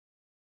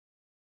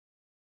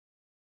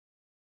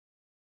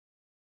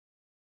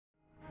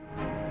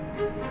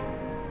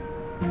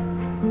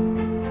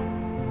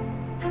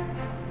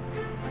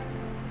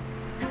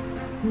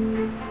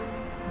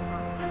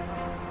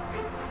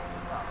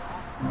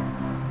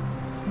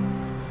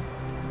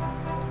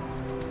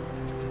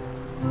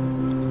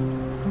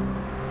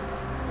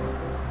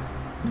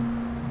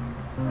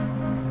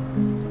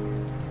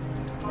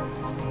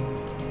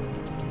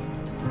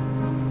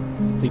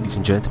ladies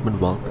and gentlemen,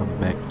 welcome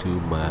back to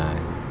my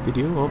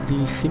video of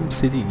the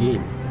Simcity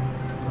game.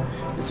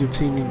 As you've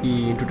seen in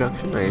the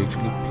introduction, I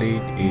actually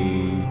played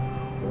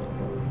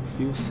a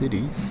few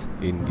cities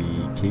in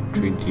the Cape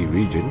Trinity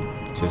region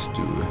just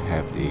to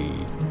have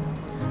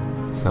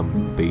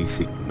some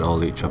basic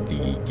knowledge of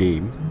the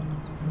game,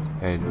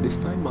 and this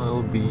time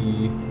I'll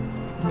be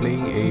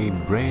playing a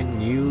brand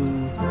new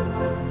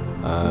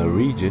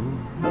region.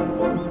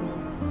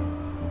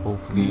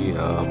 Hopefully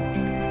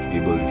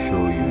able to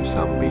show you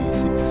some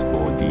basics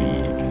for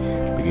the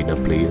beginner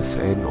players,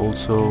 and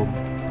also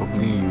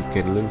probably you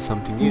can learn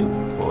something new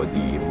for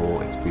the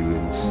more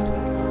experienced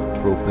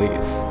pro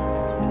players.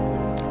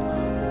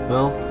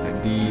 Well,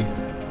 at the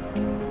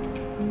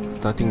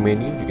starting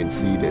menu you can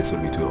see there's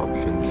only two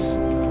options,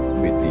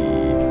 with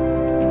the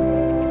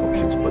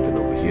options button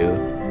over here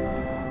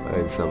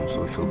and some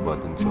social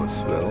buttons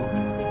as well.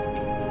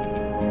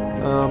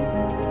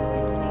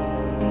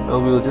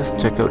 Well, we'll just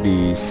check out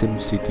the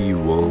Simcity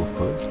world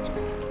first.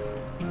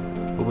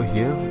 Over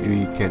here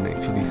we can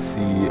actually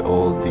see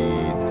all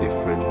the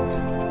different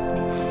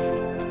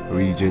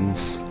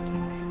regions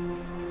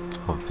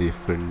of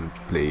different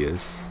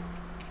players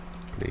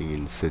playing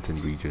in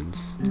certain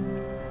regions. The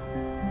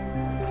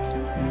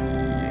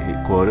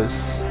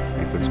headquarters,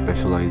 different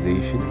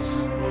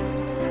specializations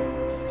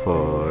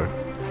for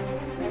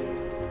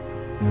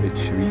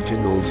each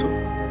region also.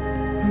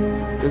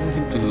 Doesn't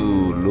seem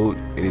to load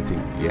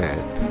anything yet.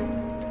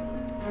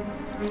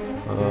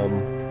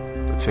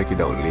 But check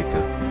it out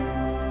later.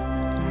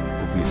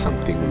 Hopefully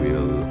something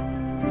will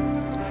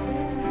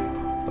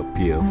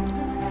appear.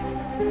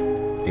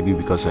 Maybe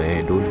because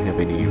I don't have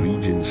any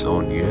regions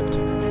on yet.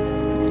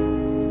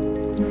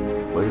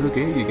 But it's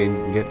okay, you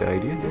can get the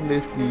idea. Then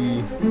there's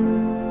the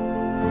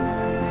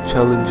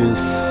challenges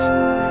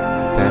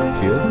tab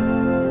here.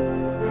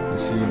 You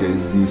see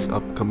there's this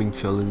upcoming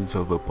challenge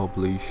of a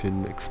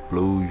population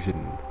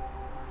explosion.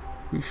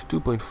 Reach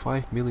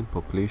 2.5 million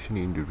population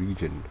in the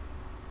region.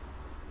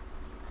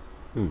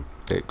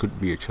 That could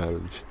be a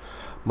challenge.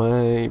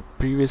 My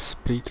previous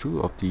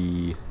playthrough of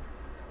the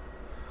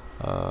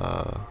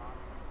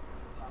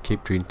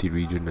Cape Trinity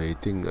region, I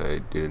think I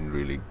didn't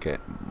really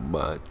get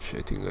much.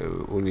 I think I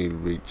only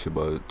reached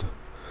about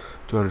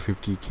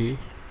 250k,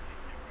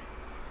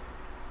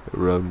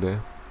 around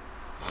there,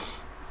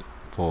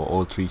 for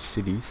all three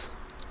cities.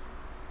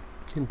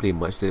 Didn't play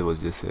much, that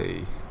was just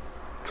a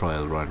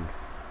trial run.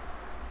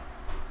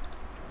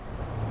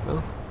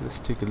 Well, let's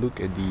take a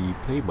look at the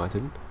play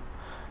button.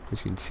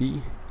 As you can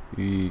see,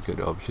 we got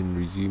the option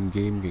resume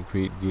game. You can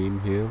create game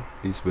here.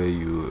 This is where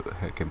you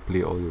can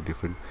play all your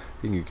different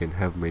things. You can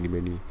have many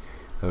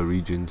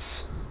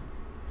regions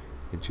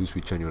and choose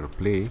which one you want to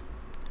play.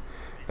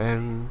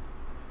 And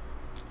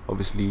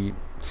obviously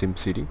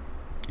Simcity,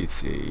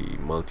 it's a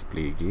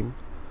multiplayer game.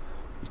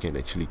 You can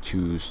actually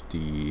choose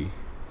the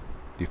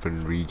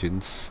different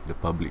regions, the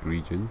public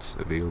regions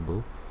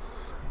available,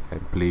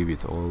 and play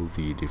with all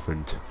the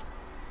different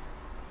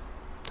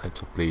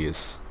types of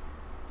players.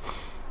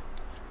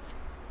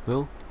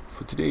 Well,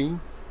 for today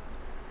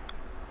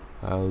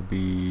I'll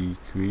be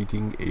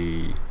creating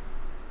a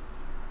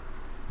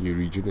new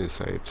region,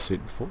 as I've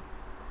said before.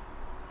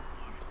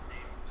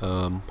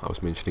 I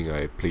was mentioning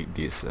I played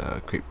this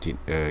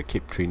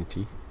Cape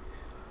Trinity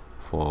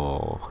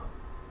for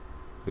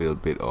a little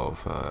bit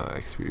of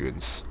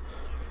experience,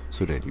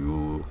 so that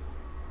you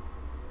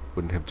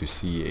wouldn't have to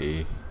see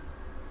a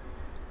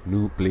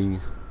noob playing,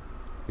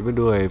 even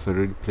though I've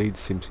already played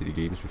Simcity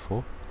games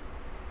before.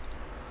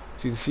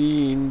 As you can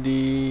see, in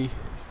the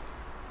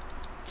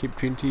Cape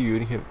Trinity you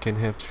only can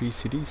have 3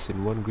 cities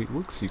and 1 great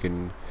works. You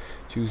can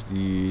choose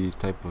the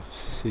type of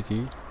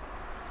city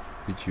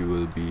which you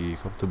will be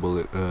comfortable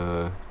at,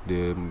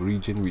 the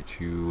region which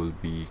you will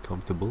be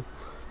comfortable.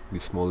 The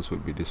smallest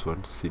would be this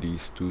one,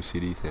 2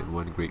 cities and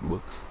 1 great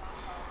works.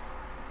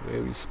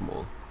 Very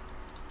small.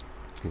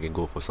 You can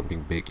go for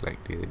something big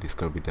like the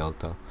Discovery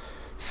Delta,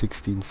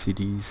 16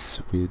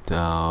 cities with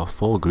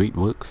 4 great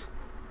works.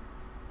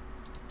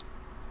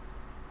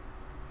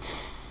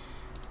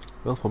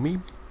 Well, for me,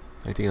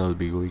 I think I'll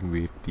be going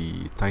with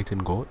the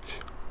Titan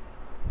Gorge.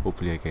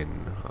 Hopefully I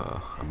can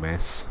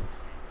amass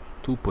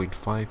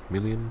 2.5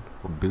 million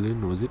or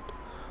billion, was it?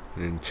 I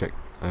didn't check,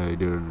 I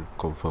didn't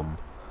confirm.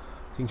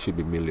 I think it should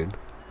be million.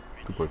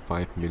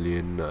 2.5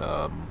 million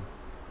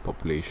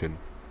population.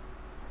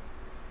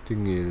 I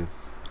think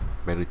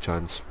better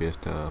chance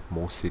with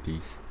more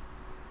cities.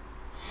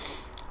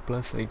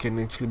 Plus I can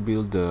actually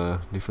build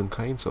different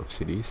kinds of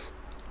cities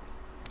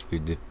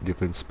with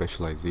different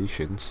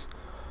specializations,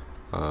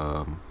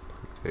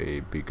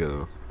 a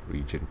bigger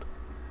region.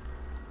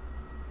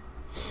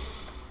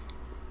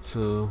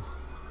 So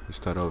you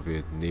start off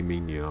with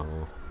naming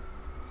your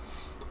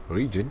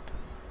region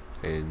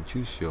and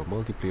choose your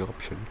multiplayer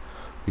option,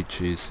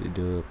 which is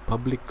either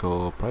public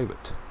or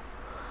private.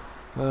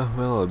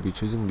 Well, I'll be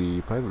choosing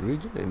the private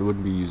region and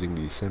won't be using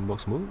the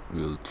sandbox mode.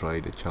 We'll try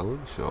the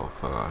challenge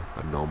of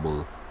a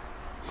normal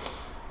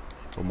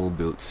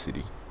build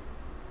city.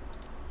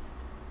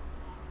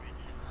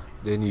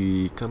 Then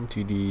we come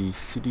to the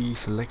city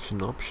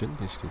selection option.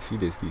 As you can see,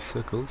 there's these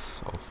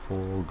circles of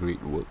 4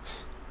 great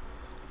works.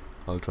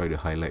 I'll try to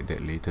highlight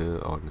that later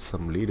on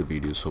some later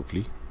videos,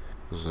 hopefully,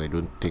 because I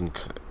don't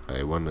think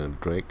I want to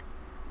drag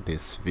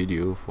this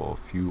video for a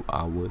few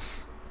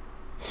hours.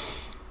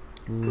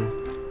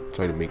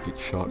 Try to make it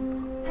short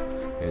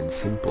and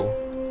simple.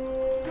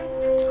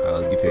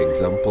 I'll give you an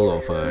example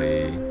of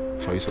a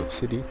choice of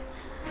city.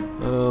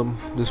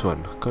 This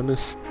one,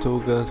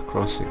 Conestoga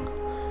Crossing.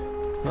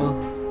 Well,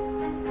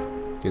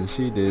 you can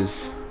see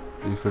there's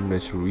different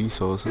natural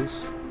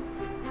resources,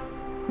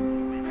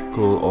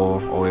 coal,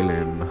 ore, oil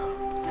and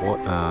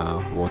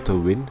water,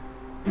 wind,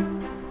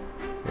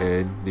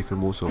 and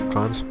different modes of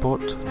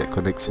transport that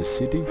connects the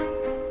city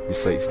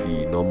besides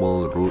the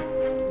normal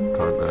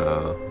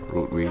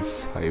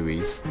roadways,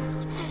 highways.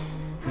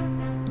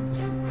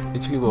 It's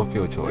actually of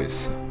your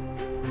choice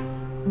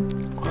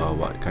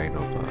what kind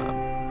of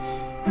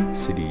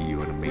city you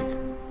want to make.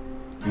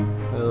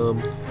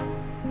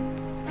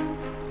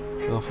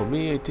 Well, for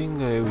me, I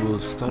think I will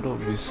start off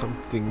with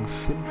something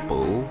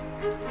simple,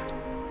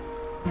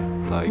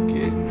 like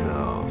in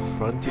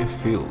Frontier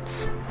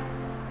Fields.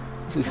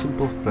 It's a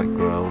simple flat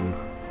ground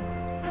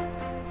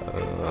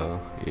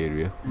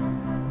area,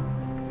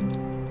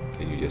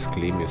 and you just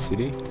claim your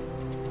city,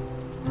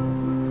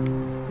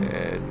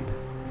 and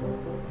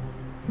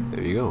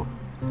there you go.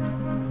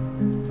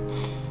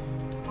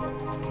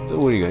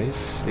 Don't worry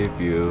guys,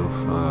 if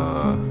you've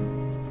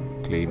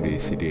claimed a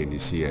city and you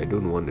see I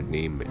don't want to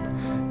name it,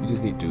 you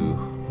just need to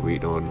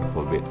wait on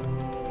for a bit.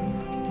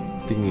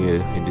 I think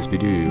in this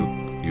video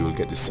you will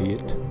get to see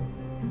it,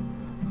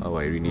 how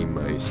I rename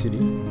my city.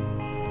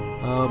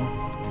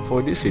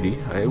 For this city,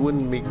 I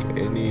wouldn't make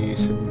any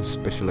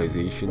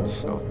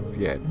specializations of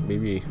yet.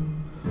 Maybe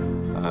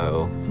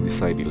I'll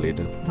decide it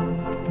later.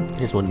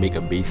 Just want to make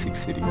a basic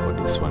city for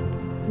this one.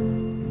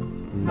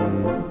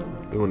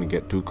 Don't want to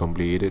get too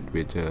complicated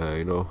with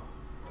you know,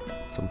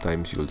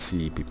 sometimes you'll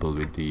see people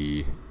with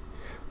the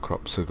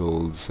crop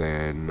circles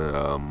and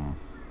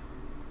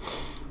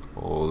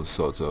all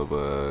sorts of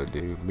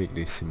they make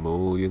this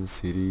simoleon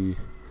city,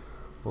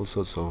 all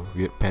sorts of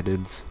weird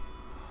patterns.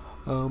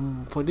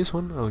 For this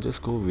one, I'll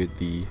just go with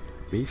the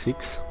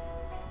basics.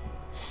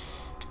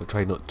 I'll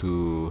try not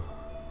to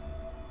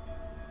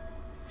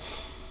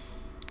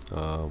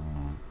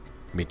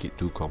make it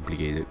too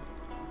complicated.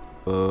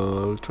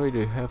 I'll try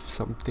to have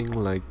something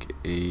like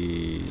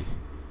a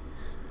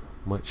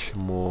much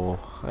more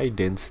high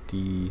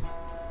density,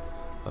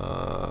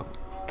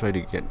 try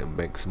to get a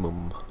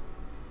maximum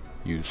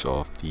use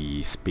of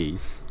the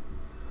space.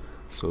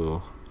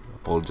 So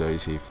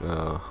apologize if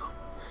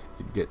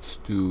it gets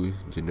too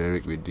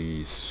generic with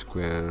the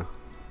square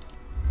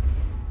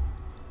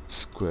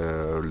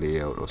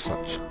layout or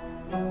such. So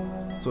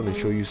I'm gonna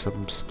show you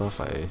some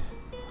stuff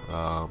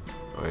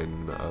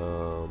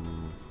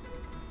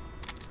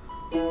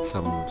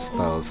some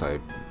styles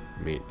I've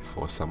made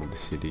for some of the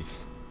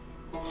cities.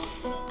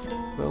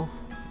 Well,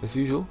 as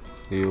usual,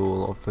 they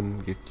will often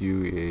give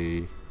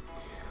you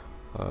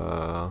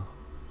a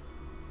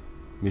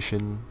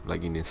mission,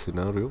 like in a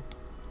scenario.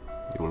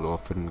 They will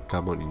often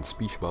come out in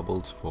speech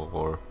bubbles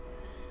for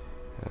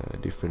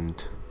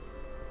different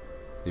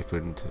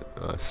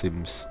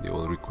sims. They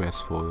will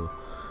request for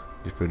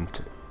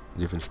different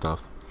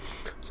stuff.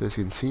 So as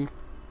you can see,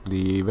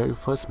 the very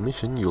first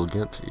mission you'll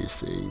get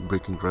is a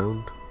breaking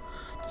ground.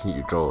 Just need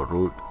to draw a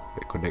road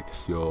that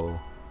connects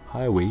your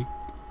highway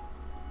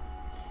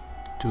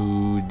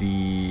to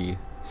the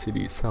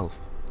city itself.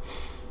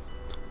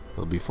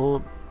 Well,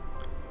 before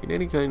in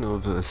any kind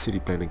of city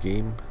planner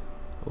game,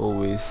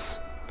 always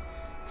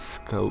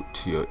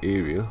scout your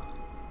area.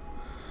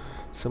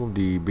 Some of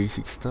the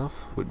basic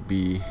stuff would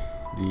be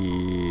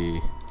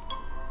the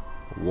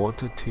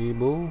water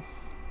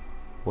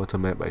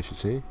map, I should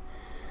say.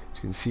 As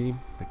you can see,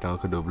 the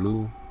darker the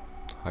blue,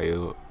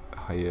 higher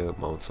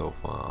amounts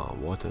of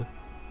water,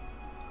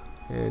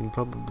 and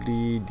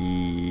probably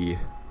the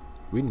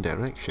wind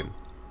direction.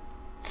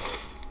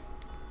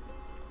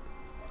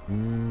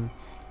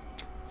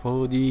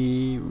 For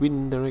the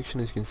wind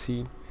direction, as you can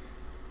see,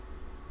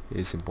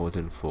 it's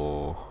important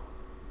for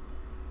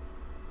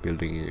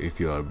building. If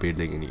you are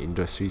building any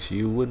industries,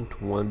 you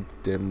wouldn't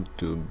want them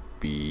to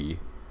be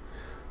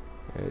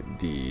at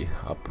the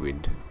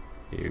upwind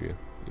area.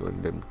 You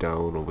want them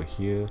down over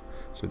here,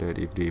 so that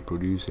if they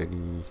produce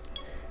any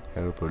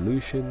air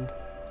pollution,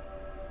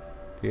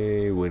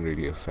 they won't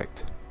really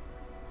affect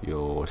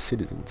your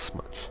citizens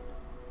much.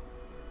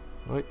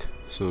 Right,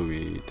 so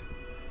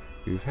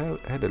we've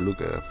had a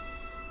look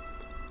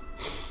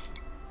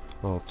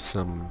of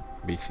some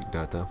basic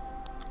data,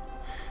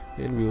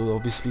 and we will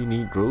obviously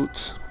need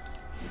roads,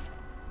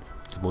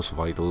 the most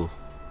vital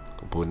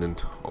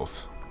component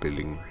of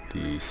building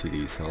the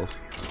city itself.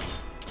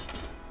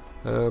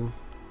 You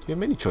have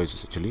many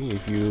choices actually.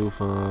 If you've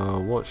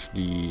watched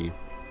the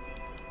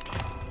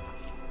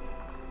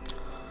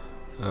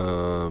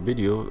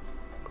video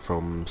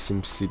from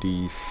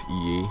Simcity's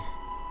EA,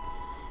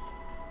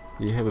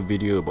 they have a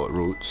video about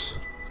roads,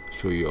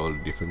 show you all the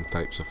different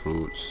types of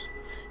roads.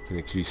 You can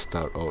actually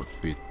start out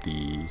with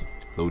the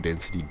low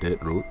density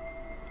dirt road,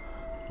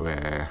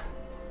 where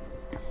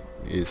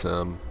it's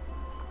a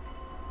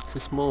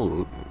small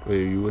road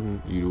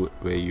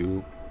where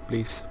you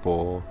place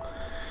for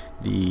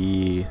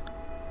the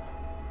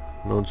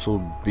not so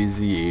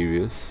busy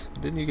areas.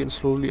 Then you can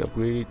slowly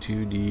upgrade it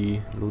to the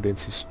low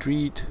density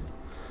street,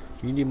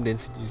 medium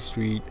density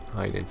street,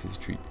 high density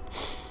street.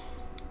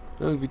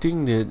 Now if you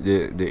think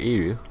the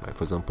area, like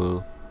for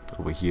example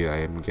over here,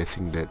 I am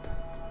guessing that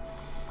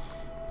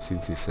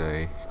since it's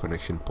a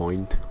connection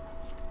point,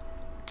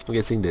 I'm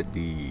guessing that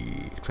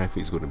the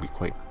traffic is going to be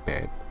quite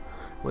bad.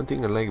 One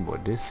thing I like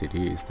about this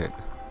city is that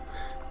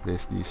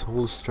there's this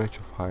whole stretch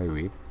of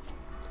highway.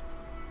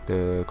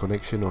 The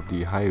connection of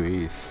the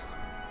highway is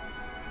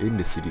in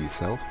the city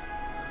itself,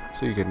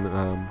 so you can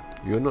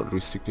you're not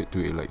restricted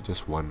to like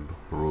just one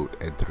road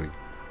entering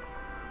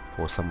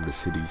for some of the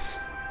cities.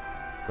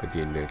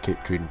 Again,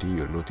 Cape Trinity,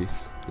 you'll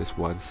notice there's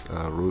one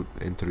road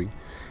entering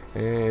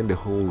and the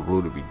whole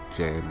road will be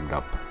jammed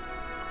up.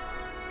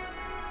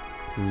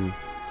 You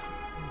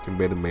can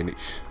better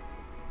manage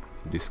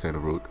this kind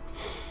of road.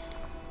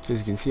 So as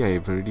you can see, I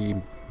have already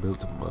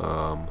built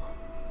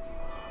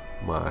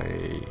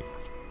my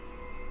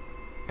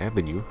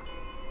avenue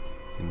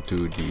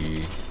into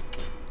the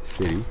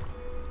city.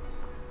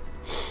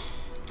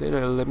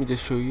 Then let me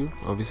just show you.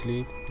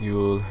 Obviously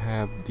you'll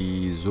have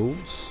the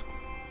zones.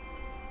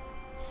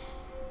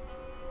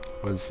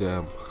 Once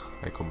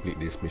I complete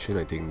this mission,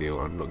 I think they'll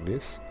unlock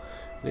this.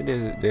 And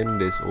then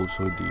there's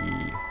also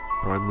the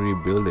primary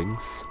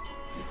buildings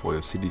for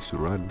your cities to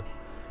run.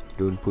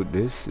 Don't put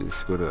this,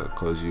 it's gonna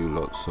cause you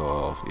lots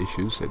of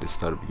issues at the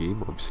start of the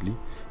game. Obviously,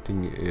 I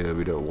think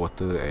without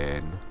water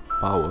and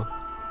power,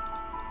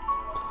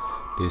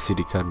 the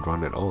city can't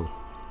run at all.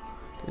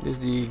 And there's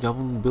the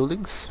government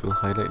buildings. We'll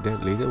highlight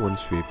that later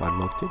once we've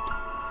unlocked it.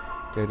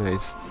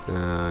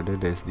 Then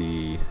there's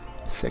the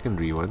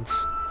secondary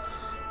ones.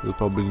 You'll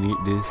probably need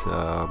this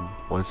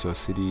once your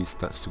city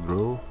starts to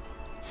grow.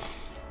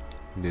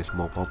 There's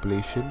more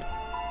population,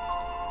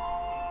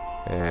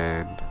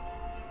 and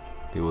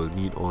they will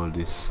need all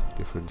this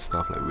different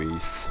stuff like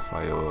waste,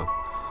 fire,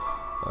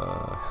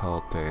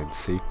 health and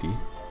safety.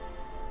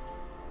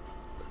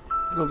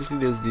 And obviously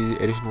there's the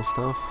additional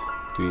stuff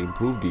to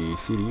improve the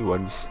city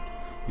once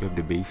you have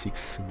the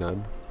basics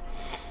done,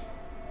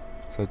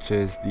 such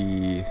as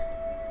the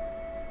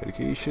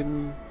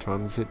education,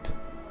 transit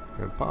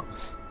and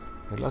parks.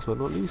 And last but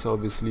not least,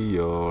 obviously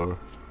your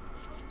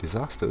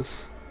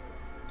disasters,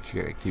 which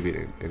you can activate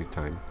at any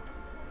time.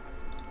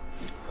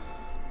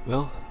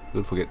 Well,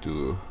 don't forget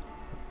to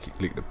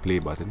click the play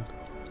button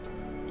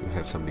to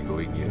have something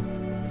going here.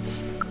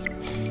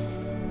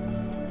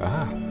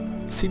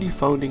 City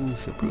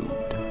foundings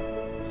approved.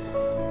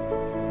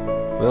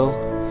 Well,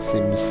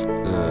 seems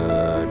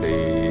the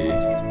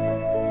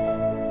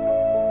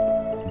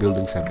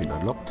buildings have been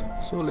unlocked.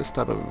 So let's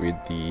start off with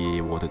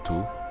the water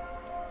tool.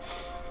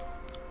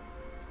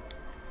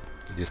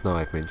 Just now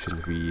I've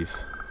mentioned we've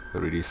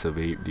already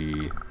surveyed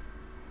the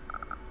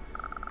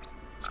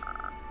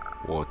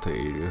water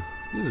area.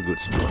 This is a good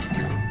spot,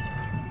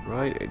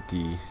 right at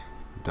the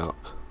dark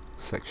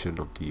section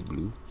of the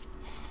blue.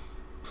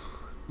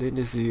 Then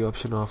there's the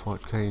option of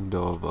what kind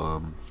of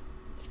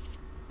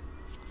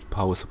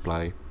power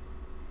supply I'm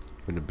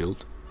going to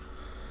build.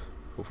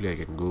 Hopefully I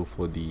can go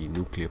for the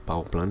nuclear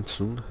power plant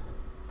soon.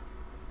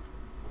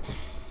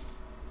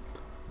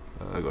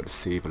 I gotta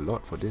save a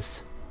lot for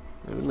this.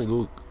 I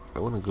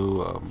want to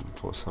go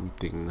for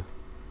something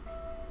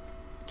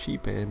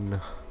cheap and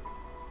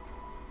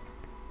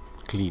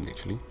clean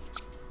actually.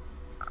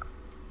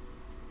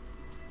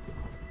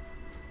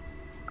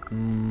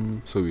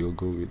 So we'll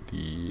go with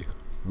the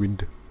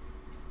wind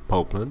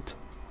power plant.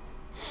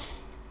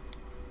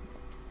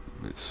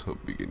 Let's hope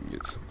we can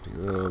get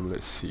something.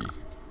 Let's see.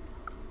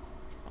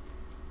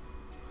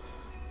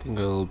 I think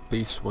I'll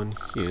base one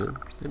here,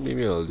 and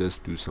maybe I'll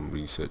just do some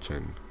research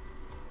and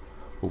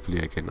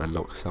hopefully I can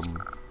unlock some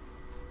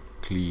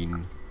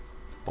clean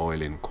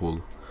oil and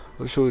coal.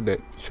 I'll show you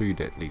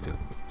that later,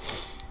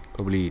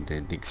 probably in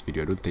the next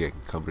video. I don't think I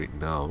can cover it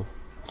now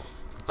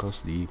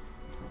because the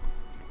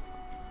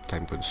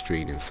time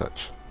constraint and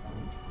such.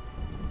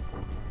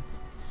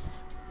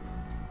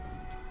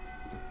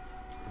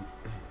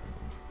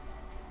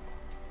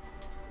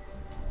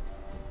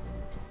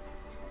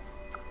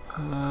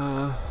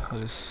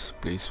 Let's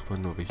place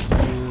one over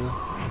here,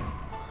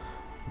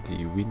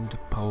 the wind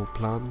power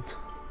plant.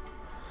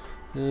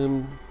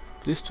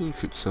 These two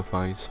should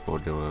suffice for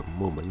the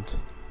moment.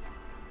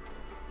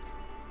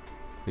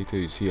 Later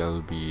you see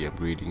I'll be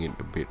upgrading it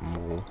a bit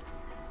more,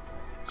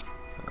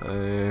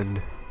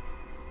 and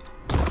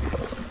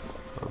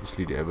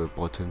obviously the ever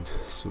important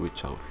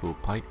sewage outflow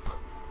pipe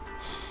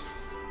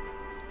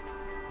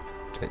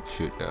that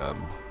should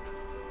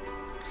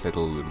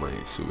settle with my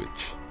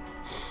sewage.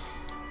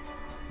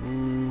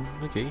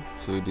 Okay,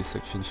 so this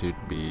section should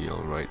be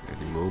alright at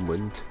the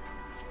moment.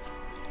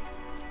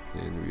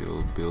 Then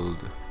we'll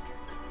build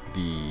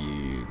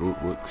the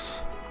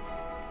roadworks.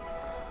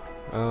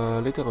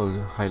 Later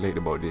I'll highlight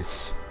about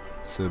this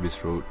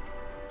service road,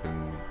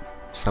 and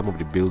some of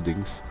the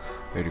buildings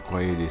may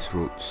require these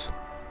roads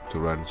to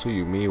run, so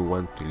you may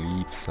want to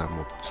leave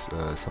some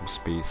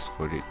space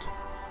for it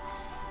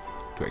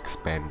to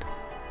expand,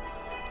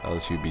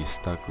 else you'll be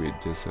stuck with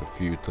just a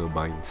few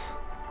turbines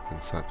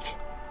and such.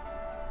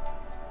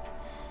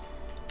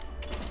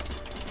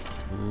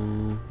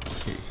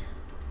 Okay,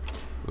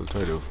 we'll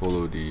try to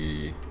follow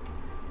the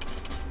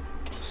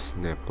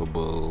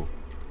snappable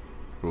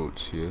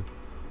roads here.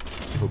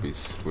 Hope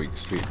it's going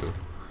straight though.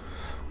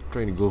 I'm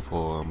trying to go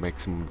for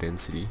maximum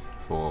density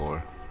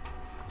for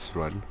this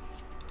run,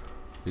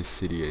 this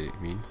city I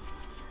mean.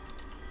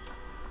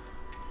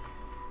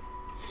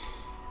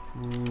 I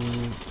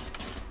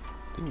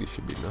think this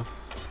should be enough.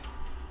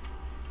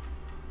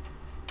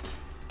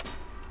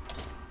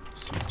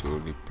 Seem to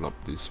only plop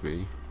this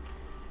way.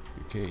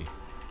 Okay,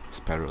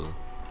 spiral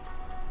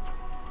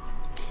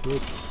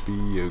should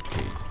be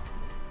okay.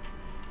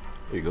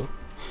 There you go.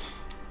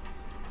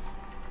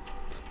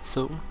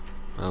 So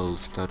I'll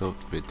start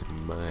off with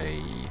my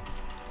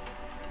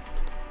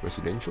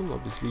residential.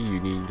 Obviously you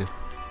need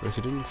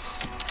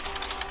residents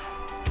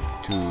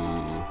to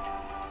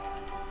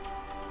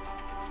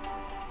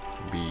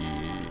be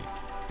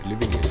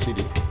living in a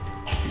city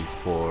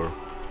before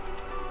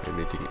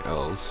anything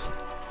else.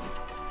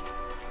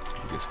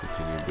 Just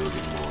continue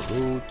building more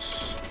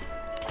roads.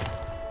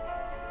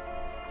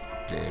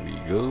 There we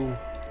go.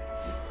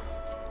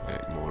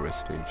 Add more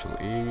residential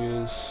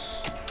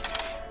areas.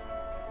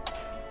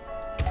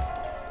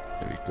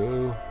 There we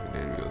go, and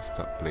then we'll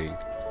start playing.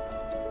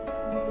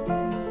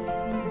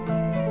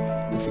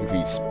 Let's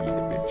increase speed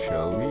a bit,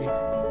 shall we?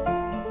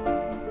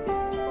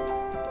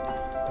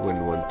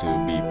 Wouldn't want to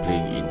be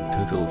playing in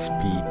turtle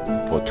speed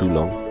for too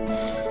long.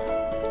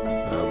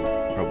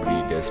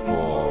 Probably just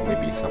for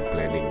maybe some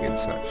planning and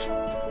such.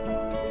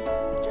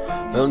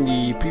 Well, in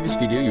the previous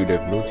video you'd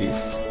have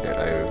noticed that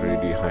I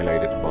already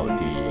highlighted about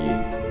the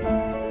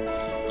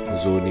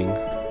zoning.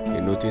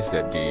 You notice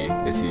that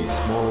there's a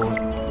small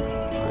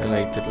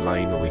highlighted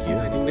line over here.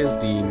 I think that's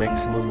the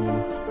maximum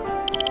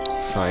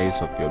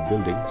size of your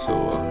building, so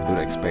don't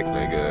expect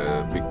like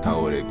a big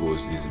tower that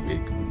goes this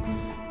big.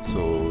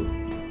 So I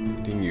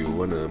think you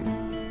wanna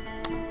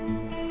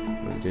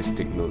just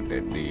take note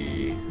that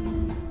you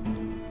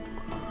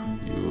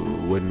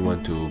wouldn't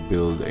want to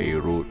build a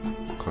road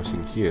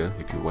crossing here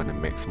if you want a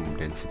maximum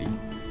density.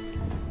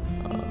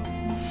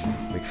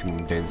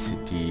 Maximum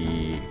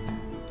density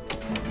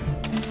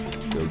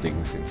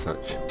buildings and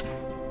such.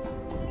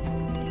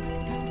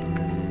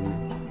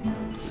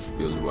 Let's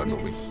build one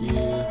over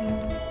here.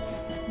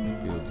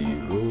 Build the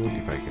road,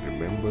 if I can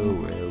remember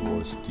where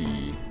was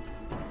the...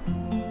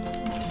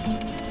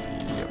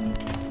 Yep,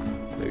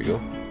 there we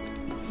go.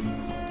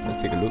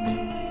 Let's take a look.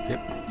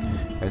 Yep,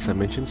 as I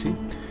mentioned, see,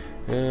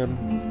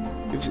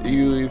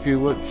 if you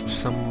watch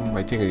some,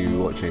 I think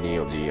you watch any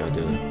of the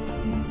other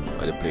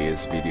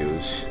players'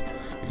 videos,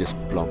 you just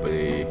plop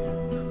it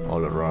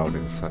all around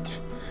and such,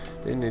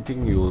 then I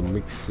think you will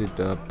mix it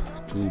up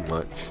too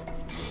much.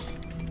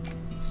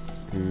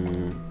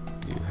 You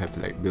have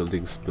like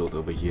buildings built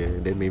over here,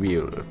 and then maybe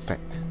it will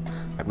affect.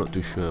 I'm not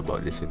too sure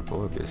about this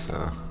info. Just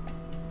a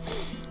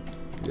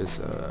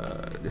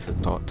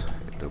thought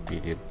and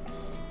opinion,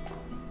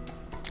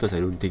 because I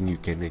don't think you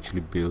can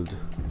actually build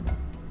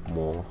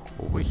more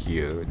over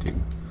here. I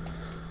think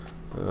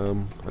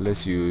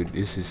unless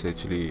this is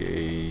actually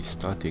a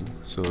starting,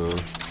 so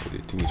I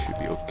think it should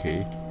be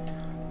okay.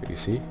 Like you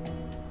see, I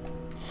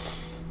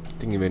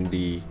think when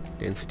the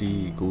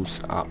density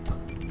goes up,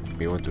 you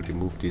may want to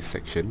remove this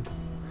section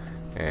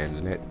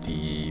and let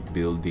the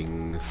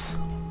buildings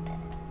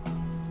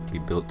be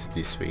built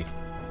this way.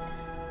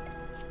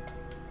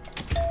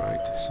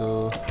 Right,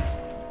 so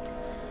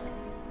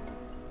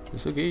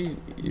it's okay.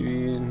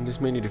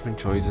 There's many different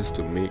choices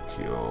to make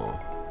your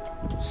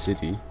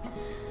city.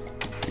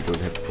 You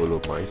don't have to follow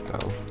my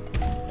style.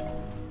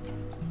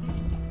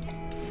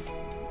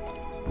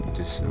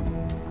 Just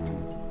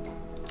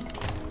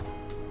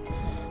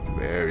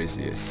where is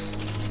this?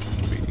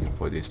 Waiting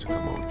for this to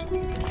come out.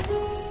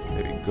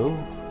 There we go.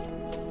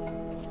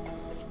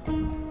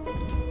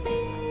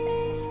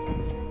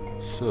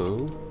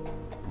 So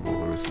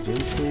more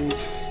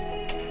residentials.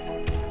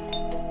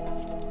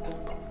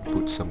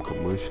 Put some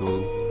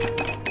commercial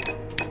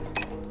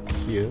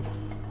here.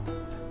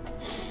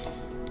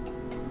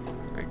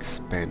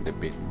 Expand a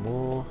bit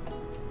more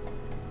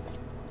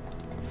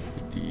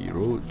with the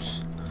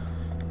roads,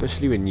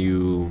 especially when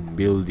you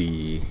build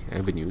the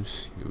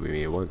avenues. You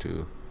may want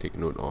to take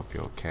note of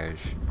your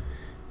cache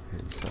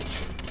and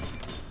such,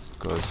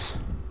 because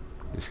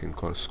this can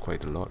cost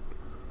quite a lot,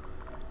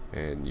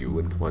 and you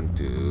wouldn't want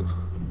to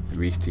be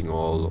wasting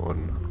all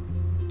on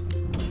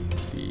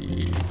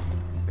the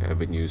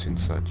avenues and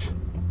such.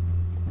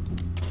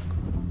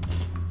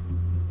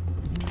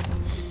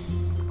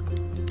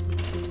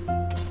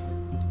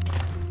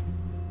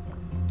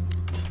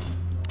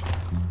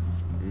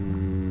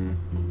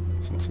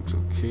 Seems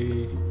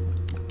okay.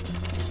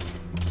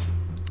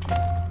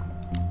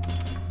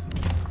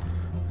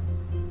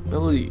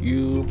 Well,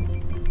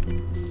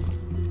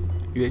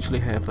 you actually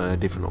have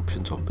different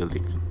options of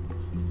building.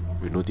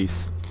 You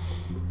notice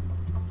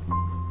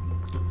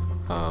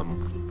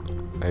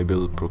I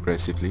build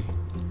progressively.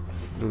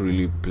 Don't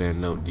really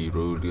plan out the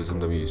road, because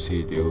sometimes you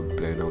see they'll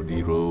plan out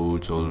the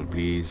roads all the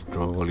place,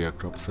 draw all your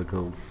crop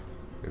circles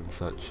and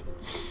such.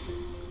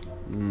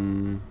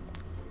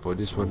 For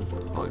this one,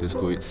 I'll just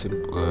go with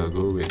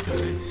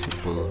a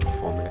simple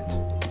format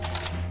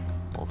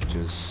of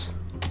just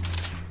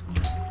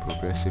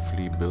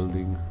progressively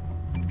building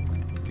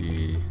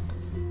the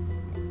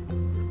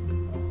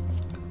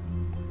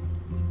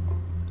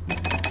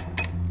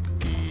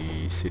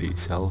city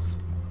itself.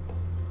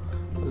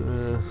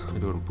 I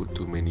don't want to put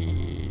too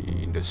many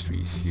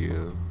industries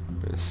here.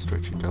 Let's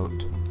stretch it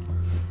out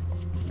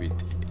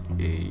with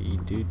a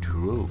dirt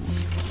road.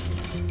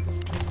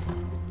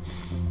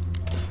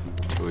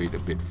 Throw it a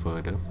bit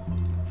further.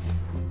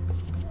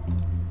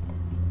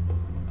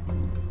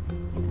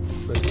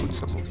 Let's put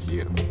some over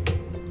here.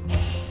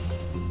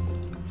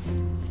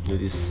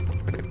 Notice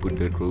when I put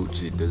dirt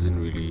roads, it doesn't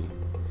really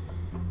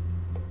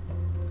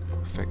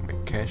affect my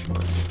cash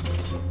much.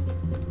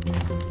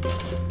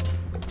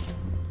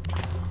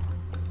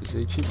 It's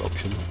a cheap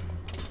option,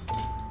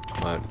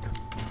 but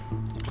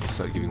it'll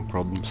start giving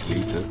problems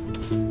later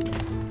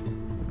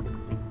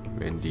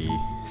when the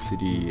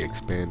city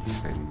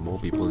expands and more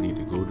people need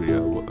to go to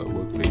their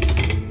workplace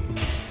in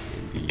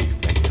the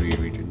factory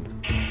region,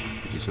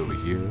 which is over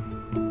here.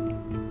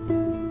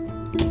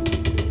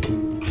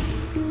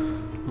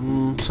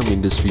 Some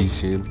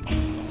industries here.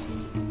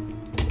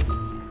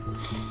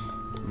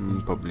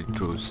 Probably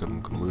throw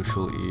some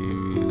commercial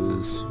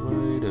areas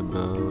right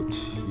about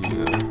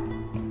here.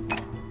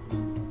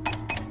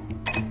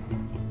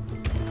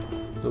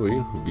 Don't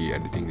worry, we'll be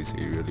editing this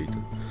area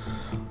later.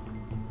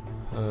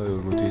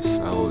 You'll notice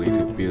I'll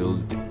later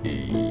build a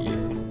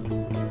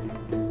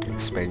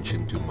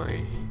expansion to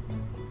my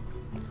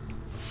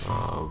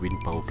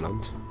wind power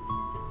plant.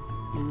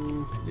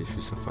 This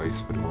should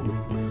suffice for the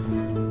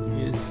moment.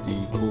 Here's the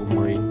coal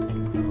mine.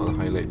 I'll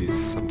highlight this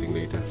something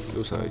later.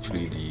 Those are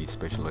actually the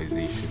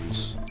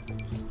specializations.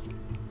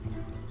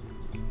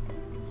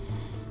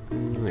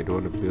 I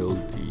don't want to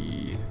build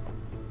the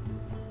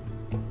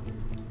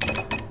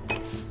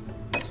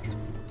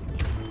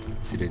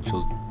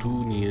residential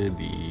too near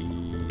the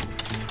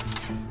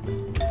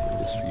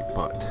industry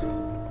part.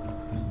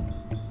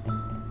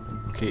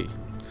 Okay,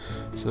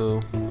 so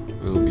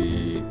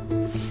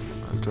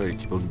I'll try to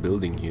keep on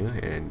building here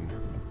and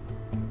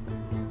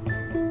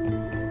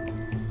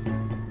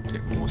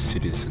get more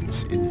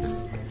citizens in.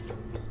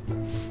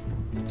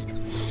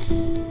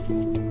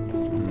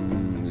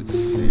 Let's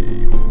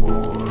see,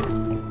 more.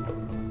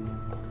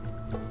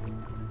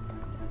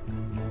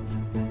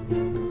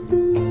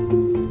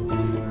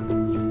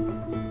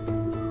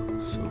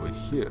 So over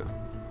here.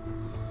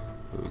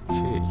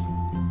 Okay.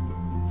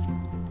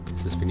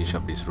 Let's just finish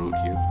up this road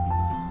here.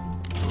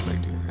 I would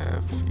like to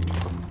have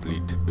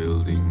incomplete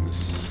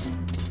buildings.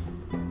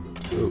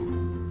 Oh,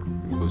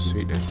 it goes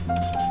straight there.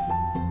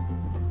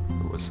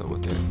 What's up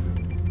with that?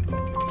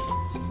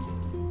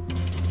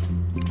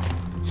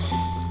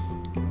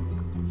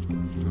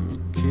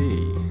 Okay,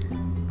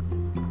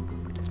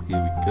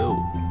 here we go.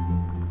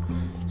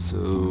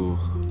 So,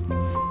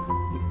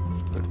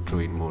 gotta throw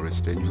in more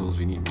residentials.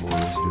 We need more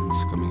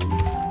residents coming in.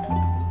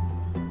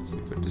 So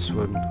we got this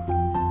one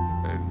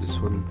and this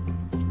one.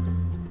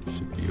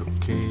 Should be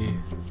okay.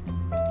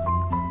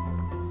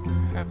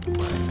 Have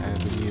my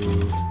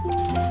avenue.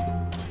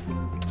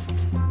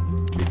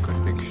 Big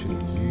connection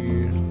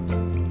here.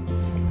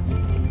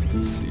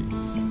 Let's see.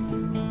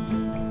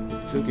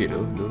 It's okay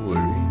though, don't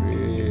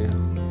worry.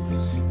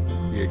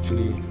 We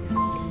actually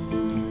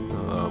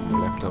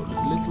left out a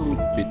little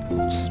bit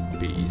of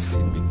space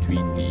in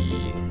between the,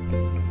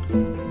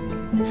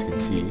 as you can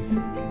see,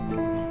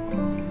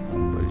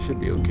 but it should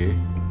be okay.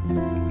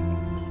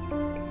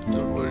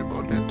 Don't worry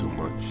about that too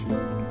much.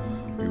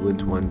 We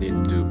won't want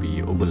it to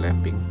be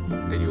overlapping.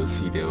 Then you'll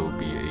see there will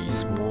be a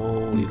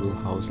small little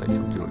house like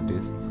something like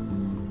this,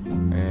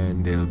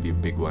 and there will be a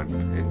big one,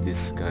 and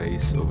this guy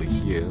over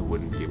here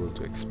wouldn't be able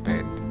to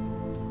expand.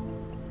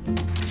 So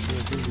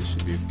I think this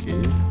should be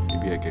okay.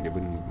 Maybe I can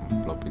even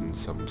plop in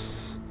some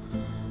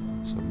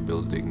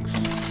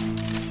buildings,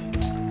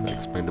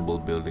 expandable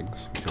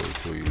buildings, which I will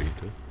show you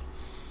later.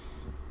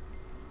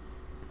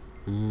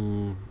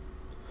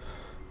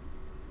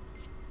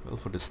 Well,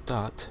 for the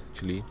start,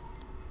 actually,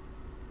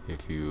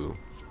 if you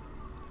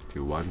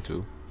want to,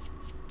 you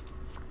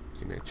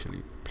can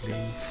actually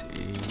place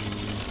a,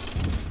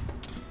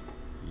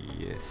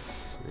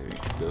 yes, there we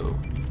go.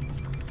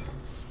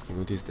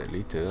 Notice that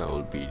later I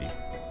will be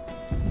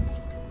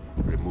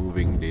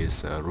removing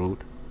this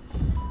road.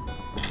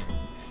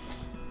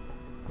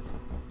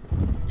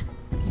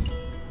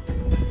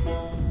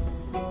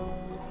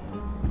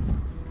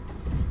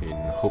 In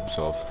hopes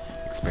of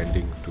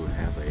expanding to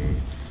have a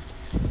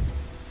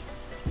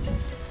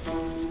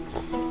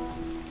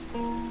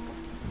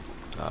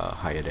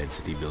higher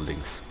density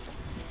buildings.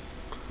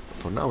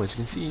 For now, as you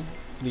can see,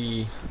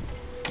 the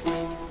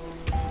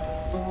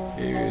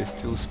area is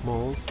still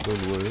small,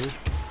 don't worry.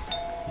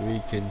 we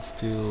can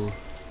still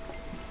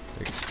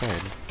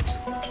expand.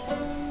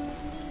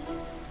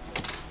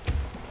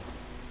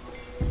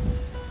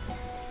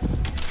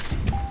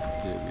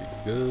 There we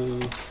go.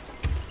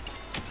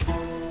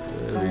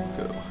 There we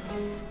go.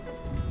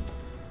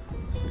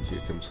 So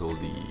here comes all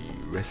the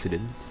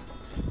residents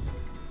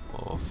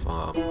of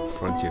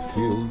Frontier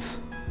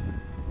Fields.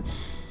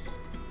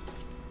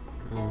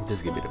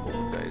 Just give it a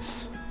moment,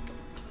 guys.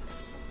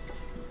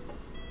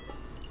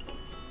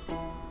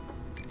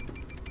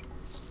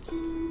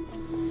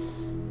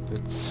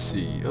 Let's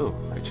see. Oh,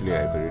 actually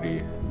I've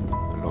already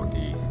unlocked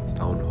the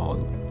Townhall.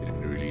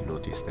 Didn't really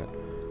notice that.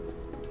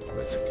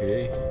 That's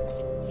okay.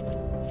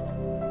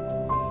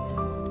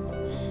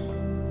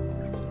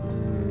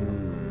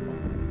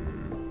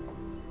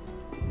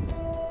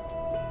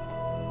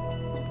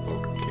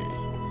 Okay.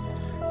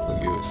 So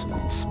here's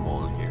something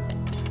small here.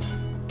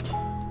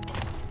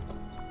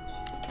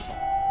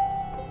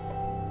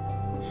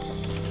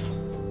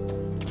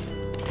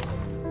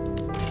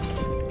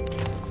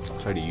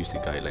 Try to use the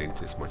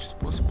guidelines as much as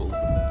possible.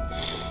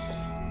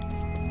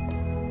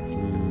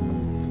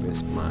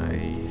 Where's my...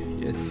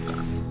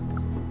 yes.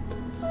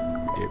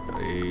 Yep,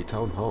 a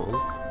town hall.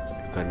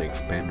 You can't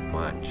expand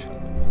much,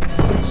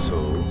 so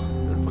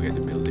don't forget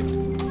to build it.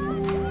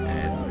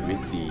 And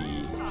with the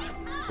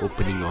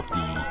opening of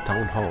the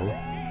town hall,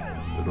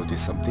 you'll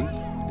notice something.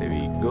 There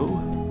we go.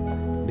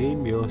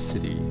 Name your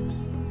city.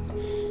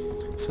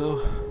 So,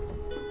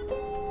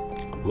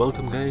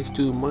 welcome guys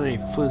to my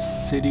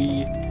first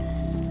city,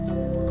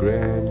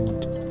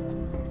 Grandview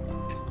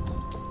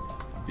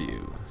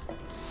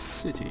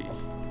City.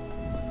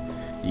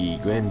 The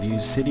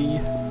Grandview City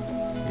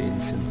in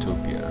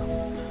Simtopia.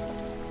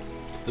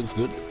 Looks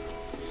good.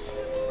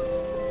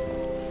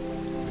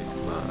 With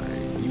my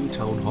new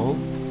town hall.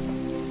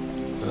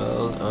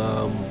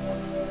 Well,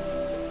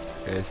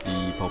 as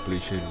the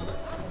population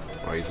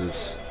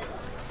rises,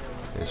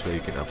 that's where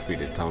you can upgrade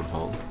the town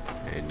hall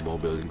and more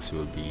buildings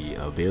will be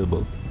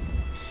available.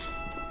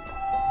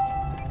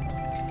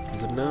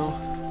 As of now,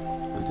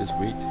 we'll just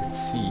wait and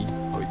see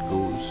how it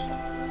goes.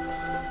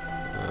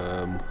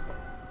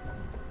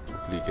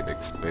 Hopefully you can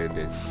expand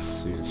as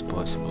soon as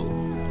possible.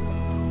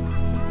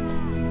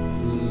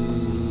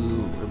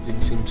 Everything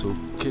seems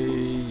okay.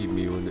 You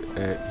may want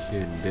to add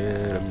here and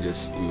there. I'm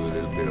just do a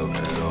little bit of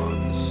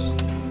add-ons.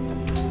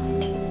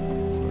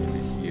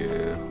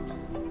 Here,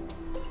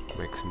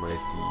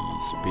 maximize the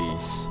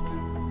space.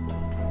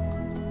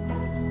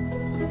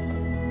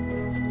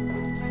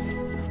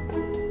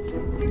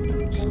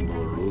 Some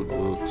more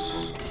roadworks.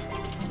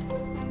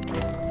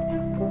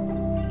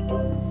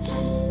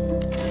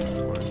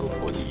 I want to go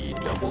for the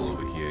double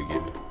over here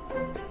again.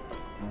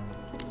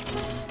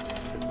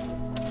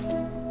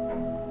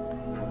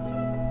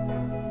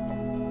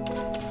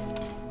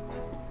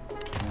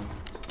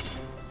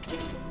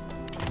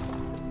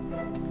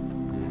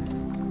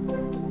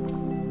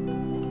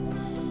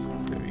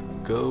 There we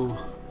go.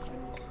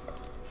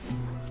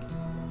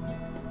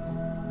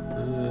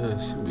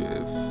 Seem to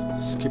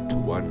have skipped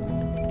one.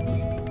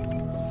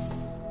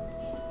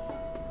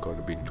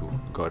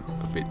 Got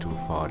a bit too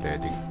far there, I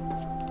think.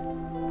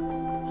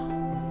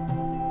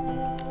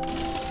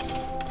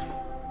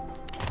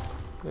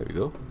 There we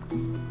go.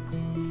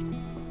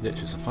 That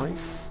should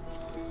suffice.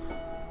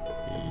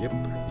 Yep,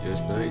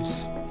 just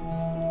nice.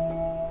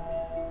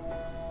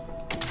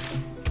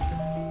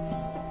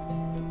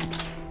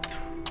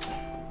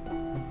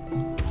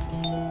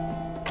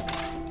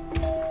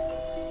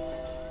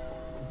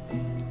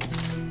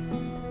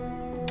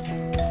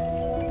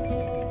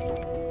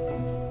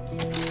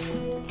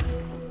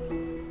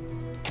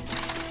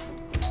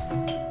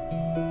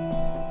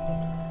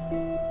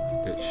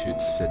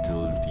 Should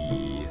settle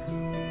the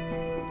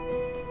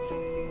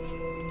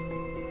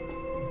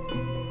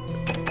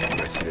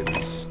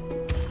residents.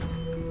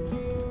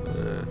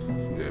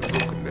 They're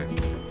broken there.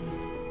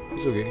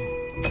 It's okay.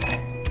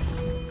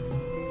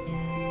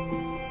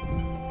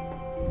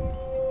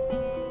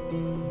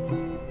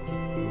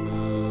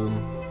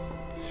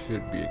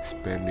 Should be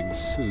expanding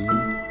soon.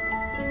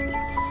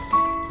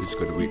 So just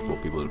gotta wait for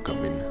people to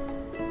come in.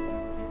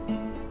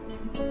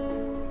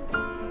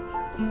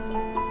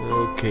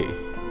 Okay.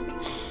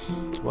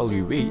 While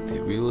we wait,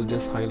 we'll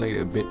just highlight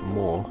a bit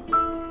more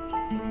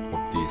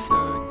of these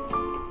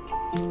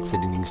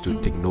certain things to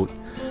take note,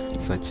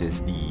 such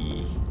as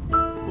the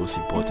most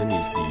important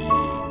is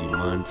the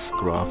demands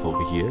graph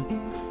over here.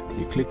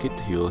 You click it,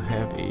 you'll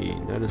have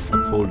another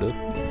subfolder,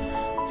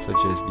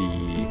 such as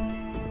the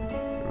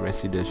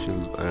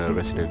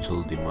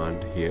residential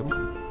demand here.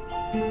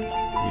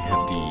 We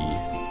have the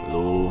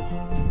low,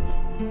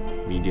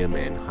 medium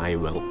and high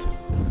wealth.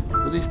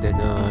 Notice that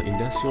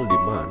industrial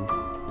demand,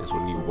 there's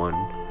only one,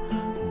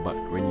 but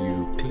when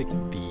you click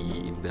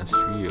the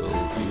industrial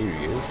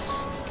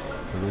areas,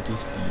 you'll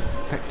notice the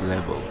tech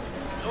level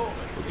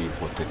will be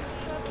important.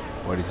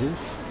 What is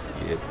this?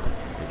 Yep,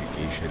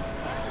 education.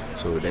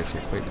 So that's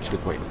actually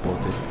quite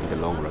important in the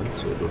long run,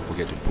 so don't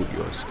forget to put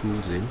your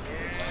schools in.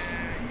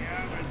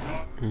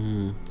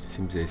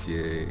 Seems there's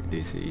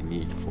a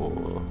need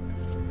for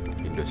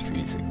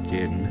industries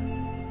again.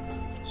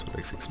 So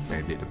let's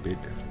expand it a bit.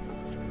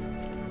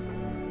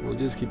 We'll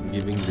just keep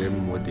giving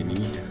them what they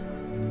need.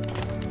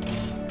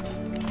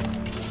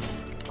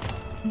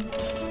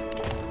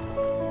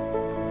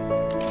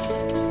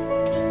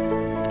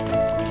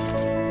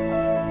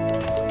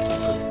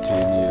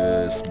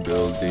 Continuous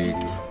building.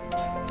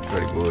 Try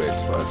to go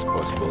as fast as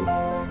possible.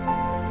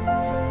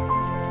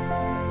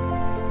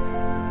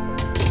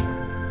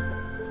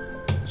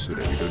 So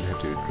that we don't have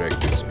to drag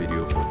this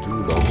video for too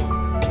long.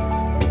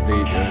 We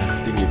played,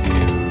 I think if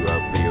you are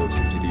a player of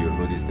Simcity, you'll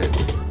notice that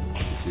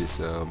this is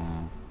a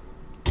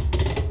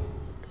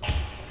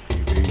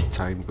very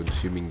time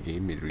consuming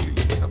game. It really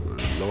eats up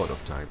a lot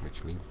of time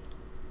actually.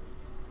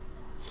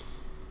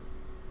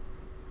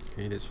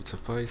 Okay, that should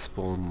suffice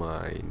for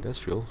my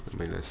industrial. I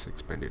mean, let's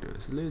expand it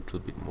a little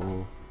bit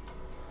more.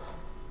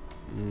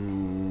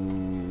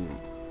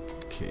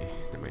 Okay,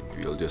 never mind.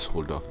 We'll just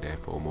hold off there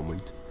for a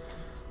moment.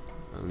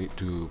 I'll need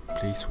to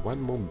place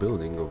one more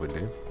building over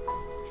there.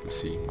 You'll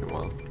see in a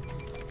while.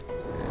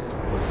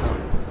 And what's up?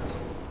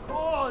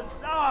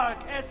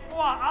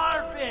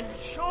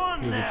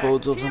 We have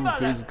photos of some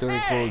crazy guy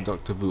called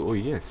Dr. Vu. Oh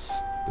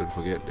yes, don't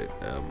forget that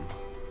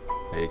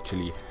I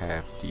actually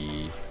have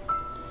the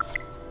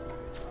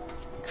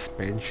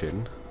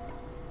expansion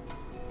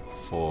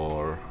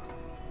for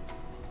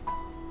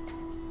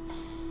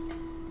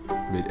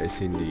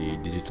as in the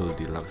digital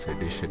deluxe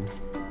edition,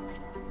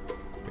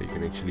 where you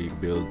can actually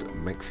build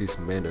Maxis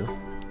Manor,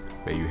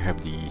 where you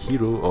have the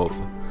hero of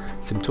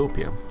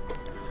Simtopia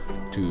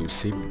to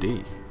save the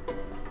day,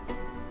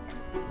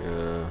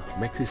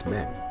 Maxis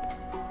Man.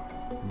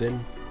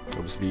 Then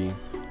obviously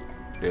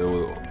there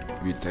will,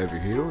 with every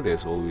hero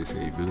there's always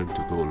a villain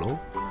to go along.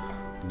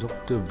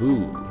 Dr.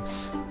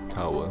 Vu's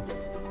tower,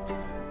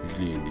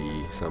 usually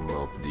in some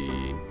of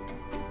the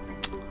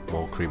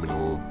more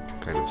criminal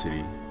kind of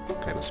city,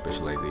 kind of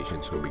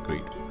specializations, will be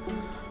great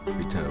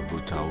with Vu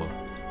Tower.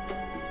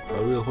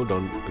 But we'll hold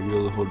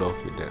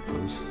off with that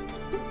first.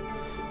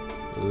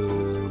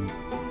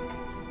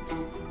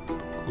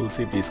 We'll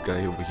save this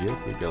guy over here.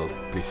 Maybe I'll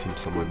place him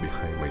somewhere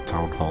behind my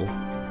Townhall.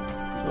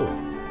 Oh,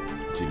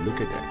 gee, look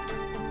at that.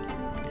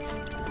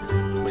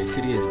 My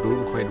city has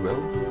grown quite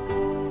well,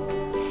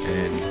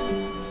 and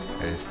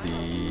as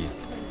the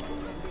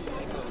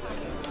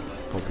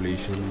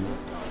population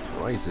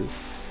rises,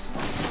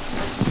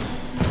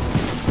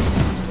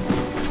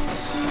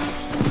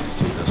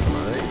 so does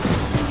my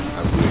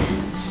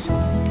upgrades.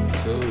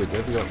 So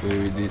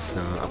with this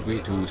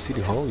upgrade to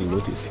City Hall, you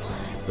notice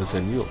there's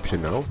a new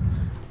option now.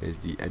 There's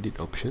the edit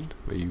option,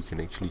 where you can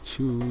actually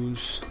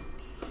choose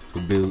to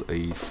build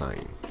a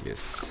sign.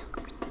 Yes,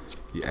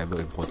 the ever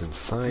important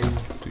sign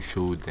to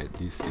show that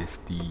this is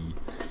the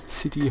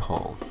City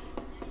Hall.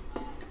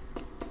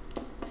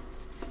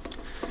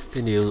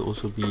 Then there will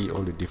also be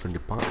all the different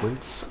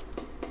departments.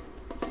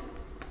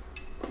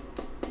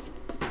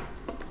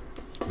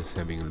 Just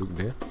having a look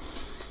there.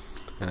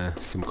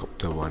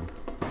 Simcopia 1.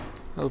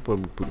 I'll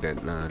probably put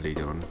that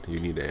later on. You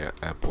need an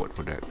airport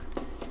for that.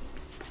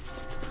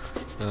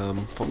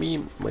 For me,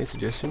 my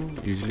suggestion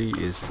usually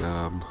is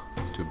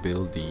to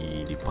build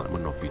the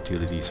department of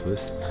utilities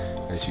first.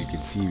 As you can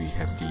see, we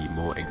have the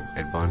more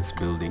advanced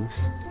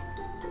buildings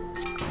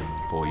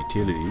for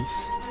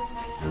utilities,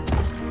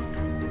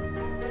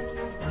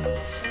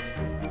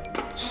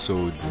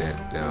 so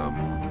that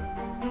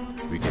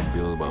we can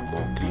build a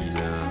more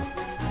cleaner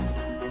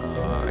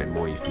and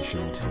more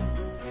efficient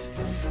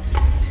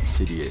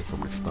city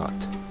from the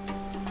start.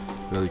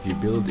 Well, if you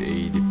build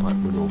a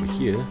department over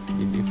here,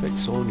 it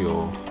affects all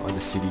your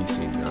other cities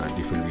in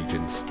different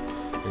regions,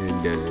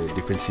 and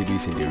different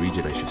cities in the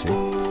region, I should say.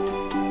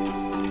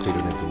 So you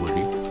don't have to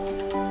worry.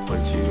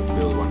 Once you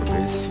build one of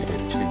this, you can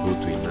actually go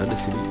to another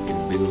city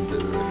and build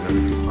another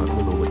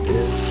department over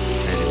there,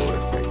 and it will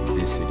affect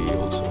this city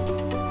also.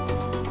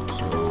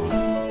 So,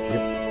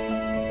 yep.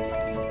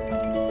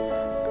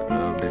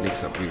 The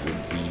next upgrade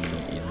will be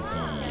in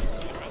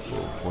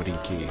the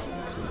 14k,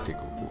 so it'll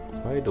take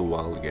quite a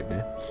while to get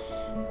there.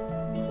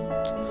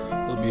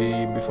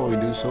 Before we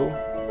do so,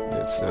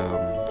 let's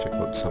check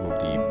out some of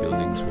the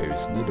buildings where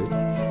it's needed.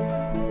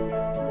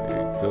 There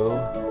you go.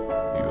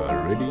 You are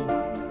ready.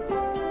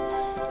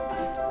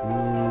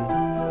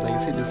 Like I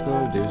said just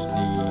now, there's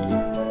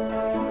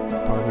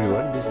the primary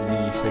one. This is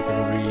the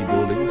secondary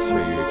buildings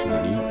where you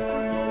actually need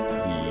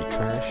the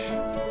trash,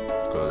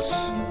 because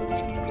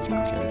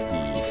as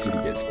the city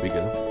gets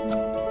bigger, you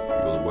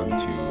will want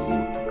to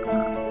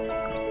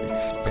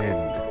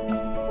expand.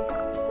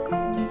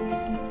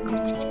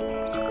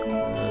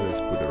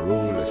 Let's put a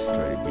row. Let's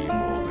try to be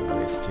more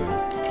organized here.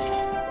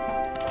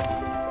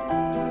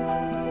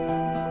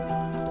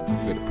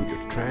 You gotta put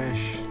your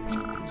trash.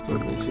 It's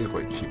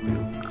quite cheap, you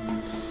know.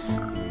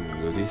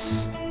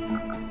 Notice,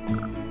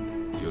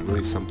 you'll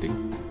notice something.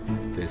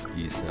 There's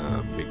this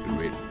big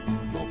red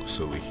box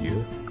over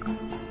here.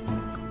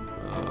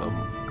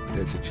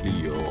 That's actually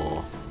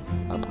your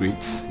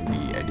upgrades in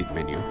the edit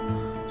menu.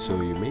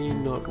 So you may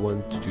not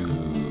want to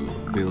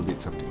build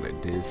it something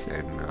like this,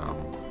 and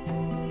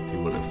it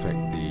will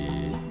affect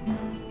the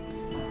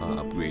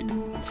upgrade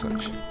and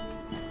such.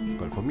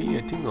 But for me,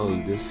 I think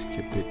I'll just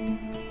keep it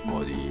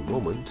for the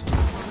moment.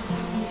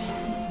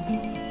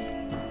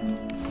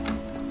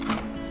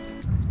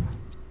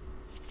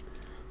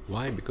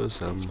 Why?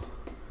 Because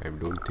I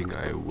don't think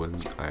I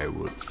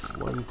would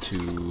want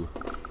to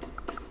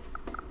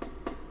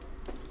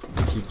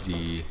keep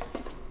the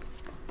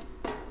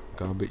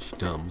garbage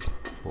dump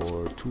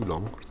for too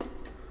long,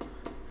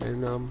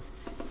 and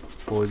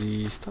for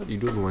the start you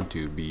don't want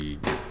to be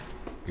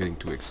getting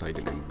too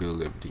excited and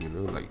build everything, you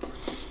know, like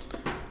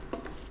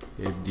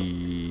if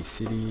the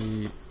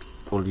city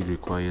only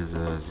requires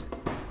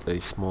a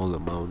small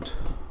amount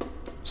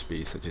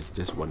space, such as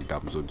just one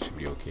dump zone, should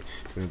be okay.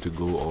 You don't have to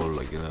go all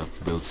like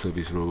build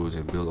service roads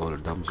and build all the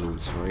dump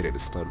zones right at the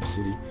start of the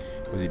city,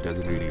 because it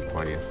doesn't really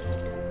require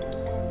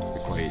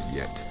it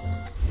yet.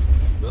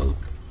 Well,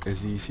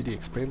 as the city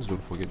expands,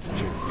 don't forget to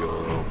check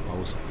your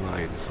power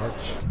supply and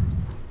such.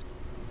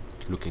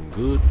 Looking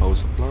good. Power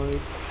supply,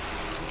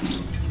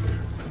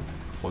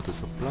 water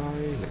supply,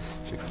 let's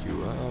check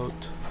you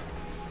out.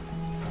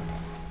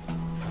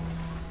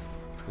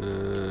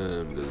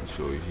 Doesn't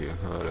show you here.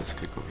 Let's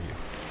click over here.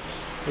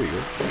 There we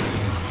go.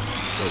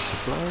 Water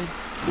supply,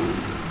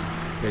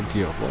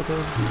 plenty of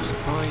water to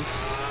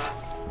suffice.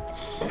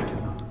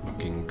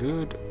 Looking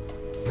good.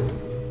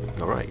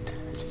 Alright,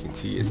 as you can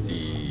see, as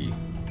the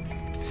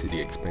city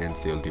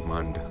expands, they'll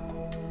demand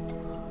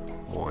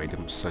more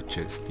items such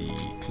as the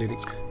clinic.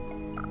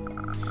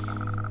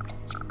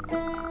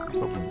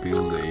 Probably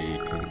build a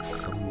clinic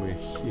somewhere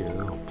here,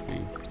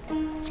 hopefully.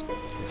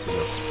 There's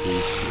enough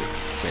space to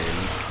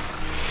expand.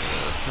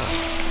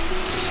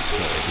 So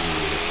I think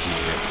we'll see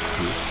that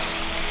too.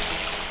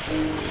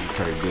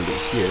 Try to build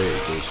it here,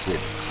 it goes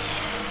red.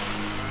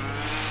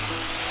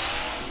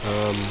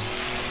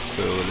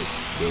 So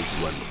let's build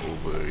one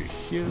over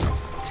here.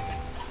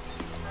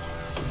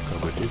 Should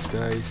cover this,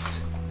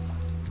 guys.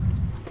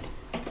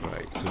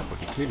 Right, so for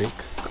the clinic,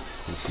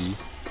 you can see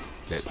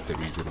that's the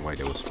reason why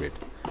that was red.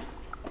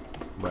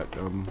 But I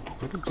don't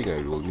think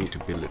I will need to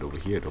build it over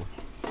here though.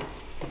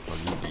 I'll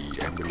need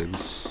the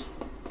ambulance.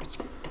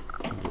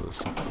 It will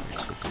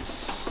suffice for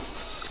this.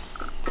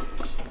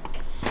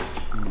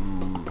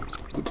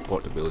 Good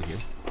spot to build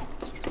here.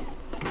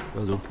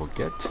 Well, don't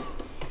forget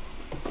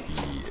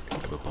the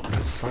ever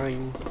popular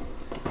sign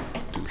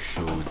to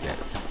show that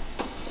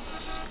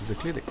there's a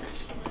clinic.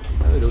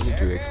 I don't need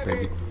to expand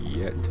it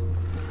yet.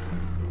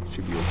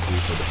 Should be okay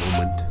for the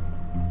moment.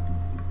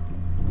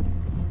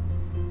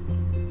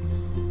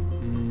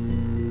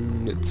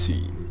 Let's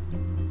see.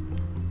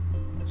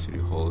 City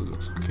Hall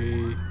looks okay.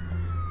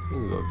 I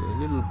think we got a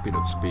little bit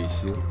of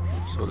space here,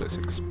 so let's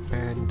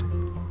expand.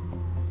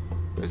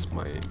 Where's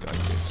my guide?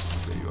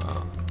 Yes, there you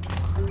are.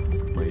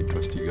 My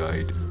trusty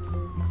guide.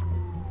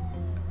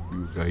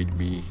 You guide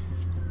me.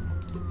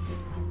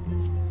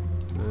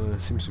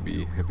 Seems to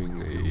be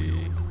having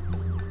a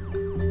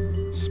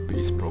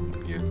space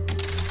problem here.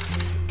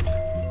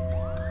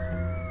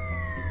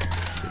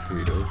 It's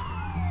okay though.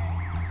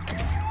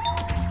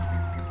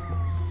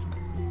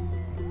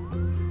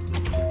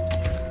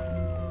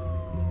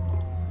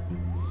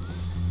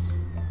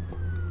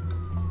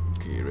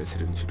 Okay,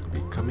 residents should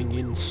be coming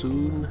in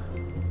soon.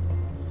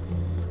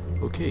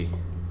 Okay,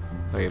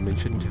 like I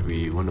mentioned,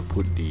 we want to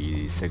put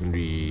the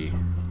secondary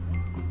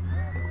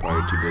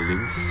priority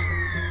buildings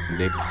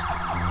next.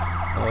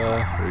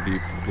 Already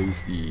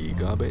placed the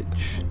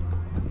garbage,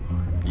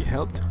 the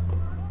health.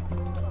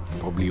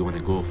 Probably want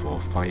to go for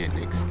fire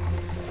next,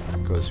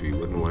 because we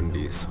wouldn't want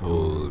this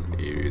whole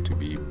area to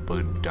be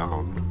burnt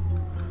down.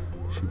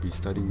 Should be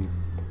starting.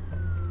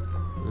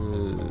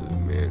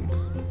 Man,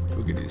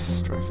 look at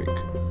this traffic.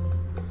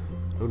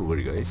 Don't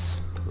worry,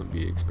 guys, I'll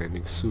be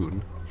expanding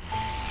soon.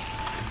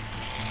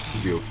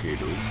 Should be okay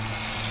though.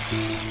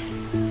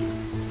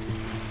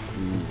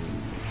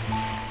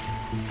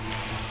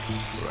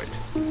 Right,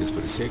 just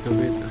for the sake of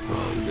it,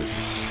 I'll just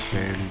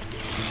expand.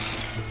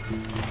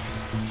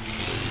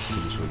 So the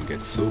Sims won't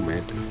get so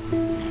mad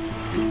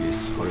with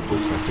this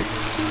horrible traffic.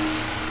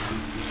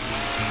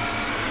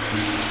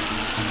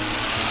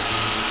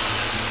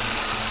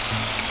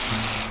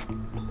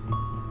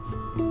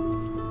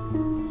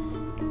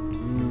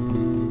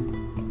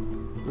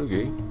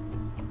 Okay,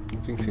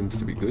 everything seems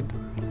to be good.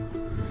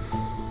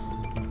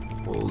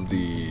 All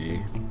the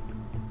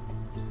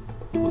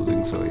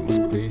buildings are in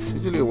place.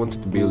 Actually, I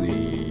wanted to build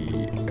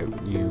the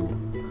avenue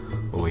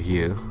over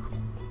here.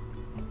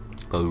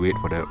 I'll wait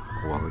for that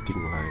while I think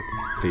I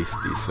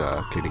placed this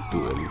clinic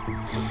too early.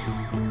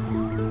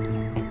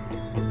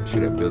 I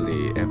should have built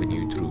the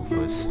avenue through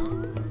first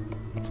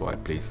before I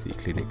place the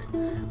clinic,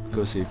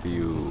 because if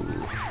you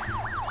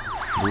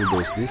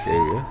bulldoze this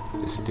area,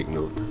 just to take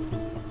note,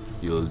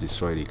 you'll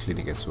destroy the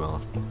clinic as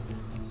well.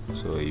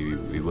 So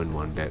we won't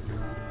want that.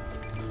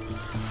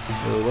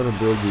 I want to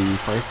build the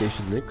fire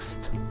station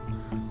next.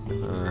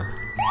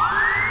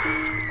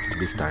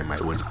 This time I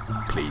won't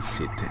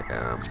place it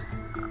at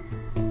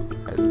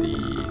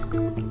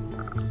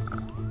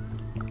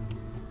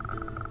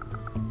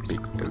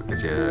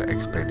the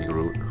expanding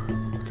road.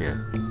 Okay,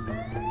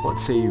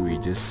 let's say we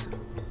just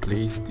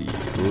place the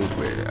road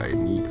where I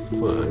need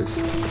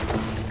first,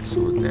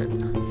 so that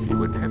we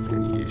won't have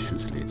any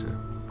issues later.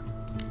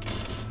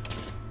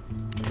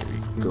 There we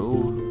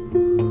go.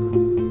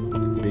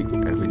 The big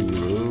avenue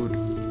road.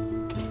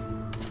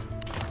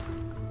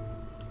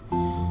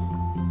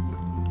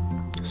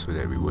 So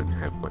that we won't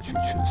have much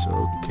issues.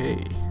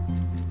 Okay.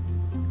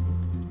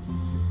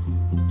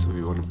 So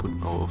we want to put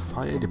our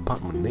fire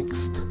department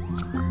next.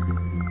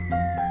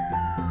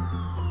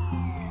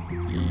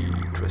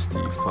 The trusty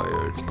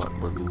fire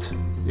department.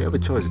 You have a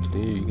choice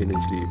today. You can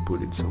actually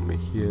put it somewhere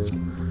here,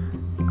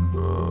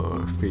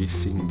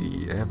 facing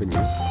the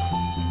avenue.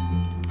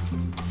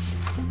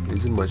 There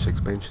isn't much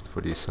expansion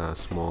for this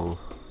small.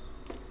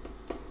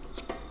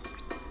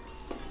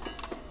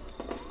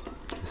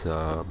 It's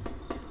a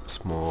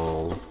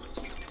small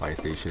fire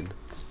station.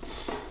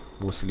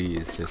 Mostly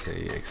it's just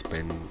a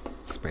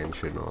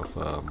expansion of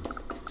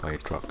fire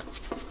truck.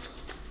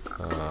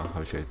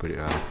 How should I put it?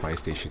 Fire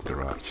station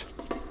garage.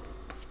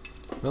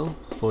 Well,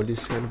 for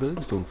this kind of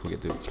buildings, don't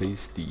forget to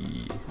place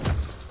the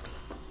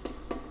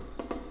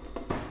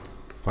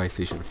fire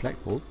station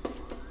flagpole.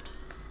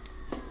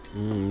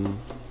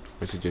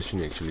 My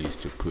suggestion actually is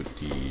to put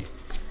the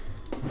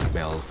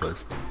bell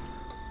first,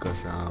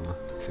 because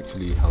this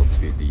actually helps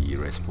with the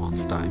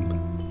response time.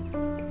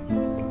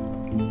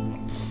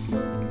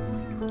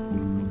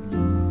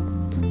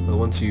 Well,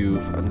 once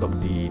you've unlocked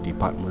the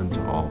department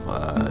of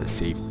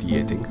safety,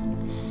 I think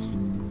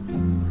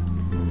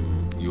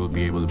you'll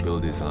be able to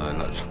build this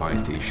large fire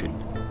station.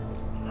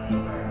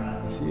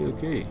 You see,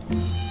 okay,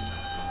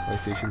 fire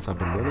station's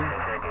up and running.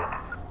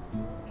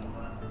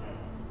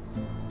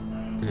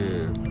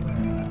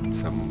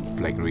 Some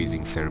flag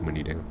raising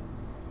ceremony there.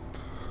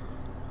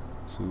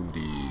 Soon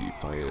the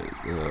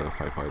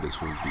firefighters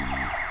will be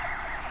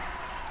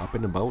up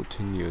and about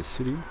in your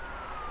city.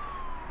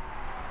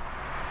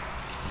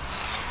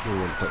 No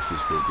one touched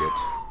this road yet.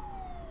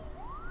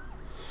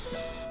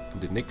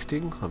 The next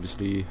thing,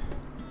 obviously.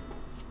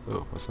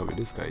 Oh, what's up with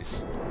this,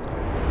 guys?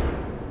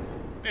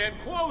 And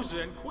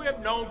closing, quit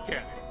no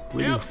cap.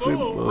 Really,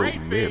 oh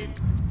man,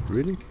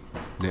 really?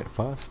 That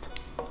fast?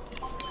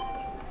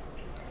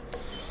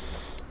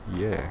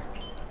 Yeah.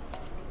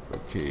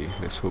 Okay,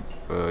 let's hope.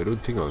 I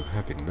don't think I'll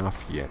have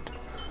enough yet.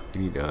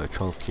 We need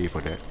 12k for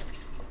that,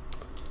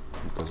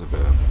 because of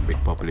a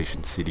big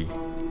population city.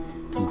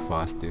 Too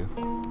fast there.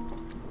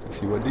 Let's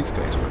see what these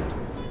guys want.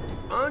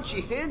 Aren't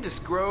you hinter,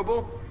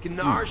 Scroble?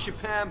 Gnar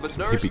Japan, but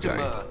nurse hippie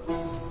guy.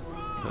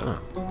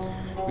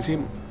 You see,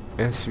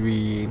 as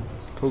we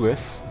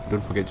progress,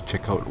 don't forget to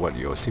check out what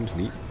your Sims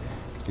need.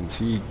 You can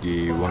see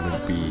they want to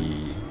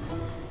be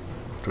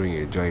throwing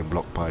a giant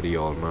block party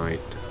all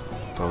night,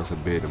 toss a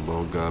bit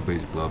more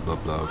garbage, blah blah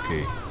blah.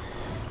 Okay,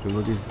 you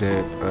notice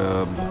that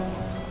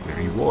the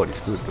reward is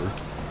good though.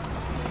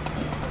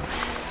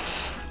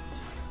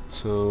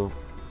 So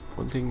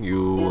one thing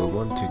you will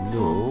want to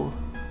know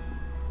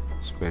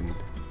is when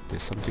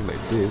there's something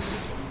like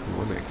this, you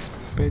want to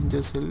expand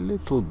just a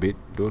little bit.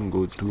 Don't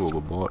go too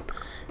overboard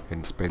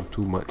and spend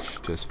too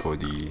much just for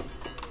the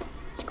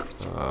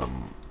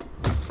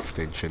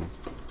expansion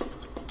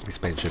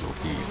of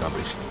the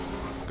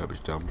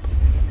garbage dump.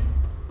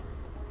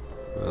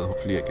 Well,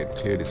 hopefully I can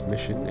clear this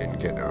mission and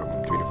get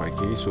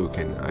 25k, so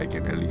I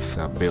can at least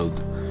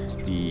build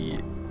the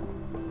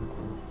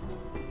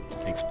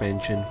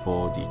expansion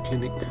for the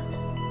clinic,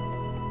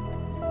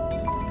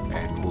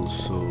 and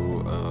also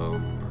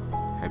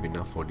have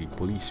enough for the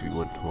police. We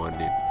want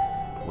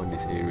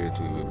this area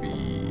to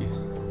be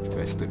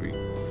infested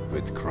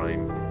with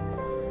crime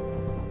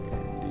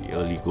and the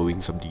early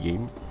goings of the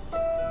game.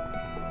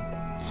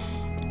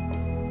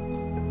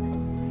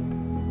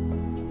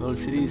 Well, the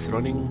city is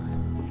running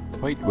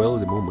quite well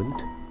at the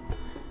moment.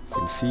 As you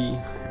can see,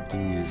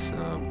 everything is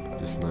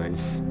just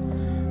nice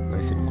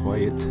and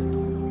quiet.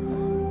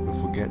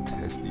 Don't forget,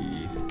 as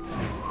the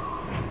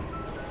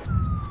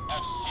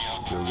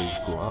buildings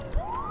go up,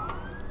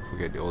 don't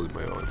forget all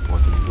my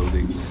important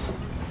buildings,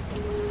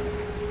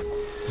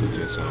 such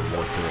as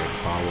water and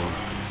power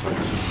and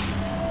such.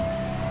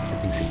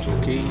 Everything seems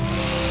okay.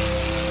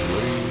 Don't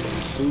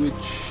worry.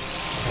 Sewage.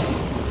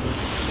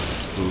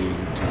 Let's go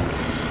into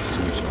the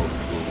sewage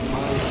outflow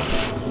pipe.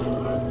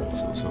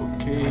 It's also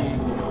okay.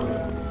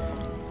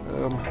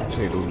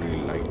 Actually I don't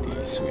really like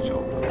the sewage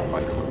outflow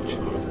pipe much.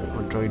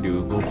 I'm trying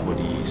to go for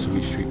the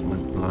sewage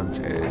treatment plant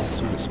as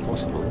soon as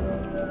possible,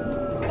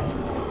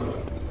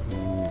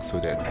 so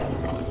that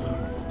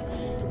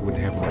we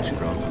wouldn't have much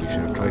ground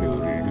pollution. I'm trying to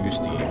reduce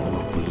the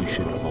amount of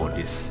pollution for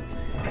this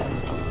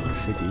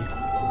city.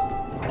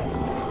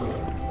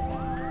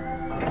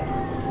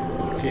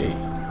 Okay,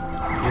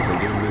 I guess I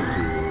didn't need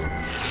to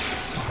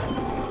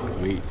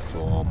wait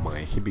for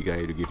my hippie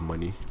guy to give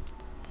money.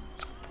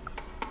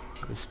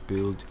 Let's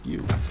build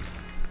you.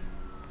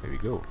 There we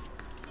go.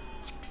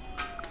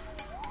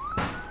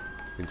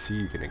 You can see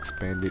you can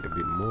expand it a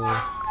bit more. I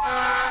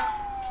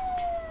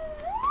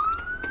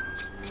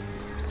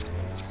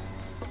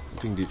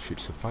think this should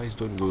suffice.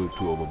 Don't go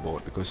too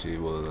overboard, because it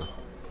will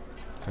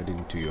cut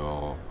into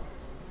your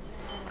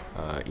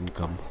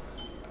income.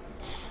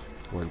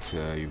 once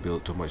you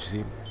build too much.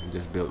 See,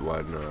 just build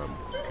one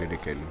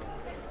clinic and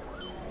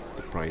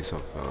the price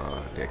of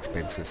the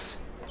expenses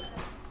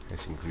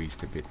has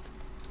increased a bit.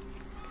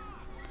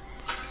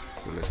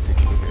 So let's take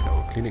a look at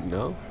our clinic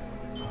now.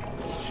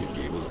 Should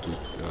be able to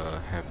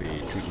have a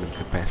treatment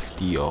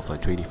capacity of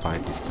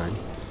 25 this time.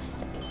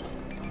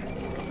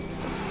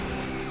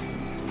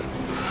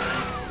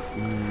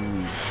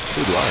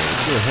 So do I.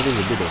 Actually, I'm having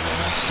a bit of a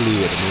flu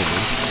at the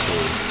moment, so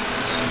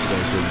you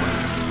guys don't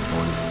mind the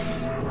voice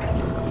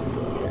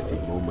at the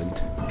moment.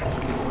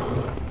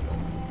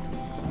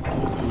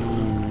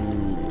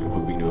 I'm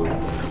hoping to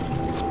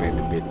expand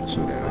a bit so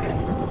that I can...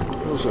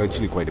 also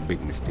actually quite a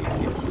big mistake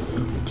here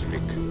in the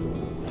clinic.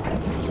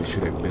 Because I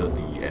should have built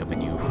the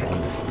avenue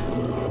first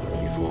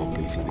before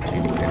placing the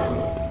clinic there.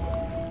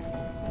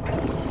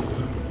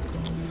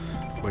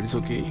 But it's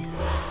okay.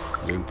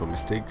 Learn from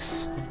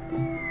mistakes.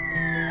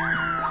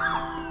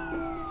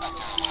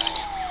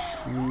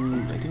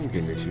 I think you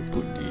can actually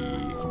put the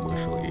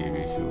commercial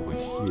area here over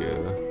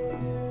here.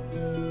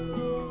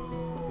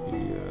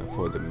 Yeah,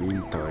 for the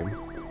meantime,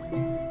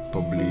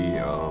 probably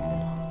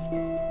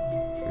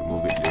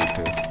remove it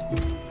later,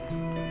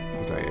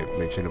 because I have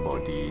mentioned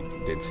about the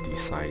density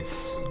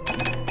size.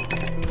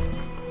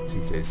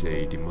 Since there's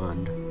a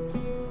demand,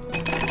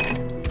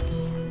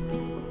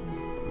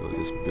 we'll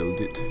just build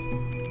it.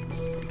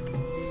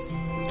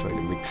 Try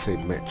to mix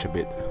and match a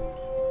bit.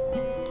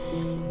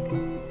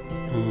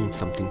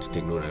 Something to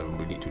take note of.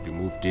 We need to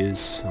remove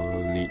this.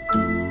 I'll need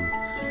to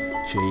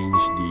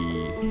change the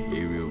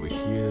area over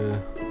here.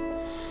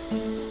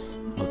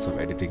 Lots of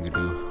editing to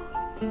do.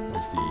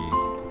 As the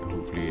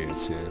hopefully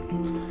as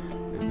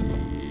the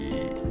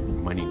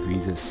money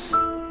increases.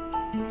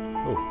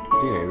 Oh, I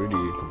think I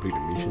already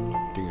completed the mission. I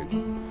think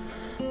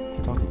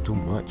I'm talking too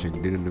much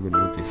and didn't even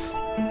notice.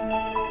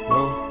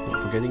 Well,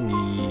 not forgetting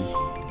the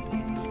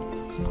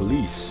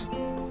police.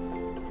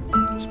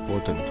 It's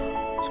important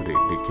so they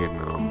can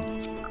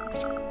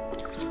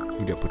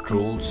do their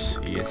patrols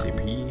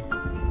ASAP.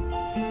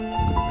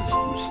 Let's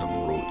do some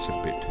roads a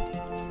bit.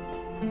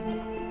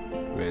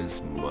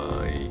 Where's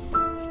my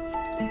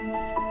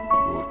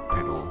road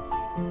panel?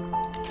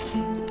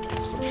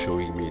 It's not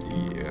showing me the...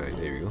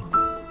 there we go.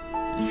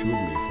 It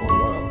showed me for a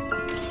while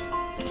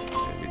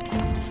and it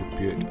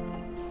disappeared.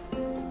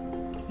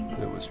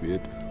 That was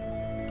weird.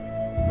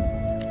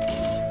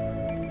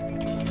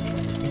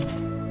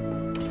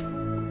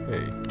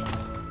 Hey,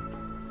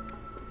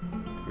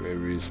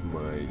 where is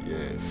my...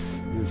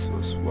 yes, this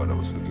was what I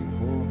was looking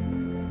for.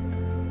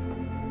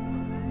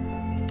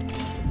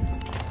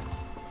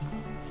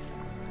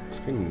 It's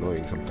kind of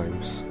annoying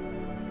sometimes.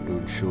 They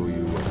don't show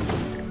you what you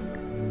need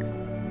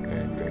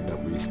and you end up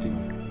wasting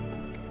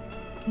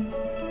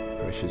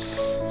precious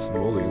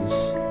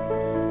simoleons.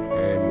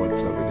 And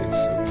what's up with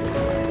this? Okay,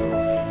 there we go.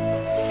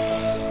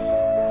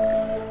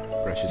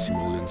 Precious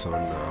simoleons on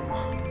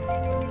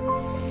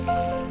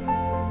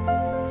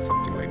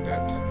something like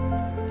that.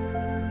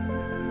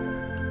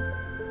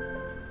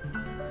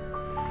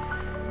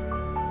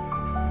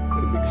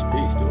 Got a big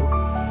space though.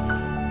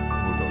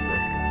 Hold on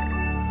there.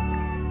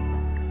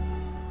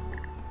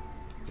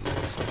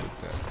 What's up with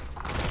that?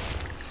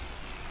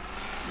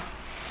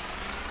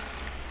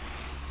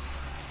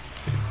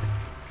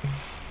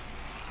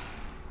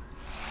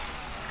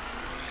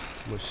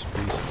 Much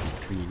space in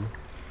between.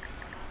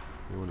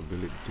 I want to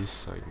build it this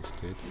side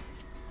instead.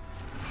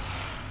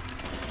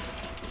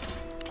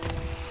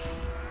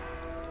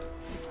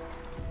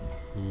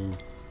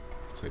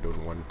 So I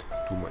don't want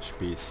too much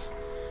space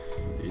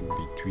in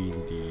between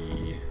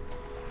the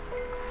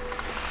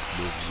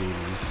both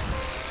zonings.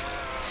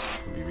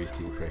 I'll be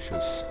wasting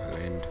precious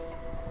land.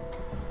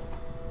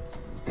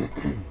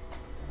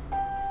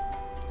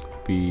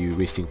 Be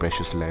wasting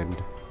precious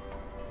land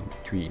in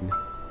between.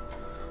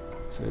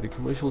 So the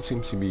commercial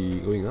seems to be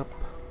going up.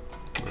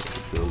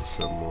 Build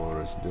some more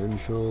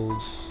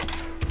residentials,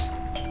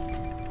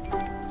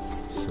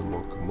 some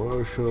more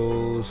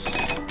commercials.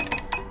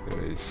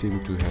 I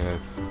seem to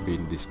have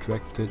been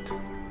distracted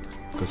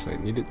because I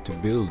needed to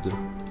build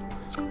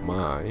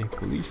my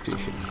police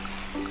station.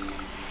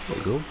 There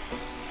you go.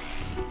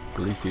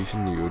 Police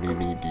station, you only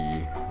need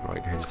the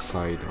right hand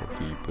side of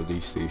the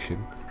police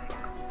station.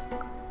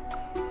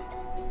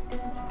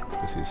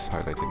 This is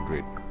highlighted in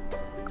red.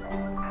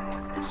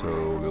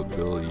 So we'll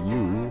build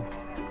you.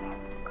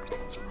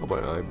 How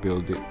about I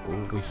build it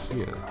over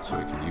here so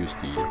I can use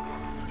the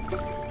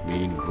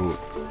main road.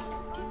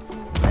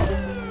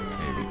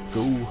 There we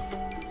go.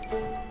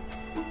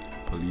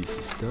 Police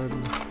is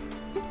done.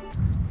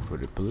 For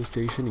the police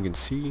station, you can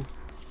see,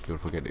 don't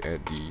forget to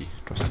add the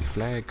trusty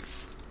flag,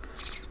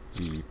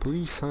 the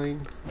police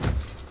sign.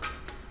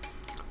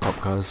 Cop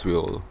cars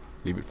will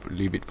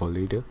leave it for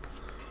later.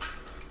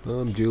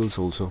 Jails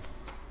also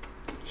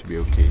should be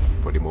okay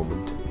for the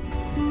moment.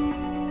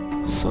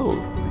 So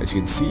as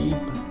you can see,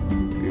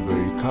 we've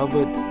already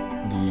covered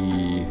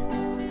the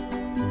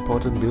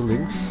important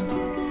buildings.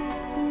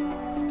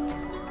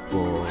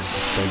 For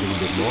expanding a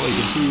bit more, you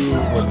can see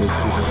what does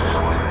this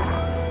add.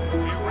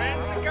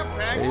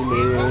 Hey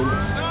man,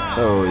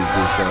 Oh, is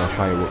this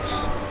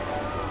fireworks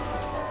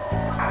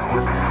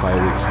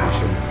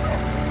mission?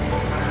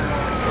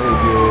 Well,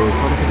 if you're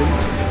confident,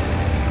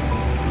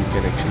 you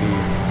can actually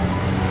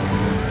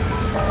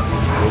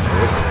go for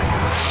it,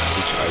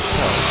 which I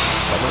shall.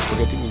 But not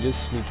forgetting, you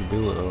just need to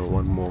build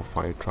one more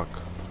fire truck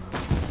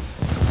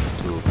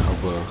to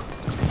cover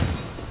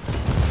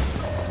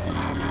the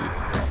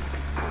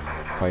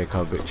fire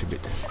coverage a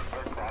bit.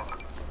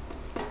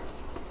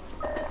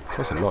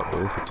 Costs a lot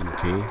though,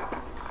 15k.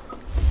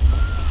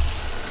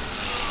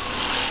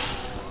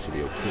 Should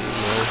be okay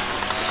now.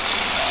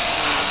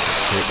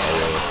 Let's hope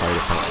our fire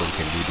department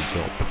can do the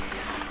job.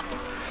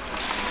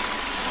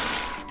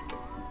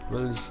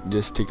 Well, let's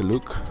just take a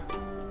look.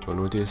 You'll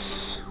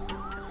notice,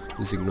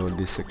 just ignore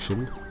this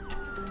section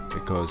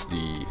because of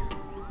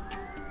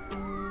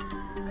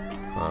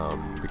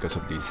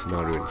the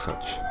scenario and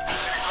such.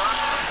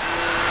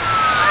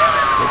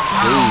 Let's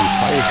go,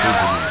 fire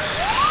stations.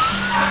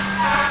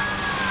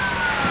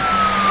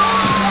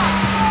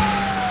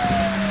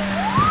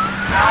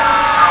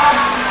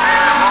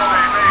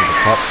 The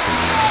cops can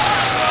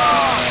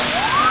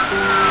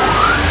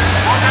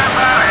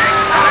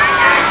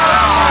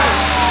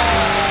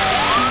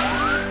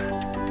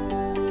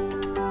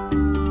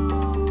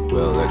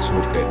Well, let's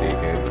hope that they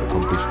can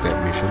accomplish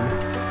that mission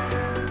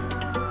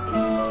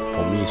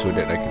for me, so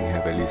that I can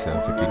have at least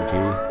 15k.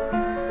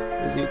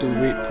 Just need to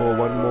wait for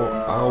one more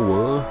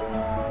hour,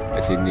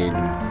 as in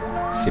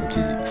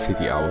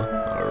Simcity hour.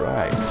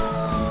 Alright.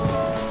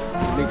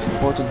 The next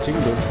important thing,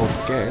 don't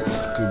forget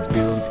to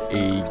build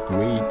a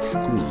grade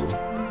school,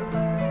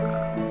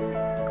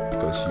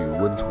 because you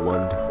won't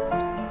want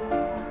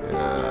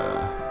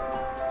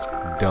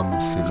dumb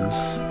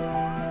sims.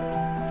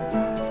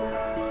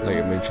 Like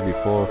I mentioned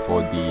before,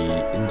 for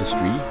the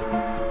industry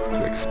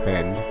to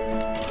expand,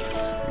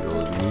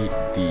 you'll need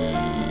the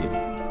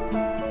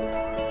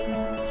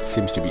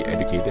sims to be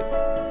educated.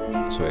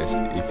 So as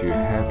if you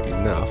have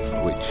enough,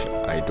 which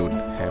I don't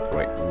have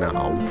right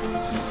now.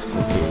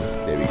 Okay,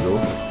 there we go.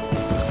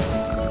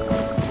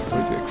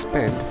 When to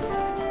expand,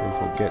 don't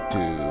forget to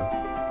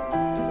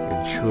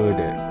ensure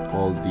that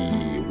all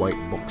the white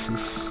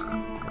boxes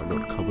are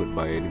not covered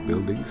by any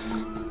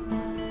buildings.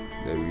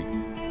 There we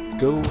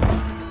go.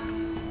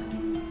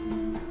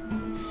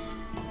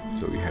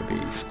 So we have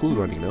a school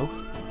running now.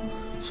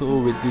 So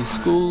with the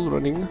school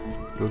running,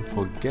 don't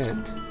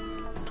forget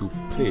to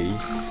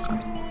place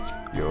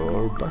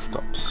your bus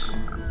stops.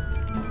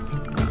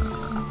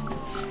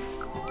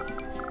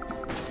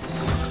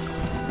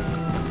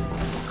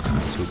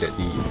 So that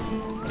the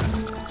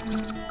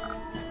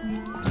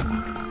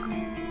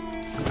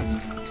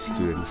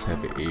students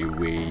have a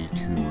way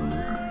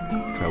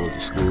to travel to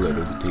school. I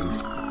don't think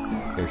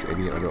there's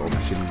any other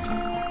option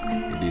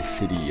in this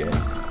city yet,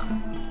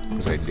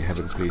 because they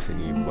haven't placed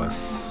any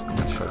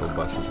shuttle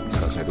buses and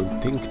such. I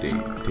don't think they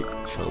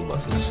take shuttle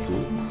buses to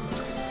school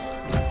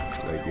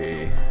like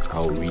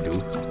how we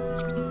do.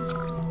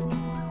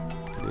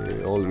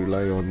 They all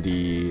rely on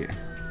the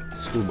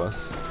school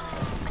bus,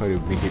 try to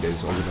make it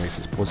as organized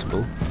as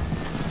possible.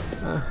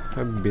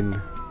 I've been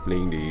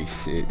playing the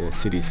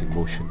cities in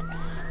motion.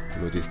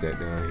 Notice that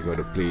you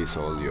gotta place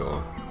all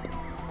your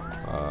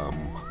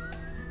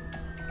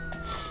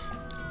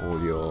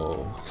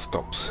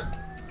stops.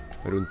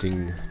 I don't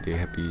think they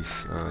have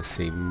these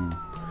same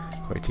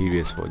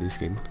criteria for this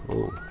game.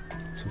 Oh,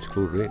 seems to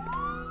go red.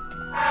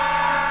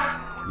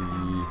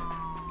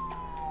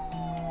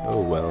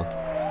 Oh well.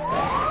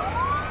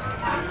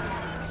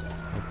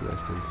 Have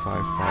less than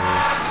 5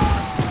 fires.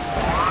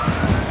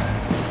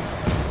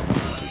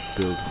 To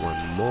build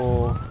one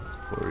more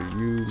for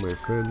you, my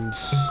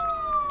friends.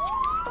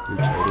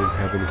 Which I don't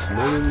have any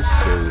civilians,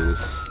 so let's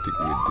stick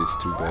with these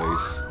two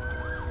guys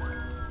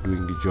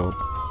doing the job.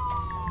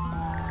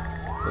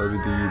 Well,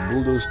 with the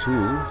bulldoze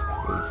tool,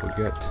 don't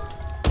forget to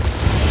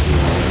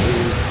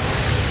remove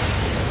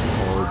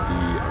all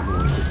the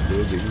unwanted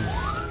buildings.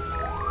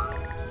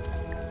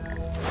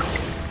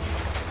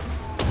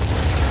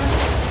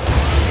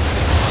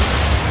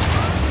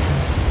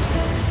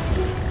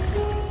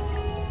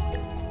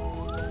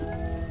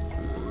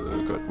 I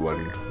got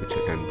one which I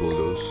can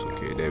bulldoze.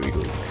 Okay, there we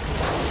go.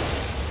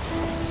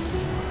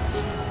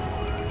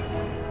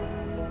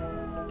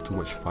 Too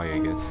much fire, I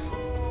guess.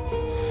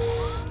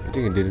 I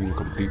think I didn't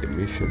complete the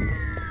mission.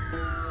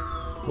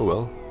 Oh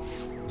well,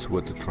 it's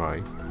worth a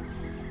try.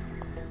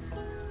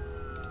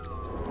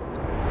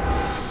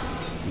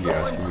 They're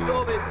asking me.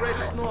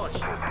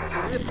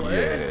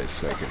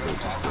 Yes, I can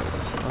notice that.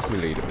 Ask me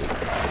later, mate.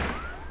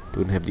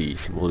 Don't have the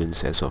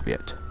simoleons as of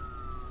yet.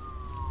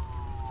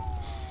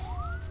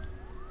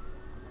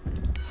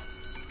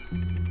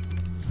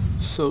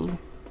 So,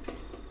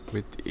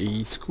 with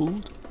a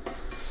school,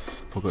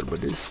 forgot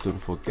about this. Don't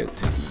forget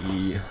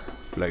the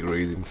flag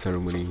raising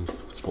ceremony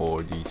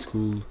for the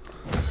school.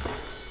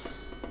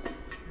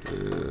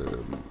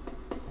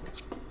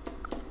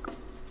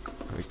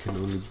 I can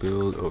only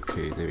build.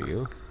 Okay, there we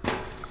go.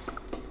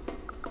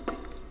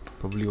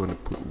 Probably want to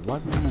put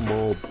one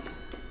more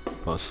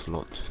bus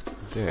slot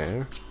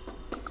there.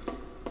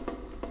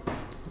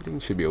 I think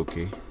it should be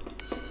okay.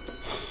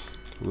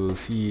 we'll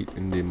see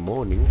in the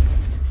morning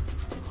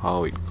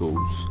how it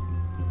goes.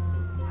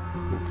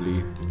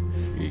 Hopefully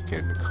we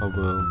can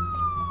cover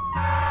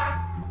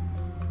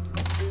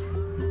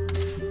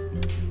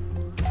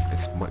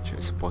as much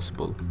as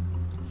possible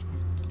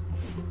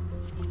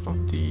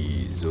of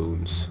the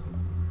zones.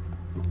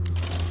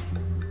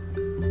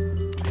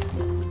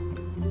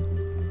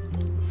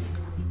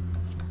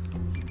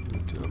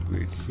 Need to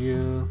upgrade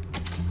here.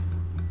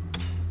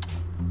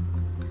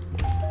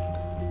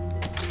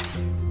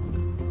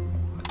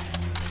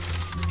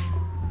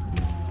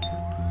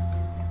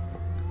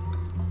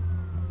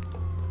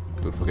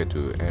 Don't forget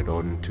to add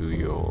on to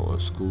your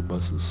school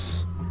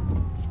buses.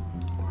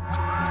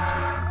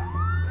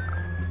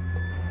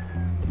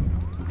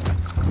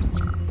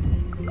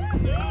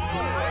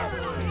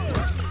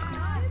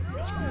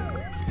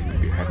 Seem to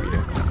be happy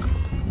there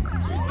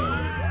with the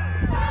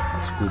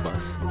school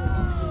bus.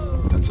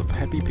 Tons of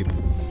happy people.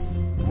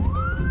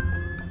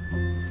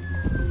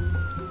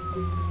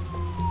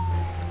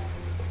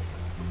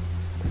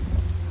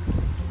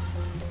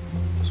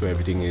 So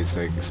everything is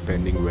like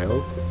expanding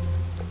well.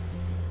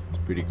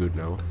 Pretty good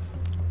now.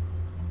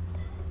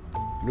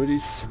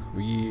 Notice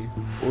we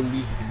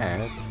only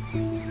have,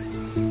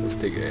 let's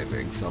take an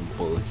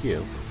example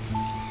here,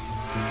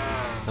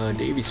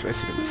 Davis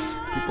residence.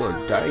 People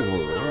are dying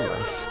all around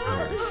us.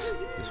 Yes,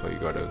 that's why you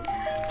gotta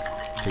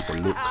take a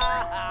look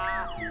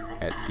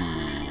at the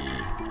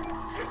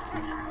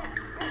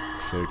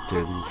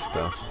certain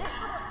stuff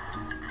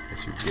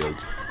as you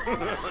build.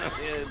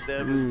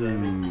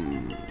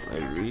 I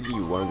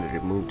really want to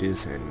remove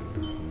this and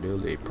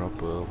build a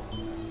proper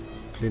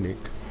clinic.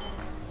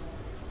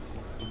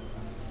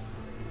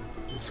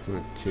 It's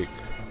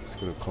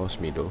gonna cost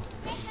me though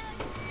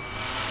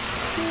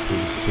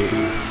 20k.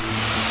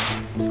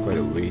 It's quite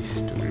a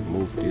waste to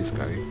remove this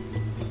guy,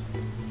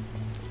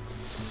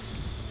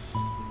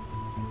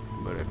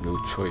 but I have no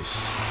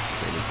choice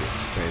because I need to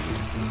expand,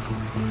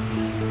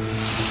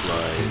 which is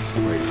why it's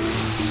quite a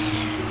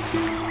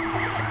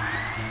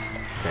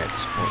bad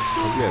spot.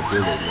 Probably I'll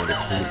build another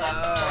clinic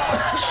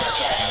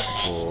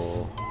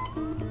for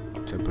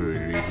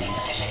temporary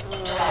reasons.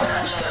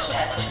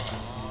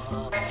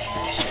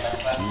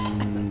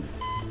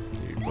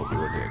 You probably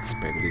want to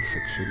expand this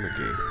section.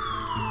 Okay,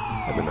 I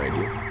have an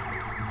idea.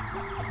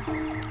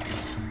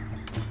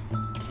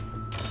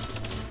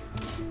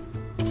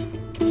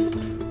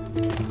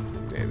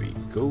 There we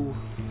go.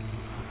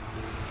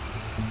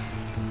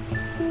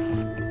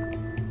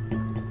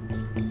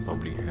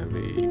 Probably have a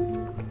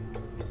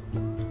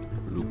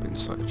loop and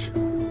such.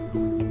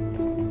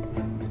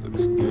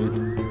 Looks good.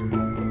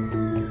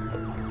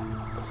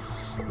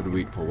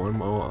 Wait for 1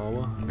 more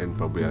hour, then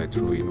probably I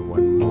throw in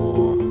one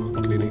more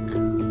clinic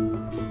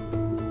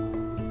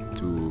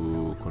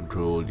to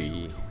control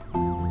the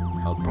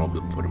health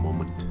problem for the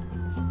moment.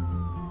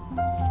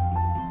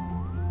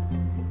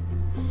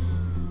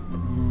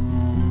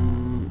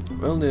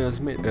 Well,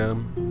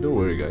 don't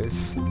worry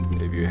guys,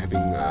 if you're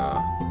having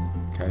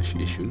cash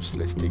issues,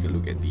 let's take a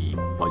look at the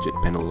budget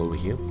panel over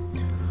here.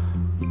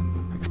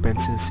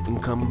 Expenses,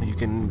 income, you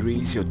can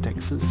raise your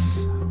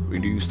taxes,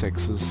 reduce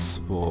taxes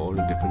for all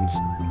the different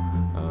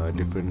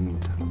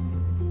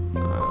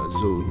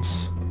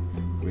zones.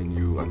 When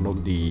you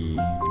unlock the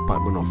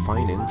Department of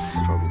Finance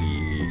from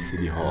the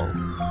City Hall,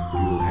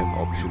 you will have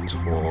options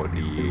for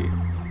the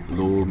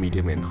low,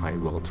 medium and high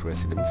wealth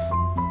residents.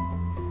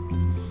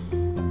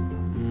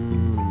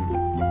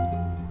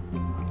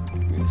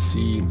 You can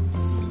see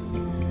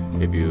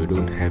if you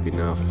don't have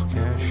enough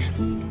cash,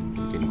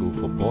 you can go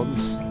for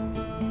bonds.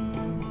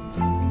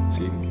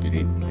 See, you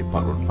need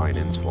Department of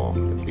Finance for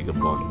the bigger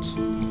bonds.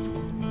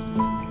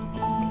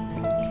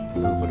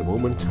 Well, for the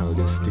moment, I'll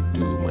just stick to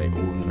my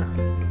own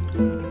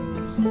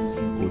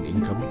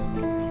income.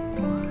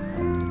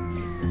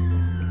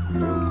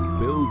 We'll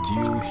build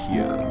you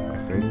here, my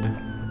friend.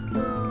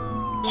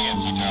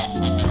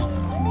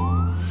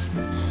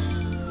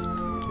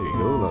 There you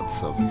go,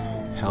 lots of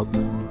health,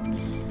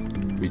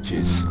 which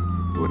is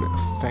going to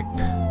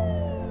affect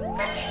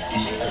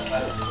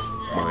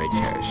my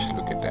cash.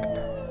 Look at that.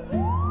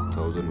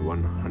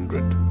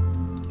 1,100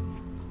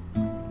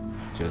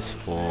 just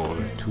for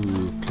 2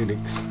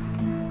 clinics.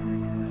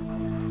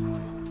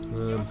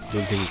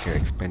 Don't think we can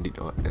expand it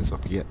as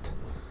of yet,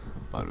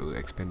 but we'll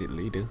expand it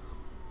later.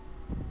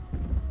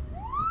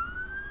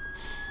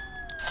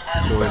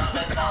 So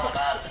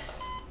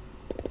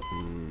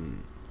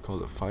call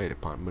the fire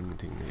department. I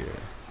think there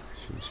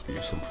seems to be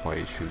some fire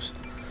issues.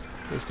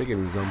 Let's take an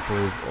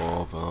example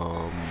of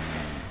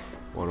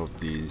one of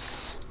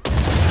these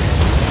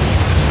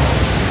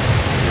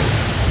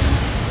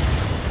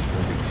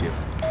here.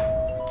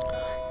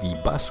 The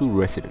Basu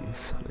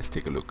residence. Let's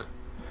take a look.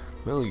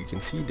 Well, you can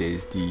see there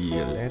is the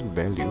land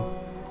value,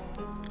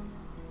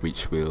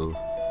 which will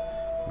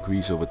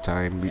increase over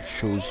time, which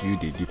shows you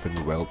the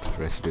different wealth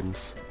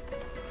residents.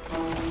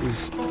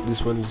 This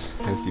one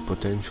has the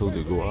potential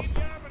to go up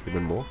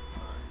even more,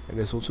 and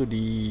there's also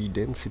the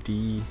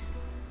density,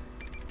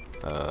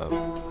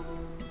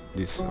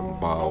 this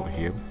bar over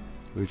here,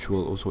 which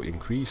will also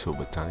increase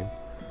over time.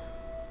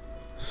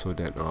 so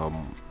that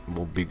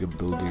more bigger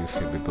buildings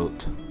can be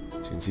built. So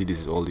you can see this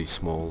is all these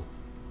small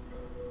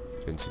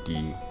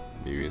density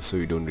areas, so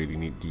you don't really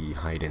need the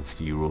high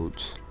density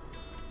roads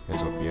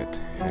as of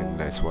yet, and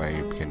that's why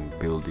you can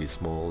build this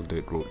small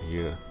dirt road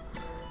here,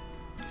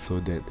 so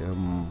that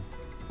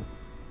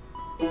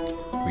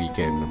we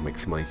can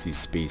maximize this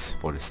space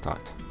for the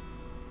start.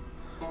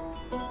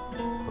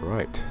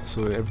 Alright,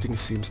 so everything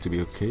seems to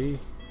be okay.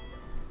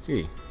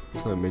 Okay,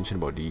 let's not mention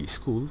about the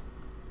school.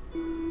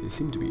 There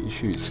seem to be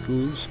issues with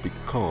schools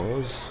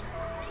because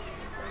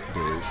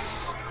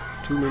there's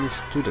too many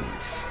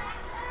students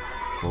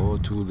for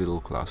too little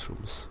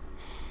classrooms.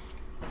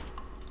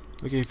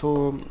 Okay,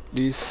 for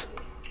these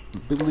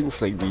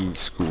buildings like the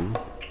school,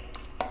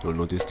 you'll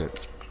notice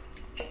that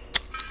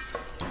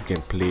you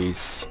can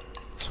place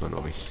this one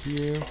over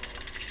here.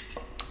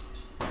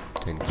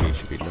 10k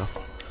should be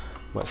enough.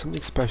 But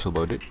something special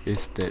about it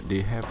is that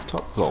they have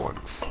top floor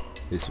ones.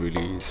 This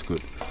really is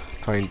good.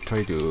 Try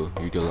to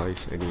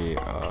utilize any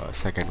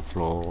second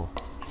floor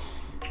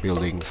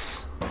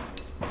buildings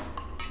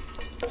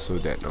so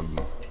that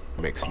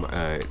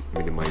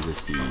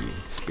minimizes the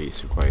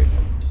space required.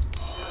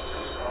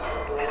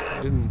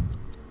 Then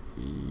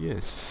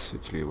yes,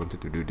 actually I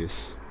wanted to do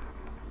this.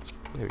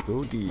 There we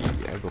go, the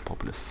ever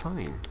popular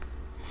sign.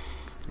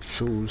 It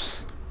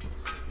shows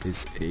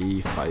it's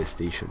a fire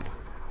station.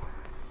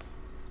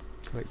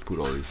 Right, put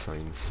all these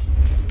signs.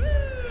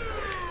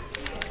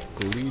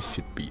 Police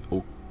should be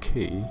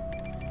okay.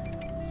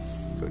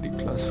 Got the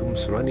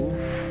classrooms running.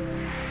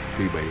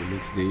 Play by the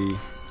next day.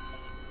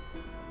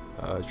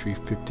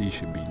 350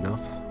 should be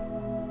enough.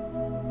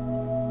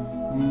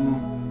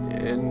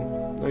 And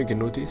now you can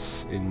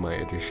notice in my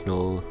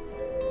additional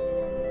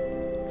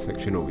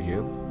section over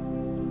here,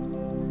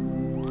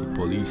 the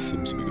police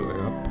seems to be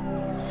going up.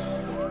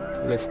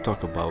 Let's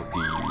talk about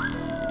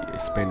the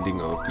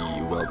expanding of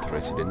the wealth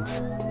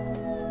residents.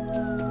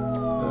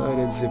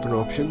 There's different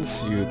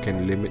options. You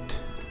can limit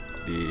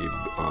the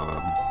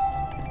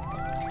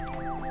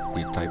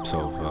types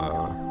of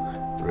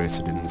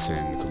residence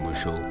and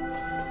commercial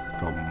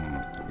from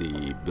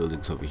the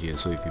buildings over here.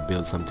 So if you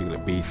build something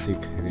like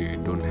basic and you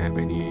don't have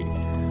any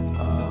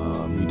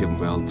medium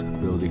wealth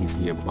buildings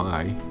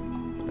nearby,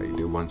 like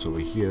the ones over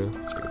here,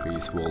 the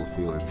base wall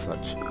fill and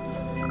such,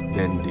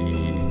 then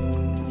the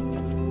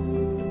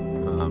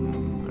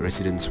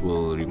residence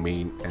will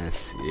remain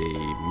as a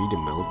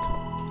medium wealth.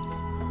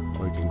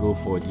 Or you can go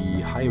for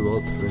the high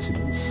wealth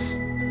residence.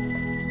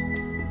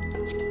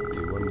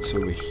 The ones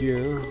over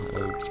here,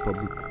 I'll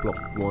probably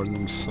plop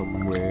one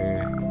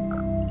somewhere.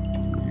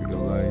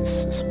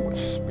 Utilize as much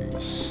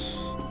space.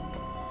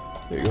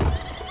 There you go.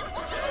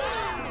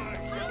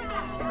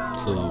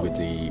 So with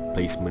the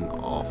placement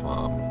of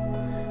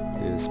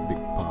this big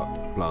park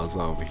plaza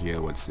over here,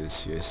 what's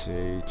this? Yes,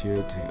 a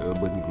tiered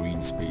urban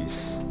green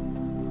space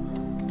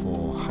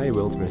for high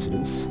wealth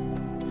residents.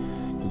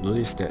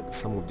 Notice that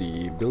some of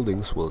the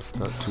buildings will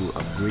start to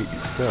upgrade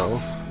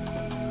itself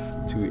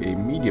to a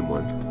medium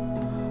one.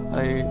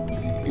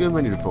 You have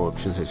many different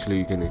options actually.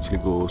 You can actually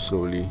go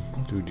slowly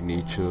to the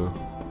nature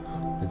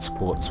and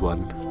sports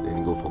one,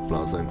 then go for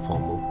plaza and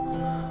formal.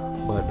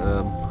 But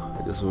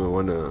I just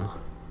want to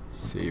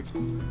save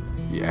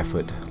the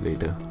effort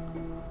later,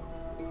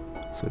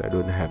 so that I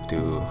don't have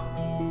to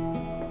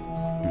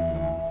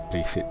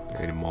place it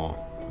anymore.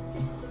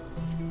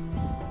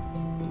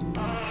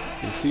 You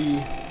can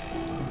see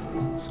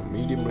some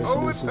medium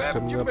residences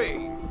coming up.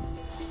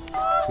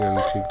 See,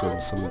 I clicked on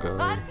some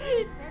guy.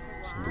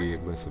 Somebody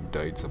must have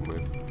died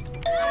somewhere.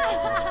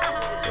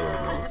 Oh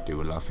no, they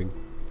were laughing.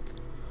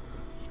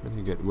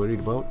 Nothing to get worried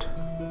about.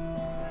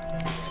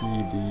 See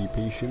the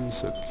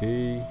patients,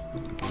 okay,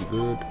 looking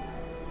good.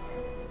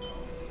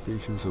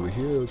 Patients over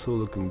here also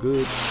looking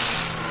good.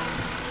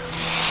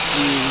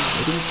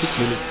 I think 2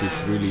 clinics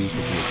is really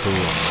taking a toll on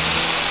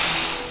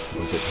my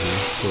budget here,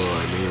 so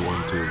I may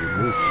want to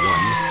remove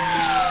one.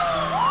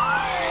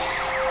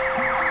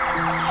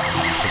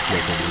 Hopefully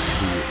I can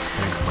actually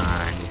expand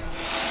my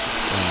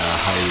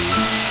highway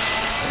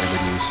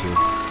avenues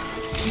here.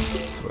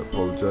 So I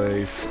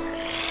apologize.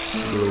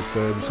 Little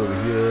fans over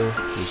here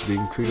is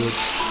being triggered.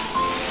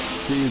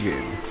 See you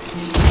again.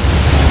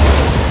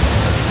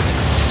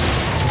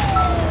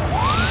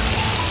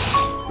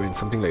 When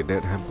something like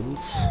that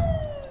happens,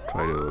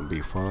 try to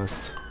be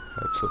fast,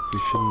 have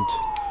sufficient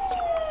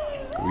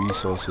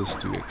resources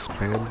to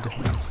expand,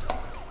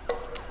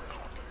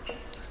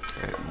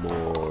 add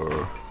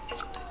more,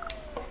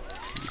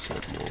 just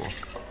add more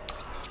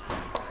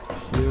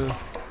here.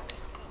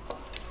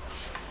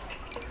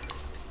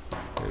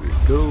 There we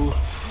go.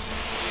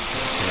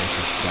 Cash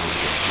is down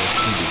there. Let's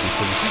see the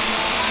difference.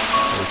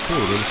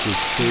 Okay, then should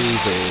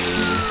save a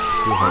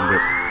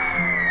 200.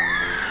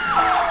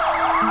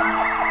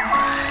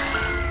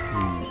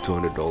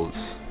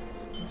 $200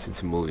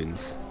 since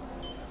millions.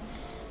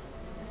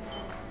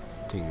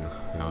 I think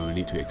I will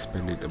need to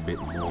expand it a bit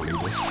more later.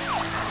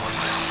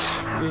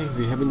 Okay,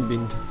 we haven't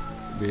been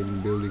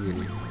building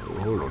any. Oh,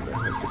 hold on there.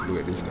 Let's take a look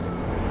at this guy.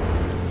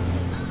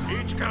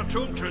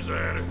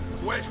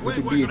 Let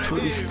it be a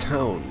tourist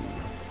town.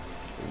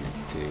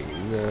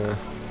 anything.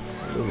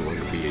 I don't want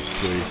to be a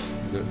tourist.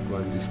 Don't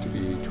want this to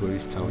be a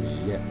tourist town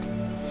yet.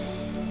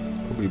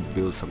 Probably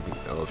build something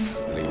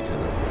else later.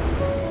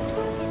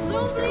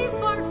 This guy.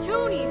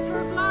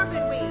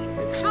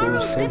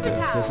 Expo Center.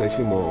 That's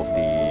actually more of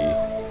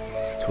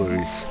the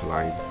tourist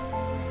line.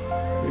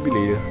 Maybe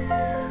later.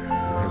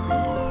 We'll have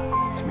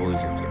the small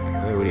example.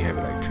 I already have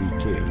like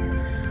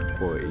 3k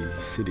for a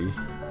city,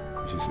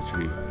 which is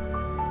actually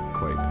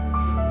quite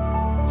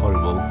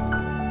horrible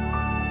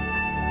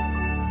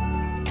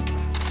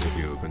if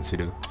you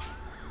consider.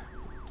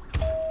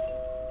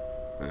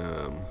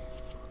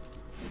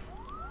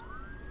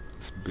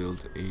 Let's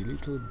build a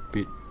little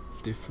bit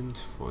different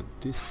for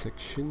this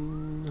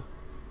section.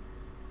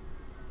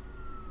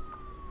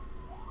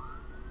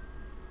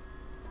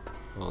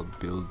 I'll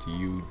build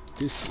you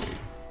this way.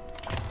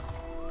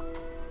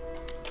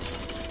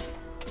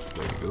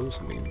 There we go,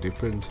 something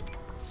different.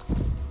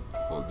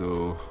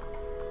 Although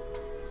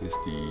it's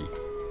the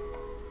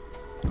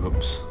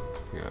oops,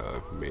 yeah,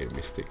 I made a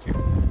mistake here.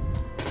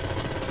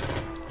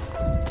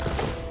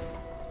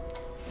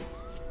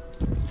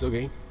 It's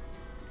okay.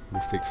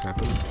 Mistakes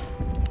happen.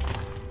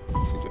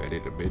 Just need to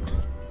edit a bit.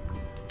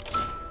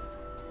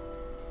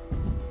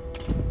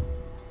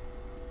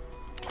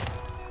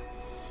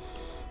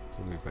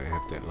 Don't know if I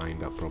have that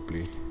lined up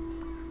properly.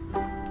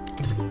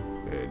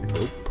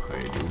 Nope,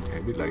 I don't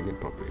have it lined up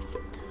properly.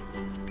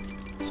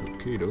 It's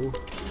okay though.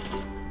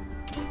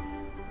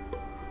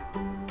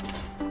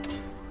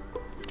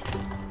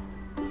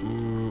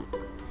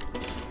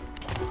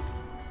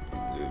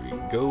 There we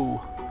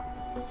go.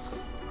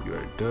 You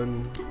are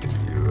done.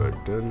 You are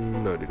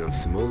done. Not enough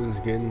simoleons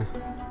again.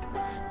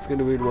 It's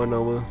gonna wait 1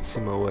 hour.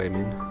 Sim hour, I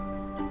mean.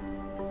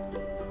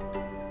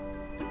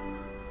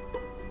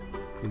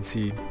 You can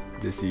see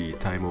there's the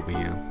time over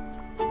here.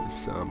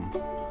 It's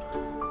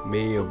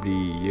May of the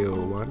year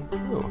 1.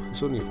 Oh,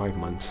 it's only 5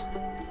 months.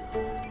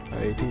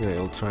 I think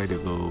I'll try to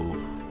go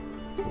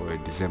for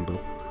December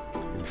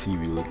and see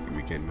what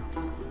we can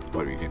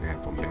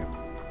have from there.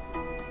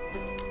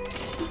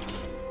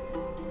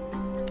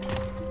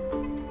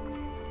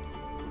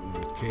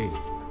 Okay.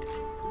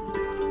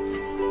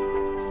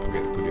 We're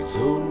gonna put the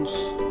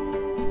zones.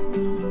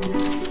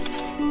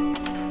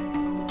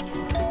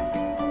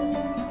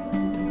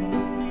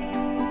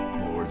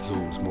 More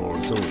zones, more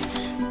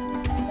zones.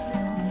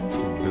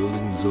 Some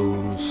building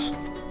zones.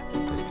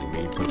 That's the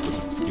main purpose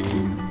of this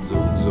game.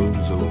 Zones.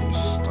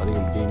 Starting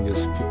of the game,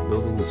 just keep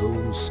building the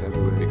zones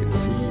everywhere you can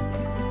see.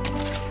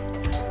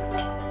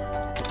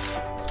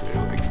 So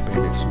it'll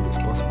expand as soon as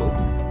possible.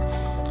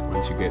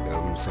 Once you get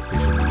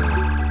sufficient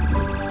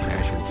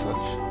cash and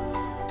such,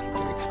 you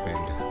can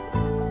expand.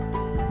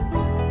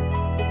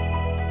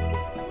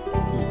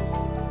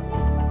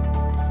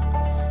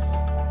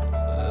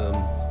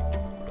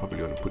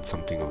 Probably want to put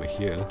something over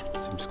here.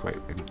 Seems quite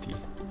empty. I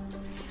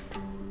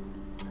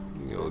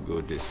think I'll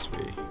go this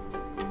way.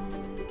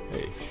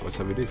 Hey, what's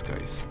up with this,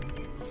 guys?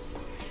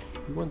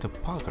 You want a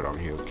park around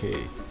here?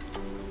 Okay.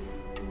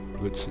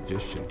 Good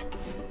suggestion.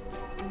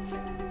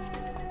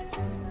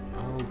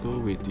 I'll go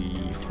with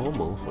the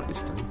formal for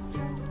this time.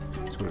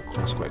 It's going to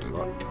cost quite a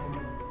lot.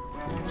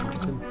 The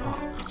Townhall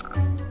Park.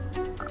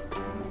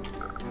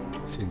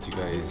 Since you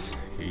guys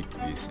hate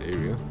this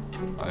area,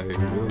 I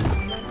will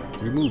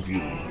remove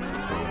you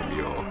from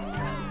your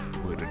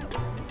burden.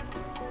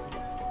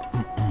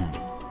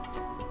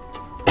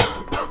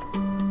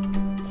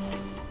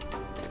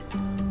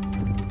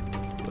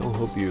 I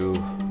hope you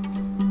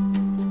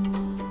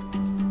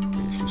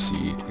managed to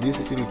see it. It is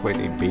actually quite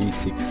a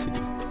basic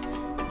city.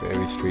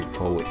 Very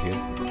straightforward here.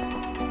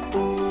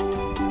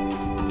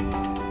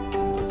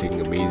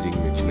 Nothing amazing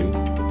actually.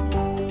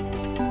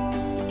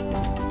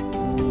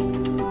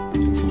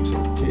 Everything seems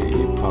okay.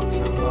 Parks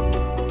are up.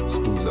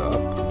 Schools are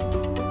up.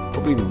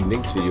 Probably in the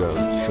next video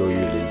I'll show you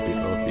a little bit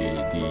of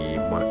the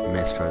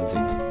mass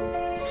transit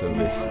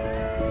service.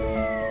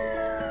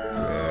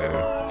 Where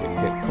it can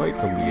get quite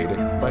complicated,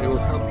 but it will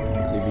help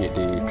alleviate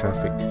the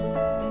traffic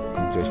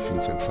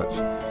congestions and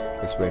such.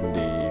 It's when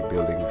the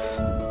buildings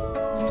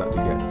start to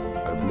get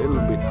a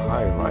little bit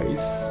high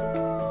rise.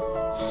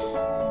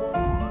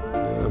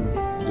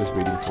 Just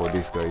waiting for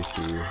these guys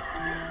to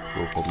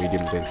go for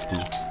medium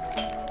density.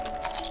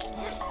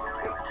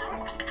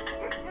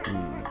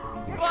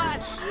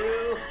 Insurance.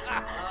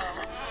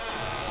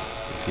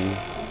 You see,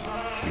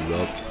 the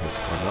wealth has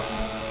gone up.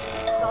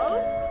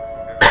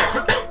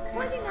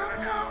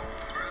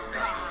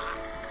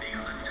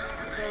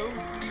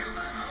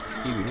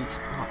 See, we need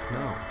some park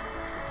now.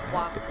 I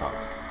have the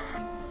park.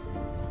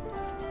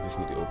 Just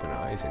need to open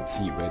our eyes and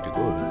see where to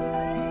go.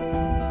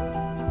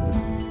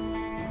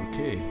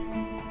 Okay.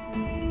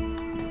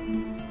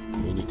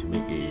 We need to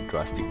make a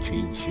drastic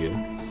change here.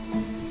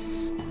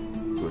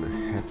 We're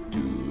gonna have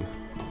to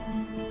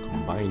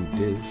combine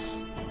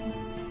this.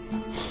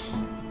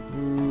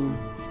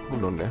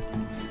 Hold on there.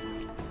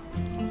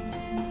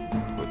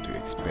 Got to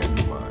expand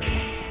my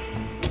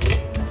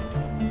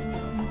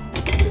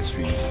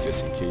industries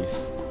just in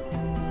case,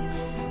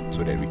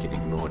 so that we can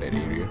ignore that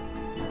area.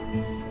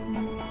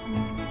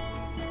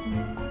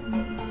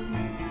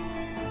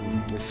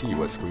 Let's see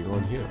what's going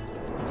on here.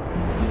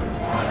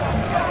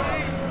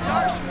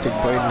 Take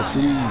part in the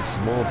cities,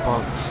 more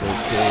parks,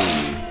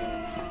 okay.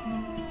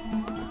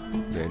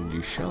 Then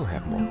you shall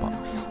have more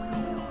parks.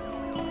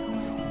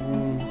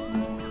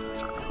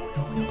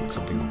 Put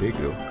something big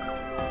though.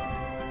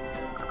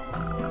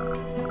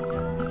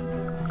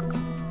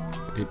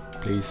 It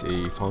place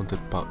a fountain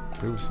park,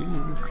 previously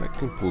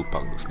reflecting pool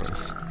park, looks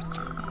nice. I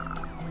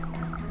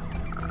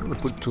don't want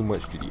to put too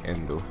much to the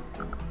end though,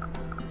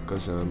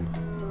 because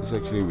it's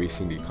actually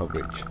wasting the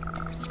coverage.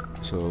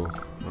 So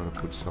I want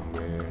to put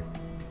somewhere.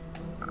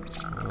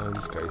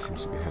 This guy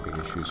seems to be having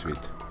issues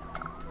with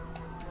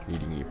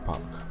needing a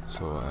park,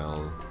 so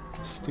I'll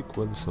stick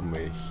one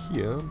somewhere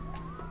here.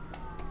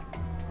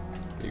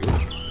 There you go.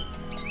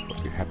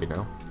 Hope you're happy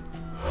now.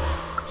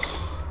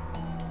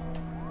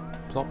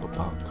 Plop a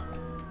park.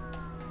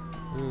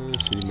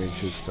 City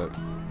mansions start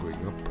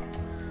going up,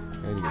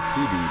 and you can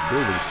see the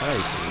building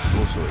size is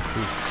also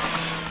increased.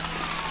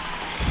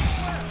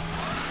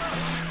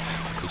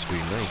 It's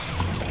really nice.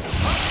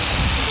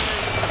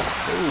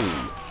 Oh!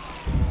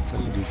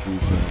 Suddenly there's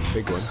this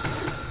big one.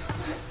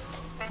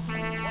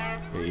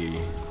 A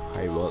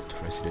high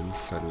wealth residence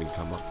suddenly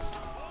come up.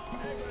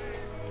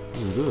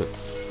 Good.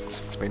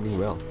 It's expanding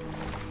well.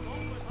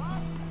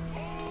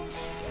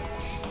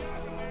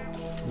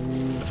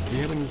 We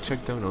haven't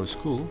checked out our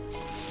school.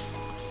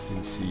 You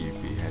can see if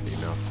we had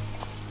enough.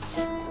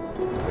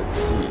 Let's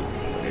see.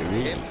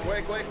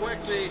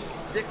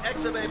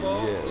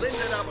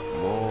 Yes,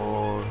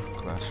 more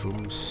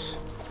classrooms.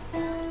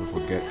 Don't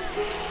forget,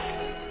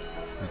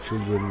 the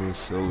children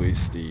is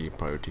always the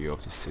priority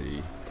of the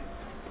city.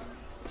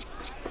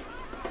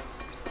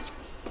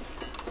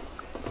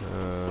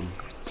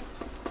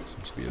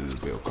 Seems to be a little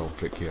bit of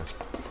conflict here.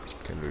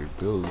 Can't really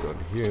build on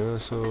here,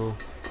 so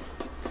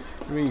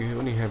I mean, you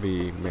only have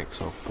a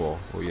max of 4.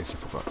 Oh yes, I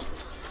forgot.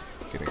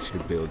 You can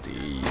actually build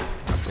the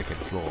second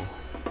floor.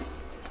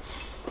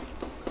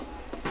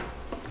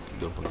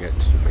 Don't forget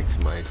to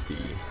maximize the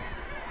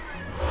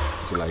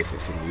utilize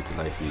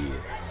the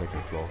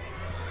second floor.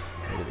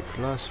 And the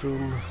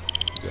classroom,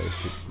 you guys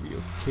should be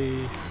okay.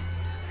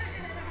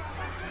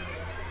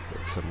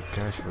 Got some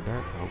cash for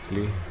that,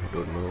 hopefully. I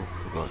don't know,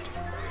 forgot.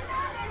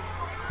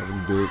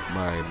 Haven't built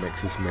my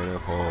Maxis Manor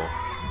for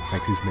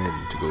Maxis Men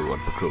to go on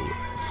patrol.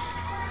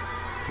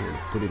 I'm gonna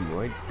put him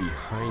right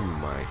behind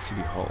my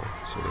city hall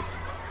so that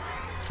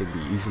it can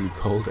be easily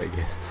called, I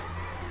guess.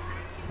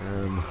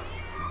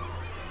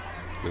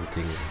 Don't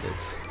think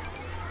that's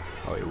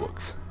how it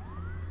works.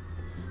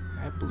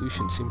 Air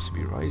pollution seems to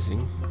be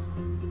rising.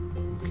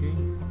 Okay,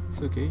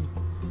 it's okay. You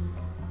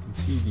can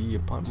see the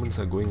apartments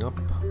are going up.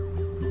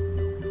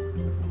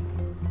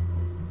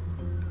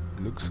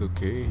 Looks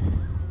okay.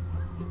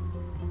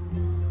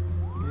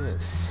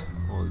 Yes,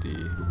 all the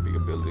bigger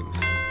buildings.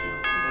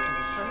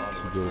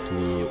 So go to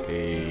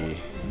a,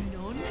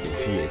 as you can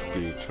see, as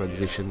the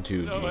transition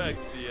to the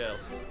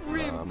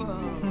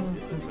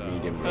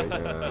medium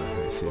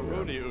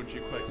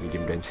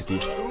density.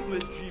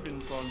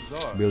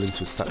 Buildings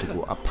will start to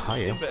go up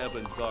higher.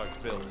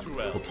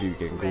 Hopefully we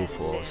can go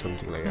for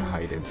something like a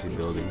high density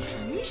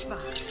buildings.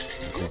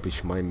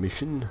 Accomplish my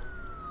mission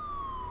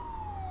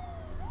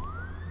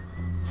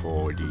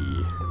for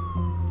the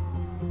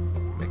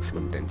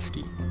maximum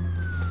density.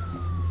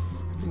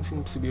 Everything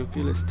seems to be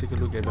okay. Let's take a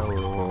look at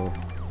our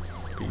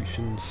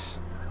patients.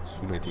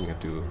 Soon I think I have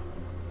to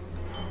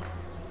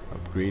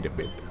upgrade a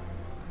bit.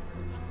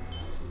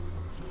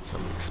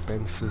 Some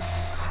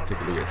expenses. Take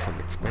a look at some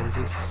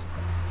expenses.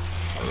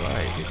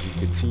 Alright, as you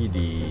can see,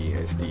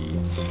 as the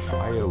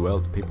higher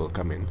wealth people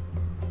come in,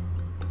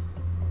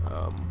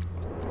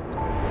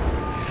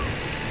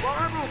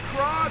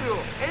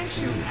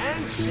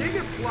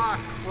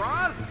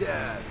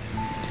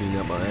 clean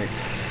up my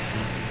act.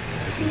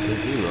 I think so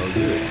too, I'll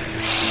do it.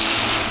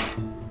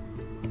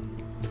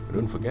 But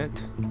don't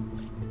forget,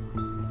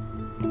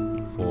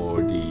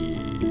 for the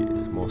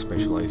more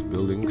specialized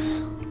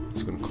buildings,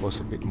 it's going to cost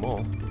a bit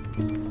more,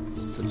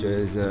 such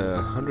as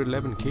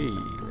 111k,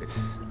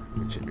 as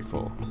mentioned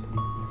before.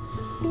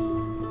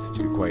 It's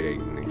actually quite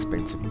an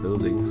expensive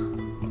building.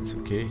 It's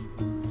okay.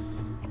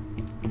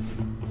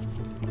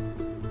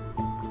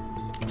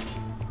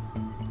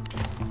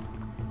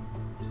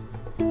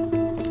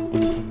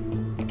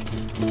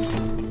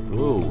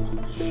 Oh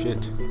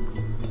shit!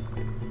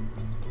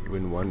 You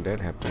wouldn't want that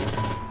happening.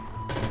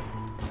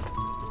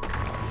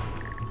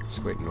 It's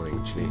quite annoying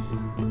actually.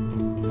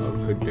 How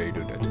could they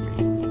do that to me?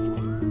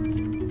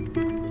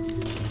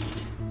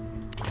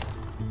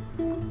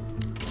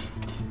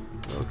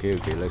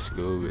 Okay, let's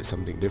go with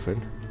something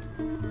different.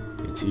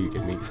 You can see you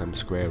can make some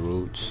square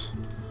roads.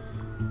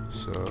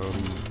 Some like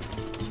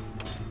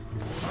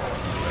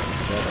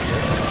that, I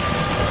guess.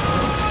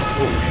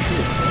 Oh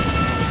shit!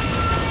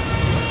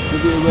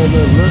 Severe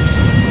weather alert!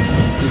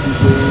 This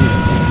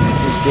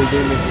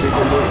building, let's take a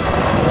look.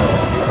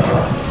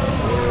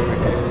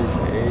 There is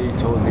a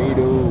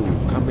tornado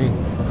coming.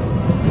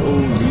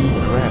 Holy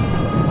crap!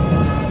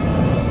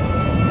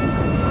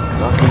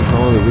 Lucky it's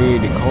all the way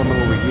in the corner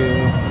over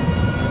here.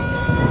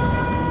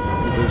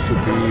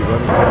 should be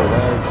running for the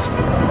lags.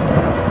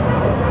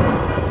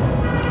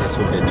 Let's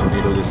hope that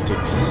tornado just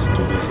sticks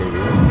to this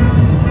area.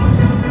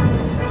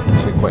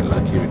 Actually quite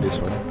lucky with this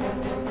one.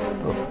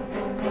 Oh.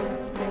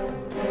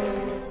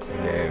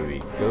 There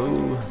we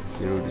go.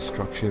 Zero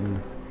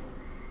destruction.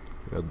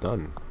 Well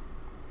done.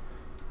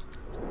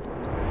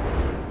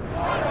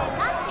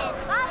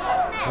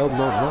 Help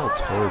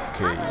not.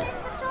 Okay.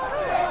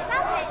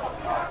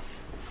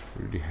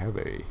 We already have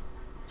a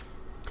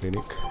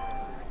clinic.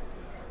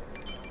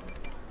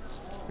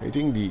 I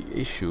think the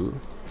issue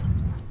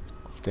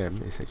of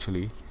them is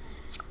actually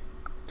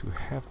to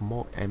have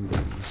more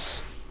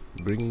ambulance,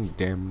 bringing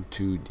them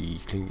to the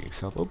clinic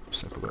itself.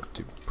 Oops, I forgot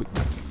to put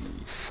the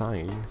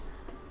sign.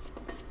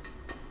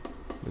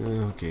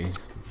 Okay,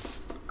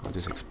 I'll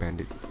just expand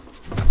it.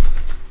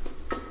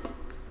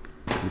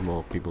 A few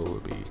more people will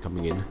be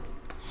coming in.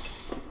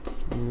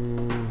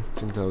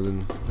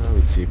 10,000. I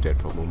will save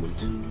that for a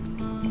moment.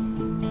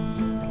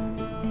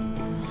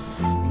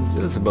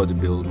 Just about to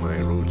build my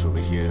roads over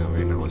here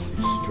when I was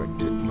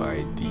distracted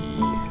by the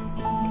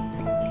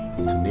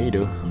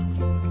tornado.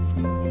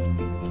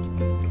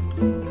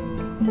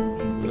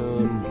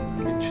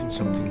 I mentioned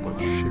something about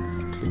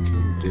shift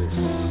clicking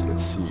this.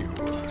 Let's see if it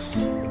works.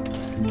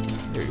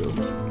 There you go.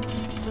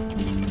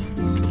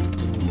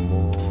 Something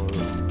more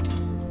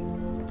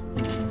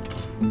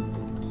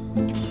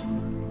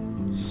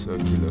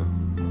circular.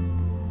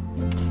 I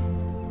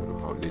don't know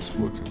how this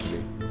works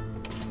actually.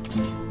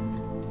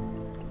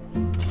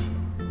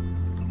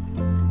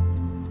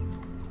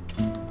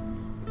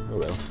 Oh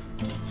well.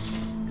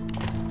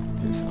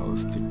 Guess I'll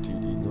stick to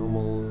the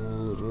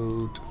normal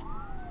road.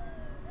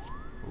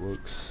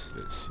 Works.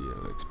 Let's see,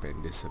 I'll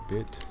expand this a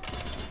bit.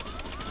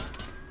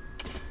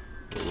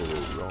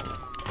 Oh, wrong.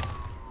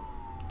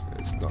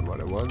 That's not what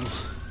I want.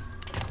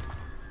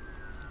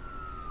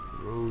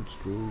 Roads.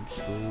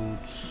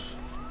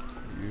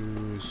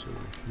 Use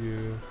over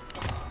here.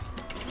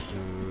 So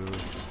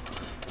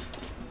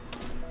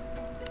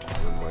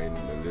don't mind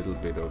a little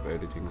bit of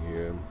editing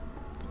here.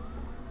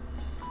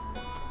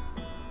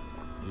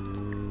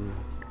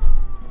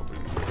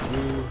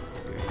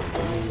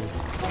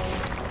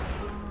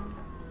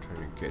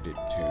 Trying to get it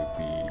to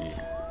be.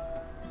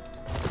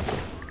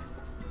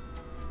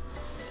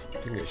 I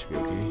think that should be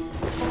okay.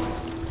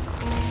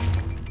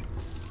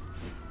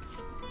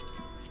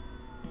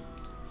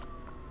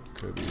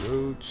 Curvy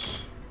roads.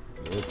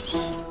 Oops. Oh,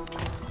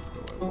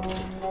 I wanted.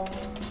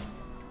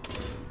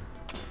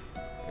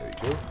 There we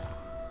go.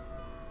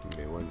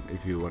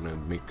 If you wanna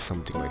make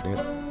something like that,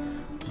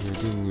 I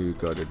think you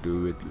gotta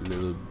do it a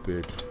little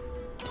bit.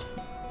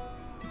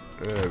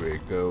 There we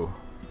go.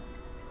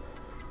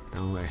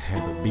 Now I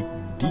have a big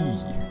D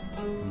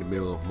in the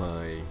middle of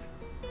my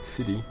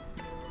city.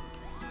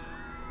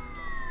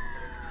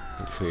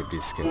 Not sure if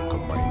this can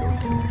combine or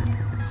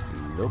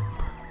nope.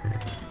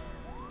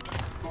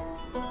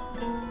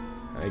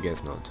 I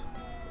guess not.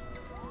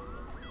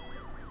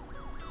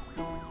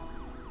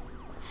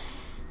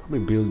 Let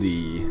me build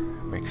the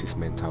Maxis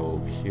Manor tower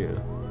over here.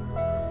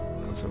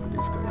 What's up with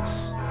these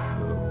guys?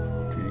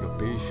 Treating of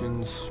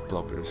patients,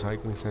 plop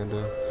recycling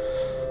center.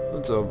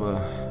 Lots of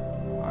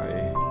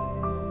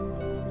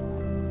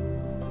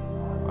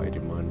high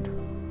demand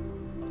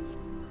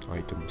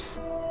items.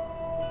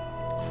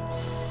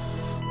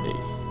 Hey,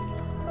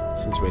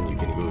 since when you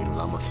can go in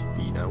llama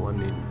speed? I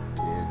want it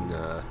in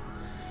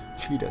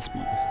cheetah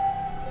speed.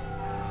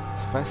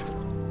 It's faster.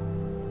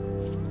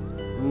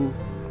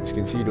 As you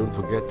can see, don't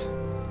forget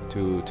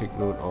to take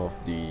note of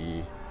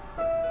the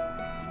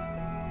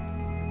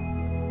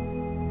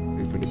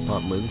different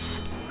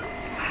departments.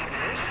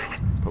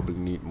 Probably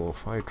need more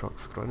fire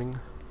trucks running.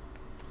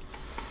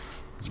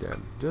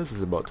 Damn, just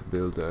is about to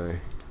build a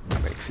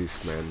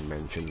Maxis Manor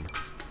mansion.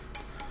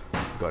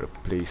 Gotta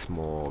place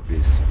more of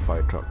these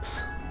fire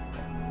trucks.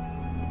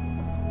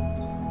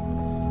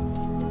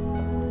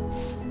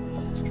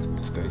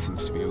 This guy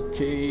seems to be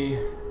okay.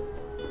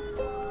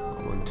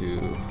 I want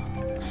to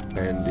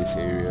expand this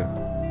area.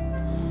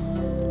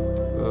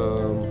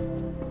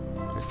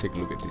 Let's take a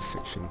look at this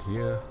section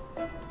here.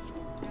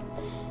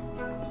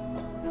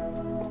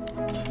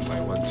 I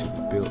want to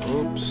build,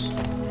 oops,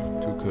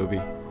 too curvy.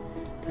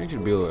 Can I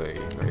actually build a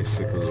nice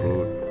circle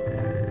road?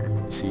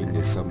 Seeing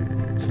there's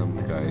some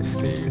guys,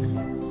 they've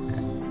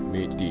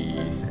made the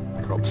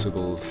crop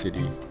circle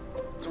city.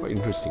 It's quite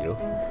interesting though.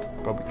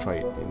 Probably try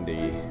it in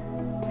the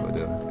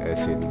further,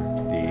 as in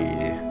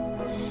the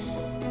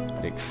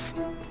next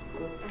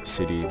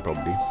city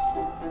probably.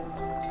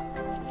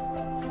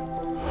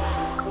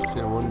 So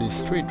I want this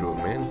straight road,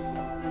 man.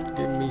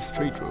 Give me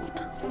straight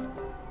road.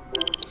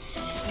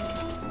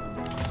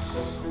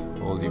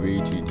 All the way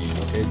to the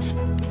edge.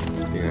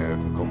 I think I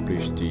have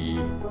accomplished the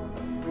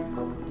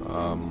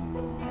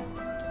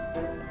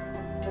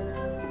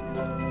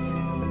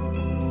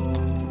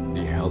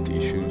health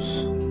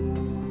issues.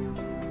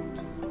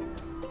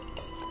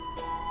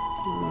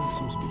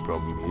 Seems to be a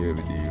problem here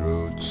with the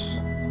roads.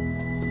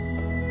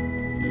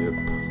 Yep,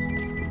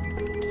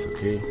 it's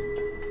okay.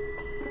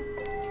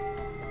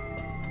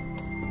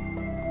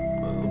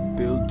 I'll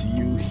build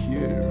you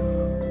here.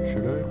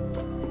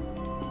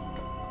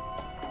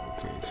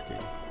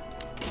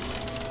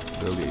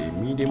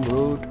 medium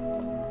road,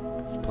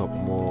 put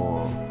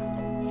more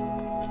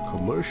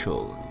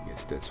commercial. I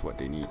guess that's what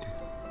they need.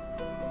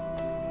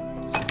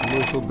 Some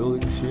commercial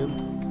buildings here.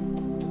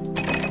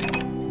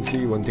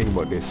 See, one thing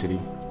about this city,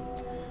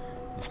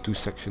 these two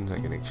sections I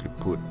can actually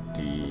put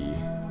the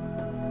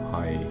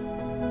high,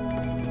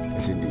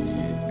 as in the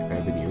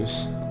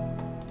avenues.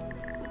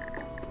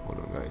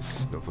 Hold on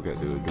guys, don't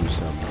forget to do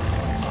some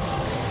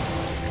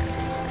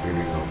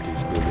clearing of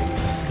these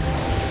buildings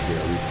as they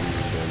are wasting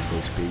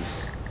valuable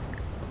space.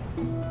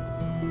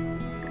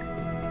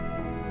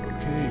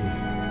 Okay,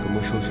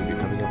 commercial should be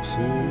coming up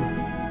soon.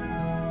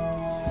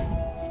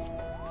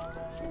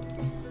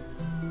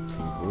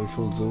 Some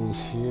commercial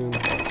zones here.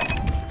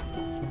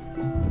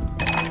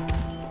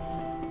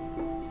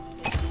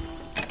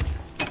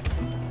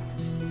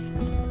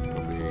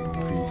 Probably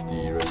increase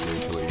the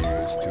residential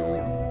areas too.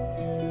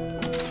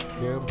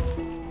 Yeah.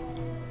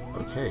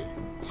 Okay.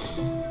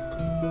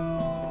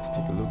 Let's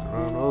take a look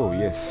around. Oh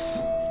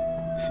yes.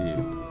 See,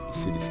 the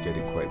city's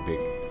getting quite big.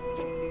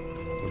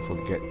 Don't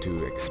forget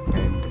to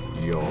expand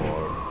your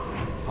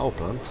power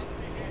plant,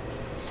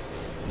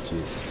 which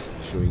is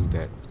showing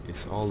that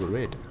it's all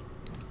red.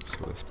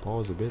 So let's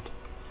pause a bit.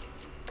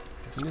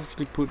 You can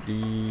actually put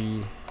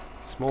the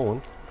small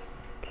one,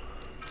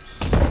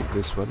 like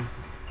this one,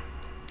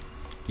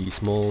 the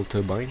small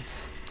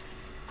turbines.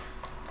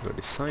 Got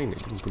the sign, I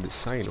didn't put the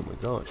sign, oh my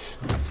gosh,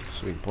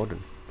 so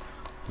important,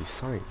 the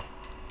sign.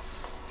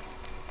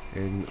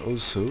 And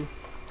also, if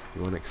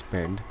you want to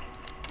expand,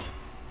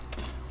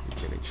 you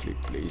can actually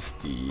place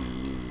the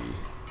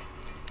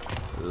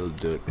little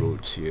dirt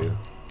roads here.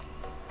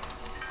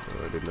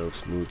 I don't know,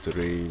 smooth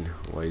terrain,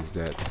 why is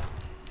that?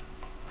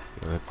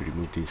 You'll have to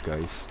remove these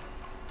guys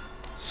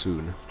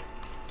soon.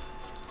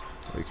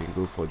 Or you can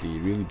go for the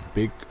really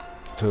big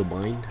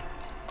turbine,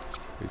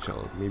 which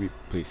I'll maybe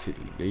place it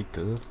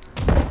later.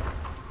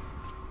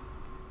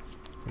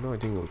 For now I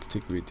think I'll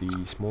stick with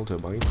the small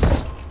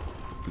turbines.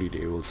 Hopefully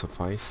they will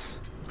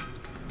suffice.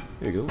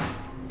 There you go.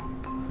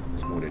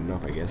 It's more than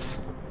enough I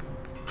guess.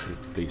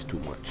 Don't place too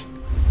much.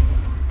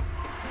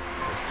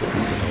 Let's take a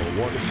look at our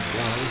water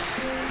supply.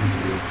 Seems to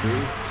be okay.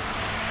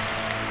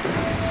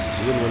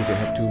 You wouldn't want to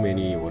have too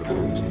many water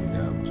pumps in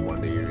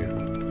one area.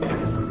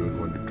 You don't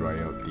want to dry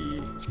out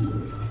the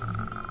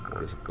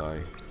water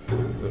supply.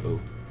 Uh-oh.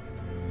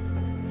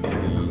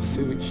 The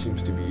sewage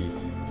seems to be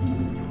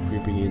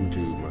creeping into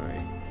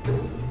my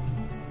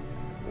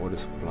water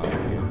supply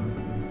here.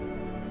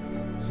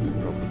 So you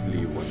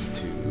probably want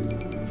to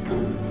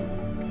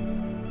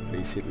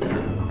place it a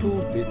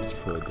little bit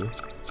further.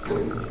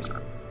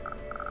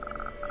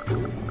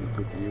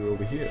 Put you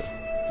over here.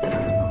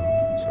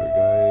 Sorry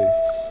guys.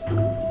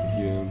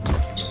 Here.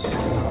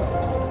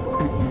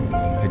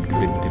 Had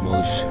been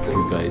demolished a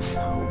few guys'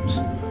 homes.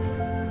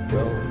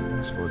 Well,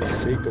 it's for the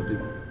sake of the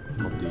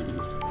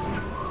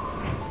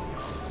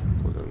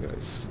hold on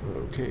guys.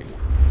 Okay. I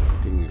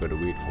think we gotta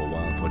wait for a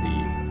while for the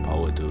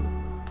power to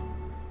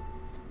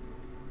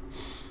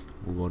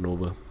move on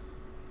over.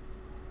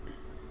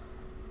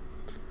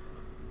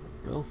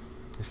 Well,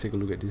 let's take a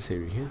look at this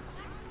area here.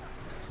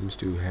 Seems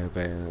to have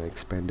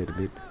expanded a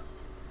bit.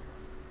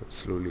 It'll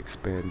slowly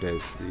expand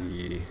as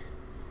the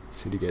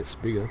city gets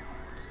bigger.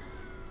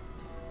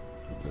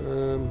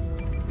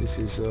 This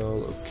is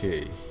all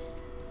okay.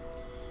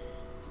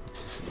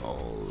 This is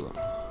all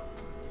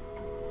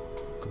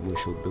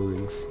commercial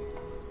buildings.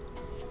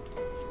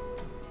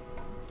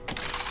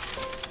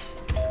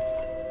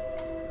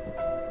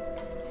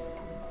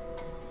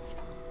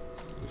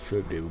 Not sure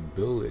if they will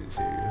build this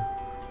area.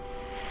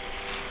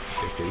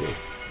 Guess they will.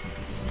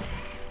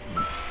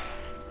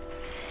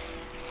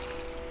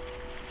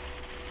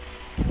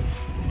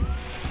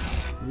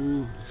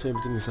 So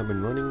everything is up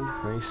and running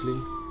nicely.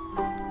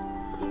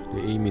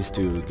 The aim is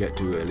to get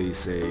to at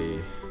least a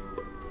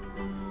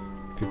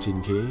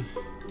 15k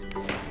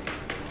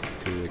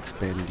to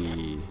expand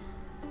the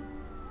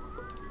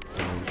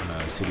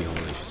town, city hall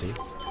I should say.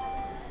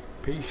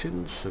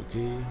 Patience,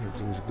 okay,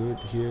 everything's good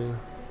here.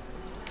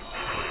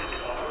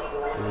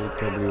 We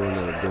probably want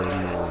to build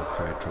more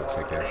fire trucks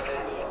I guess.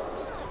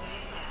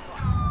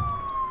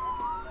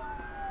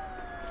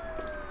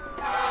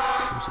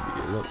 Seems to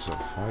be lots of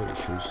fire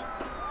issues.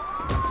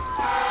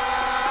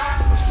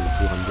 Cost me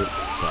 200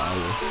 per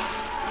hour.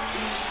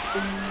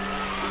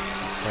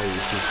 This fire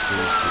issue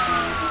seems to be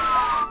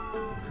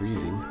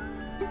increasing.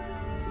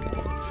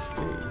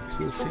 Okay,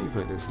 feel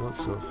safer. There's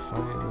lots of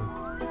fire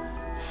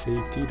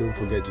safety. Don't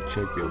forget to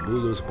check your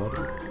bulldoze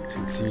button. As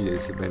you can see,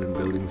 there's abandoned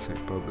buildings. I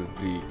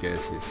probably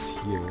guess it's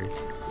here.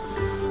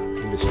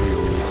 Industry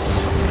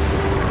always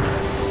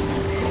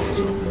because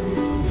of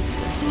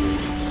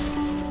buildings.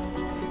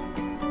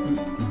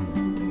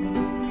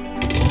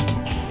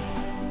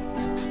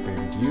 Let's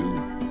expand you.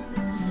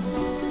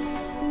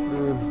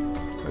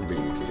 Quite a big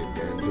mistake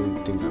there. I don't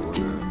think I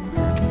wanna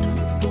have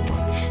too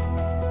much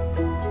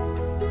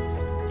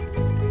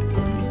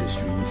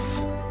industries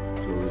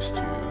close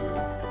to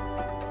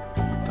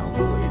the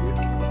Townhall area.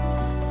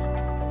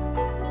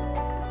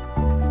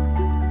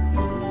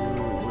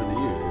 What are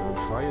you? On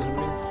fire or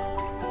something?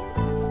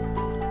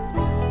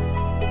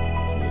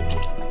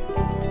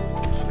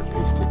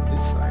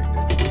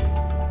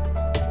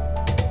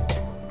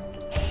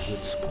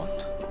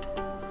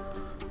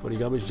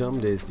 garbage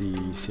dump, there's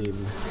the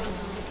same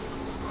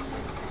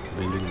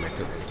building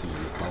method as the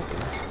power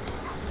plant.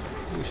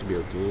 I think it should be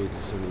okay.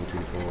 This is only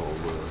 24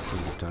 over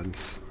 70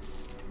 tons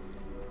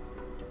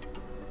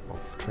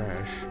of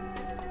trash.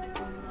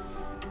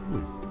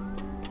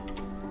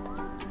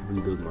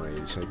 Haven't built my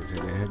recycling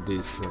center. I had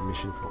this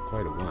mission for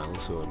quite a while,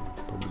 so I'll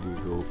probably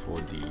go for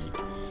the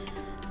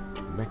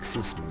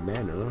Maxis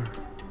Manor.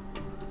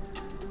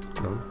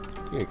 No,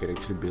 I think I can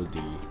actually build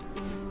the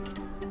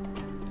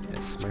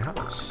my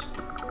house.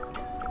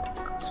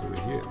 So we're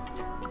here.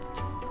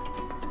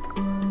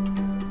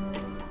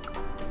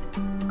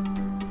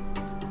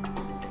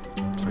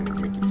 I'm trying to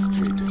make it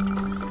straight.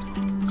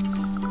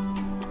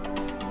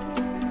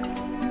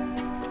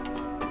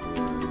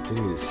 I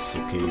think it's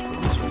okay for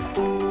this one.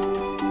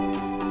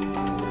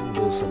 And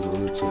there's some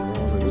roads around.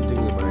 I don't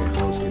think that my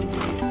house can be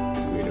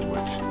upgraded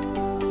much.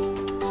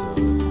 So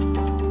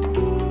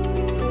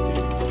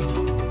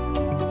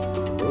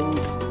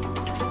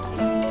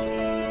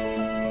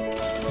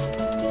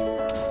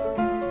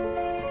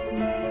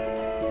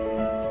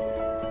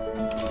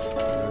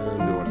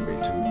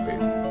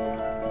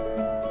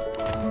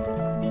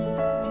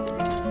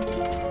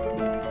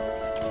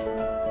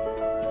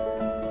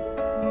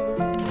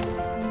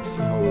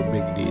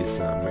this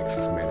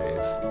Maxis Manor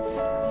is.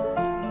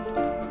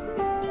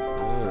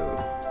 Oh,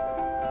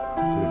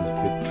 couldn't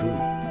fit through.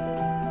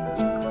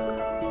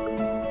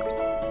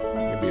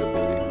 Maybe I'll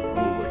build it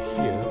over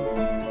here.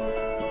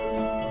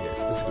 Yes,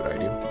 that's a good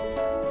idea.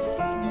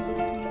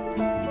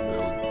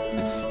 Build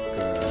this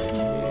guy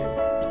here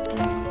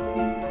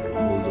and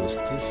bulldoze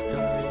these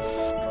guys.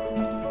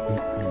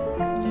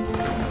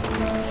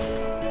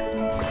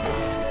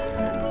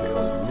 And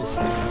build this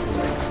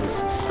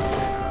Maxis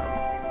Manor.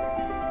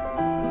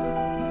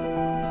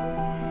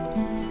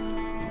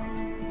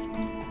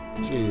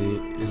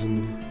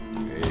 Isn't a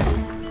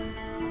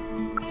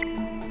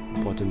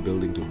important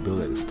building to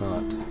build at the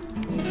start.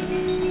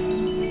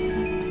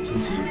 So you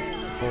see,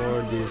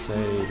 for this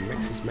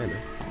Maxis Manor,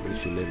 I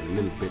managed to learn a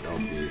little bit of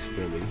this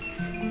building.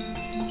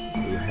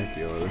 You have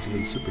your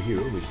resident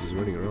superhero, which is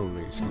running around,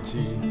 as you can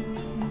see,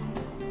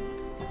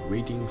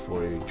 waiting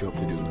for a job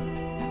to do.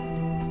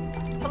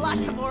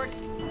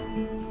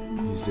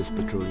 He's just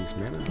patrolling his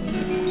manor.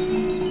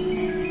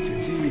 So you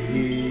can see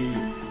he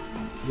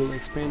will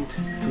expand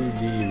through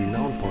the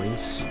renown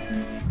points,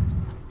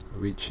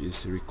 which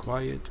is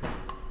required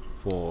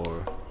for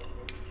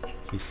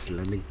his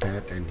landing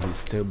pad and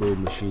his turbo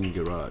machine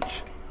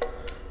garage.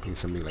 He's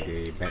something like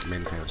a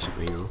Batman kind of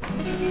superhero.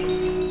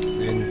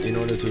 And in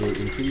order to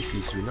increase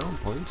his renown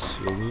points,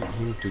 you'll need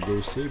him to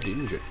go save the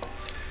injured.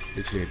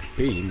 Actually, I have to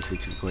pay him. He's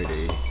actually quite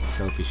a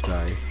selfish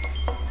guy.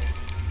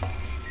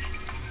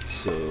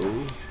 So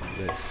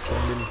let's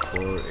send him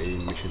for a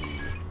mission.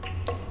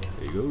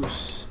 There he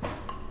goes.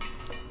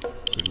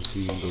 Couldn't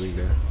see him going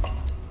there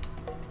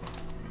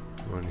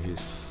on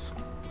his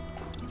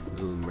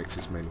little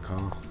Maxis Man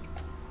car.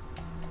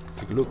 Let's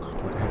take a look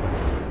what happened.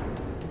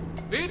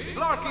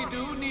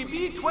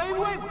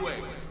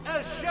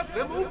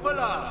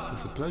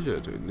 It's a pleasure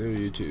to know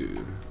you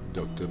too,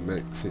 Dr.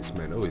 Maxis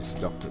Man. Oh, it's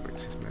Dr.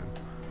 Maxis Man.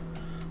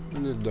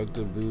 And the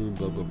Dr. Boo,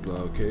 blah blah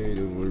blah. Okay,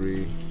 don't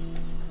worry.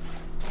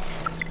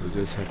 We'll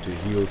just have to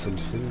heal some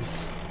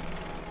Sims.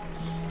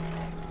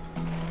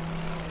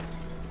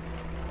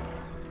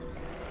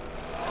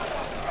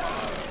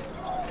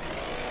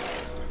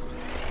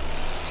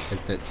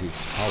 As that's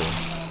his power,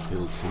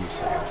 he'll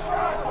Sims, I guess.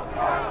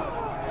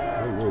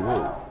 Whoa, whoa,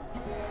 whoa.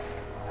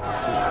 I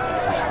see, there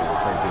seems to be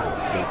quite a bit of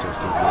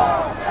protesting here.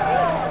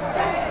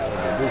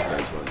 This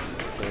guy's one.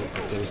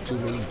 There's too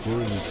many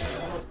germs.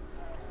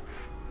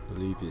 I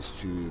believe it's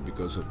true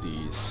because of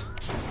these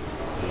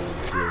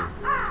ones here.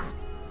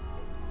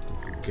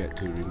 Don't forget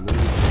to remove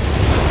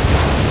this.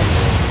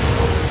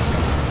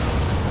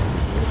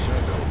 No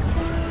shadow.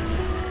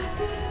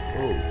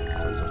 Oh,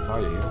 tons of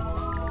fire here.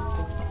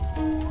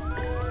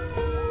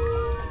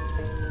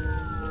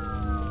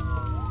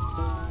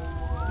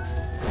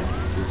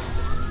 This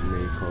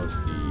may cause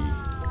the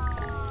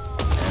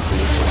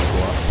pollution to go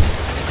up.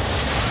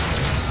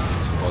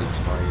 So all these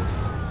fires.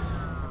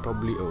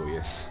 Probably, oh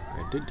yes,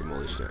 I did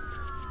demolish that.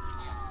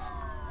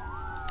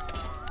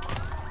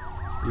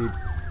 We're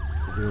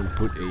going to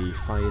put a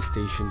fire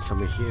station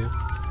somewhere here.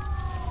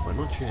 But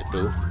not yet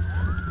though.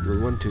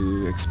 You'll want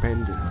to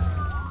expand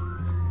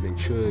and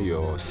ensure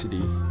your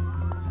city.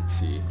 Let's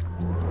see.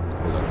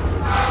 Hold on.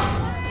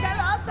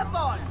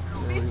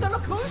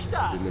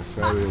 The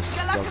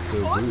nefarious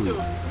Dr. Wu. I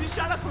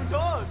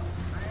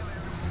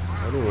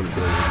don't want to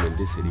build him in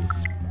this city.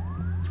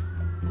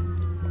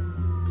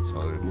 So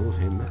I'll remove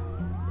him.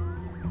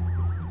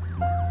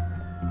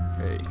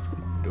 Hey,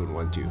 don't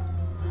want to.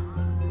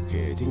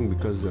 Okay, I think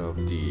because of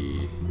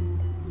the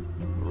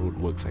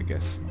roadworks, I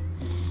guess.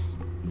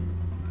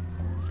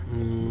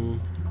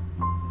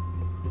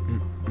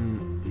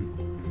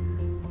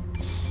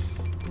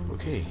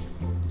 Okay,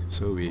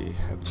 so we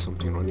have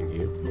something running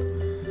here.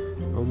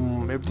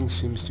 Everything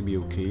seems to be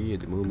okay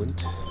at the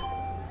moment.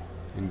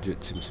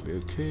 Injured seems to be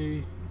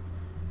okay.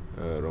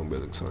 Wrong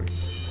building, sorry.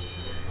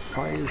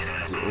 fire is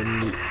the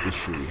only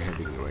issue we're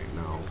having right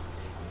now.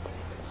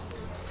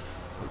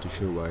 Not too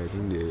sure why. I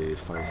think the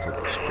fire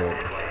started to spread,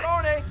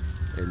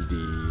 and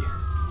the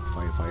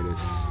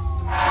firefighters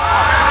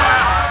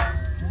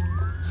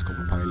is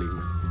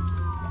compiling.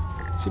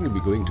 Seem to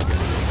be going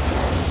together.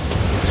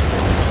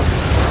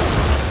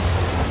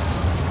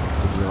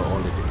 Taking out all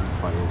the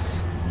different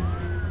fires.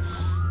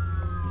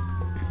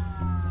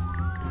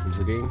 Once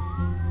again,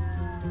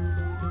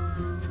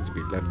 seems to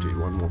be left with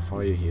one more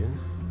fire here,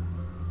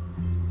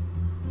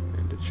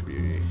 and that should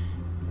be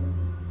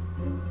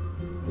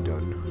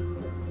done.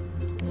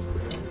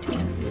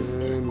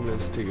 And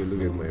let's take a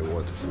look at my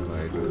water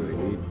supply. Do I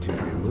need to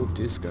remove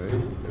this guy?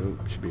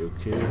 Nope, should be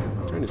okay.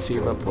 I'm trying to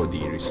save up for the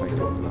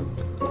recycling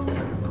plant.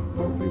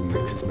 Hopefully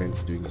Maxis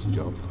Man's doing his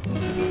job.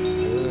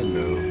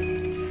 No,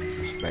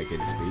 he's back at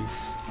his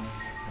base.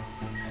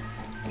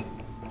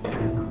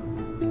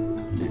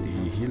 Did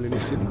he heal any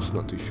Sims?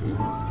 Not too sure.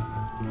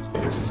 So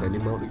let's send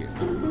him out again.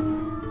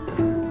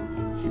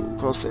 He will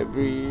cost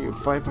every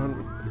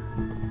 500.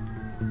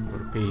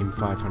 Gotta pay him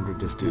 500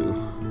 just to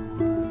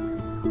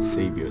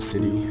save your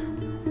city.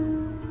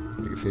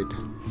 Like I said,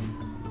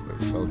 quite a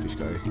selfish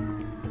guy.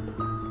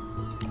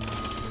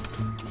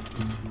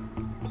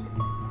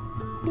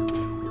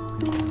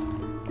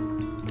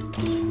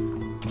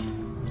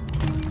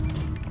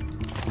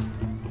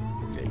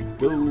 There we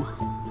go.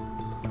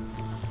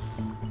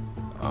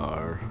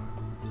 Our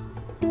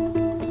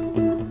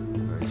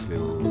nice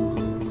little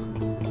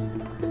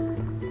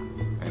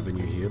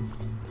avenue here.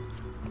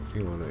 I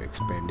think I want to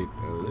expand it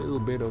a little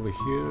bit over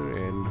here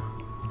and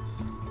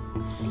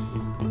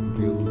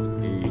build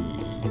a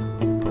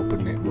proper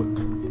network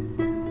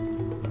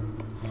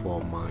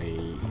for my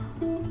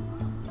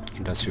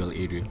industrial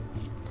area.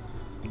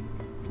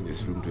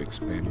 There's room to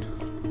expand.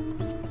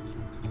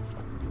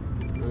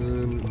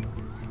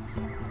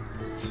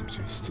 Seems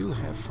we still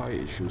have fire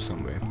issues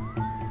somewhere.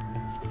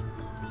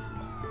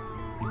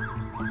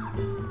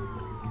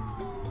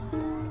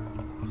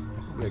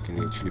 Probably I can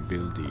actually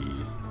build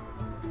the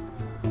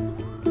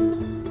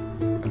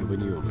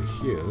avenue over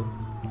here.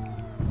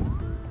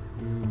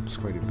 It's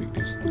quite a big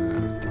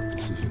tough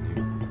decision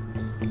here.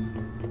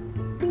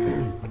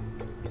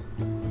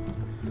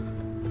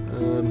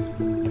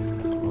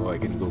 Or I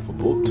can go for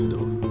both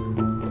though,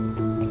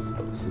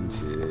 since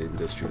the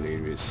industrial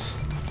areas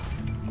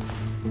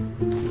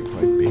are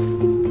quite big.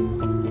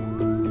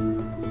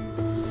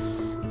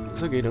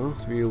 It's okay though,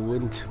 we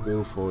won't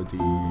go for the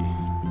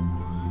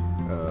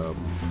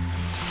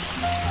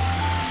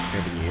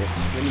avenue yet.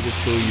 Let me just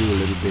show you a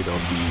little bit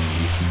of the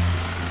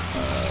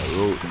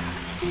road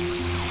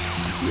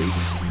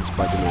upgrades. This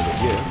button over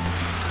here.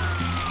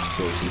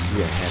 So as you can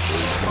see, I have a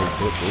small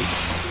dirt road.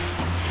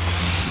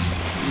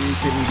 You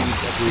can be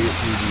upgraded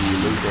to the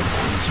low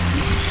density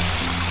street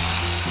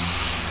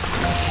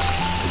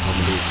to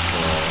accommodate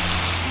for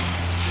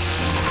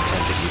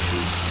traffic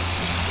issues.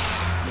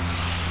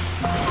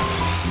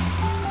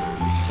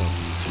 Some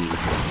to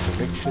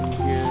connection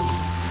here.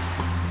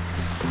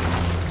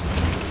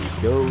 There we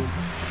go.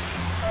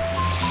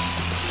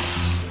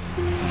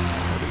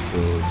 Try to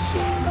build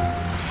some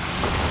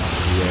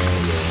where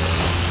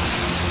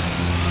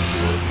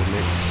we'll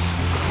connect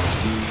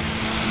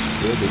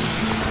buildings.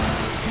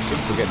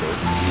 Don't forget though,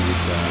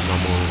 these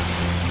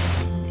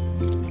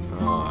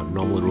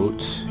normal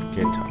roads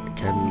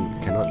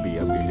cannot be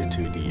upgraded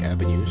to the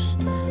avenues,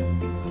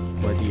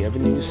 but the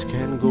avenues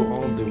can go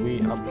all the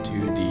way up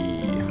to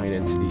the high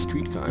density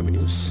streetcar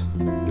avenues.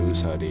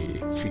 Those are the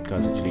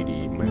streetcars, actually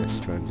the mass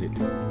transit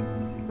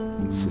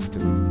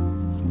system.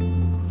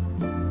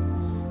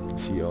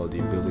 See, all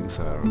the buildings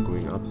are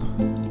going up.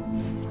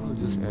 I'll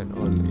just add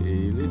on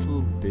a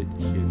little bit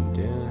here and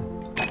there.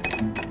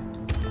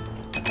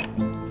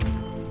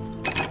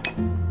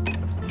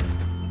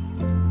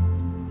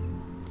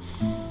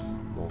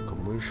 More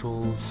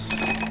commercials.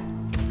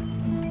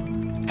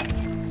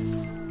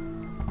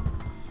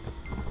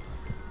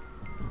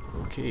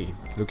 Okay,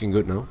 looking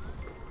good now.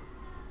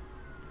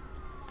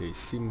 They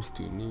seems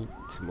to need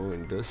more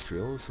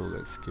industrial, so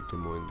let's skip the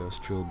more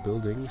industrial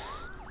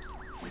buildings.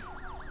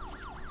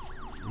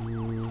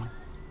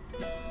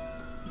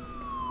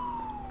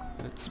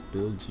 Let's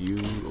build you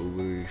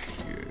over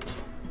here.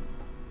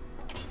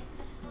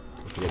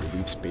 Don't forget to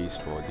leave space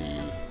for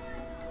the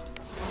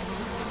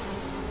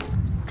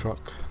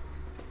truck.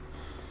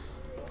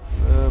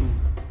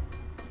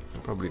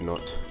 Probably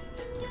not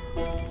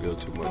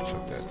build too much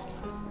of that.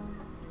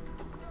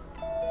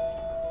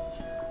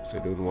 So I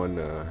don't want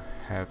to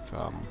have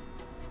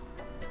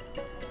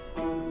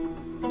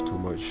too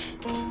much,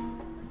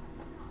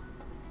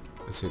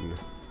 as in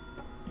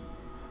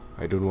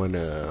I don't want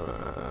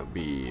to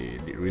be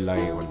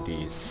relying on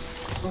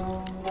these,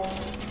 on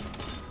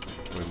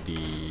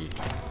the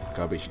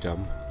garbage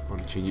dump. I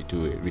want to change it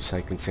to a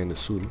recycling center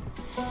soon.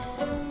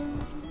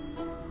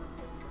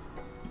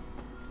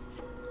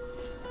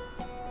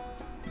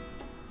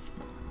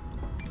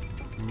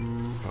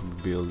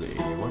 I'll build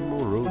one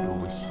more road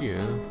over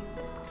here.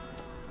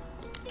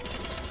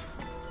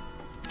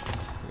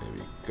 There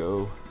we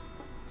go.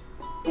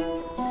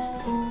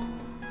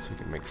 so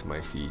you can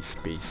maximize the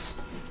space.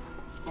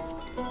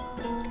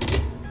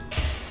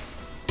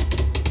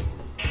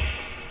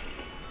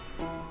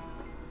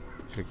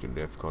 I could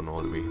have gone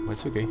all the way, but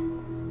it's okay.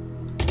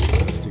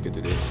 Let's stick it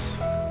to this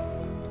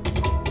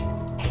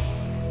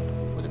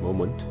for the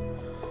moment.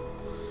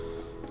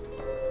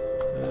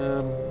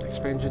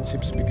 Expansion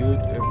seems to be good,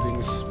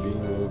 everything's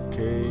being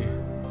okay.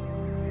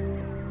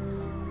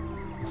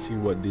 Let's see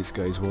what these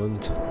guys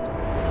want.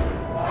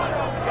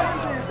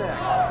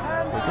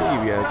 Okay,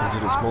 we are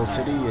considered a small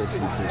city. Yes,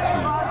 it's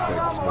actually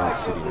quite a small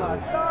city now.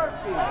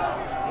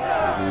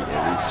 We need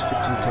at least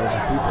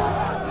 15,000 people.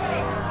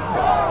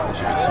 Yeah, that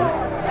should be soon.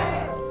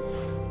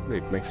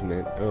 Wait, Maxis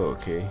Manor. Oh,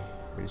 okay.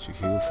 Managed to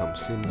heal some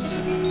Sims.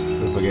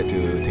 Don't forget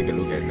to take a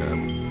look at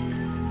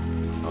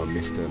our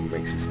Mr.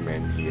 Maxis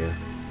Man here.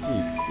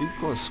 It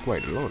costs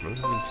quite a lot, huh? You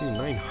can see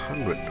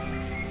 900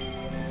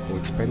 for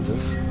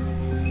expenses.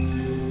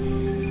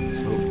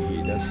 So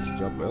he does his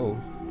job well.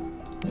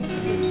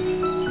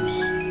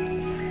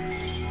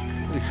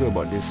 Not sure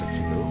about this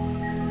section though.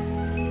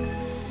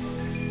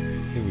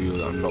 I think we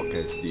will unlock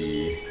as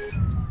the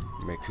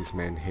Maxis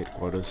Man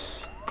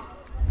headquarters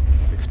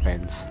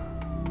expands.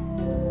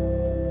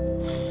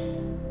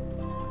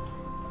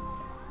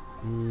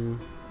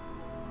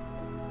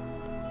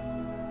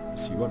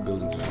 Let's see what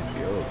buildings are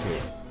here. Oh, okay,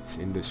 it's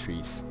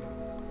industries.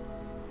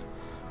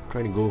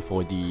 Trying to go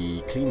for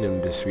the clean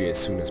industry as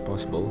soon as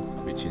possible,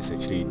 which is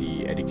actually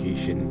the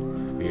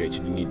education. We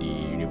actually need the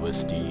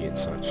university and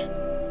such,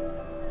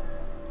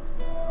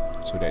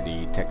 so that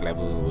the tech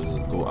level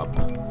will go up.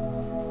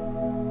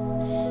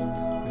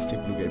 Let's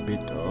take a look at a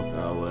bit of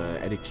our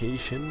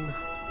education.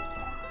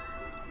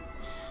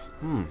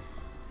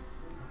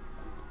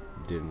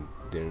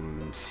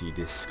 Didn't see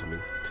this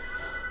coming.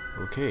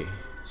 Okay,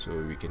 so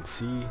we can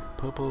see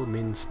purple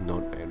means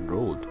not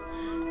enrolled,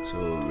 so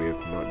we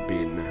have not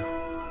been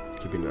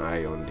keeping an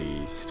eye on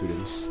the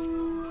students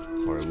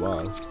for a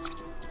while.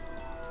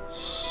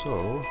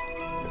 So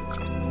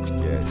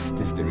yes,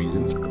 this is the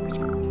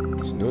reason.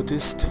 As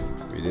noticed,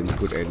 we didn't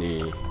put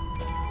any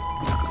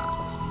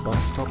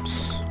bus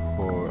stops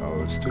for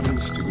our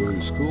students to go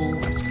to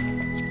school.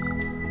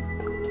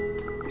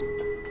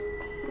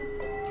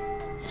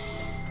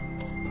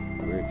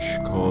 Which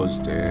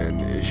caused an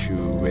issue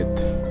with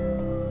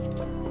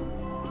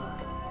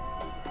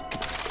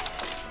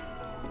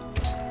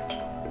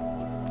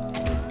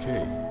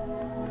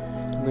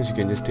sometimes you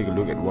can just take a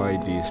look at why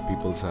these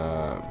peoples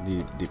are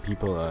the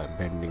people are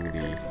abandoning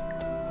the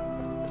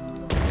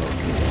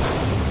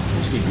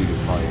mostly due to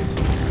fires.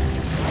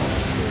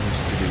 So it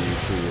used to be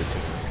issue with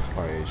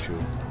fire issue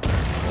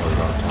all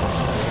around town.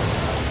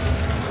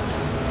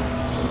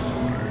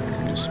 It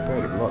seems to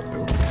spread a lot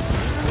though.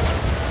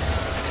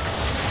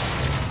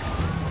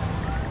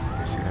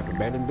 I still have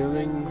abandoned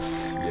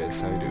buildings.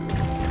 Yes, I do.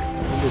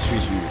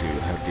 Industries usually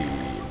will have the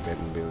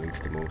abandoned buildings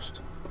the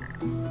most.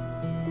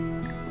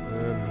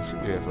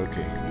 CPF,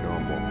 okay, no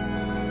more.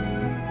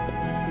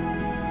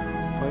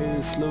 Fire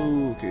is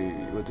slow, okay,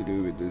 what to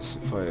do with this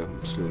fire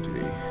slow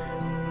today?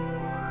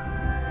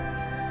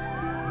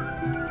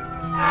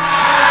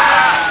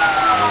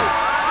 Oh,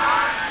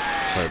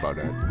 sorry about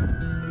that.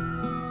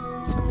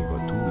 Suddenly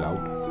got too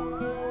loud.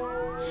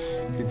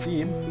 You can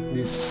see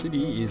this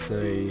city is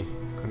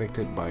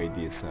connected by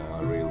this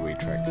railway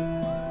track.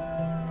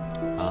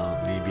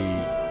 Maybe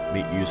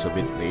make use of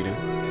it later.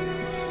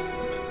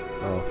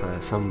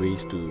 Of some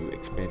ways to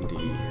expand the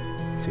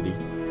city.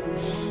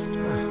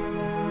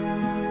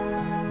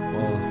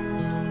 Well,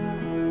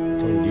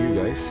 talking to you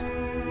guys,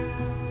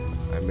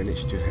 I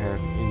managed to have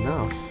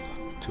enough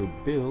to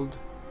build.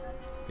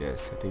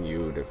 Yes, I think you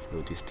would have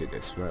noticed it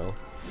as well,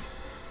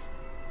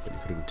 but you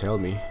couldn't tell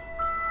me.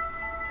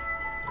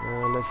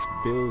 Let's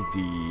build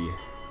the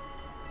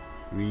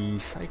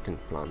recycling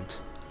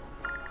plant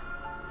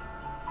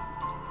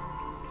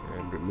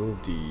and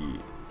remove the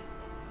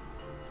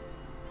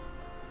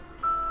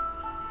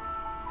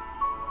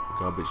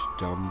garbage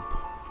dump.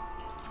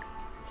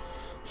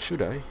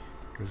 Should I?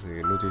 Because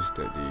I noticed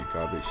that the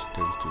garbage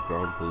tends to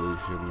ground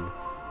pollution.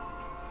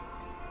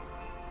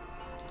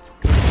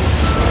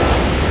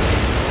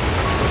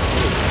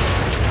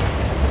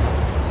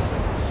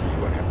 Let's see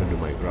what happened to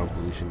my ground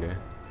pollution there.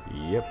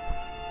 Yep,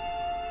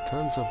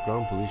 tons of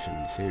ground pollution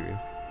in this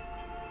area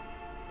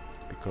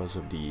because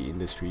of the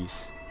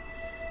industries.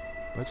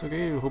 But it's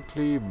okay,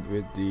 hopefully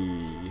with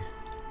the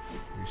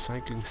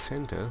recycling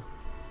center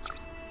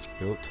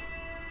built,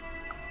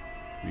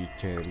 we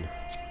can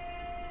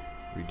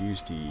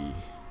reduce the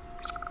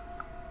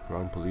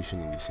ground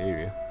pollution in this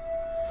area.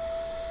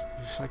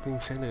 The recycling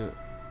center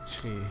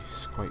actually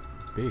is quite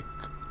big.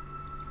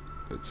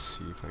 Let's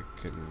see if I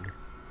can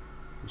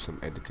do some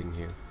editing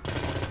here.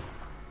 It's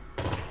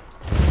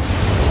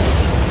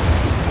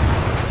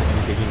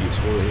actually taking this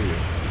whole area.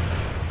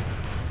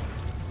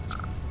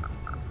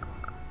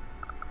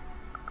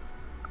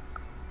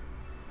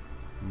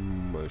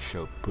 I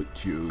shall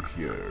put you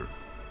here.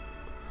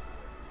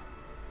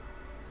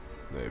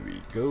 There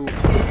we go.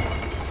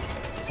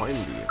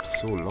 Finally, after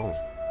so long,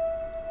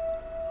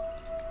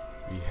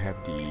 we have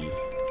the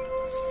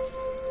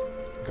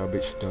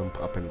garbage dump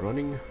up and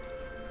running.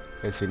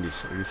 As in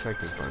this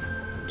recycling plant.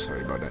 I'm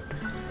sorry about that.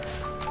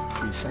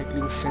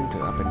 Recycling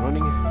center up and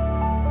running.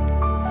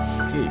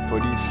 Okay, for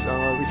this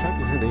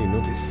recycling center, you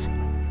notice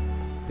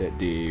that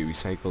they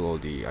recycle all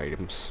the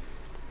items.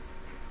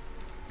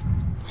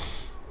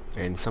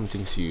 And some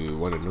things you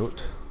want to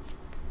note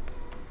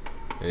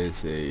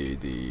is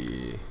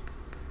the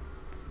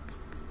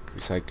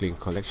recycling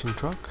collection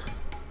truck,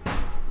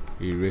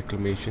 a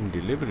reclamation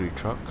delivery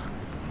truck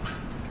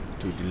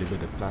to deliver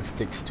the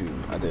plastics to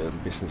other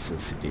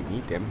businesses if they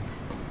need them.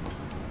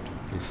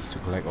 This is to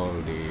collect all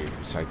the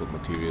recycled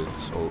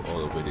materials all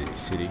over the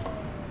city.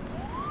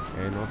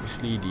 And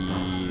obviously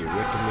the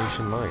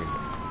reclamation line.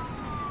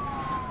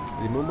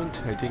 At the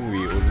moment I think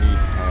we only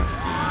have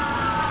the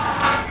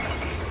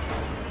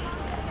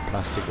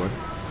plastic one.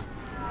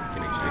 You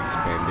can actually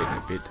expand it a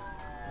bit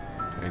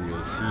and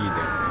you'll see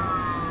that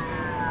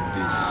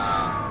this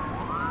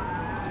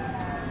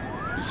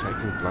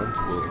recycling plant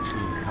will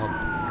actually help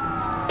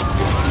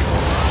with the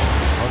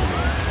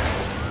economy.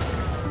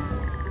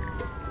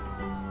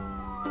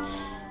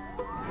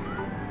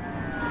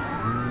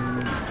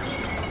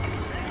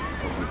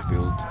 Probably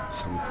build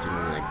something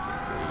like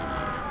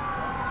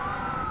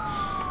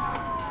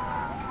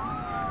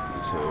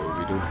so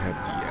we don't have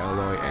the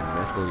alloy and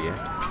metal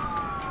yet.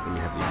 We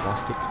have the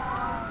plastic.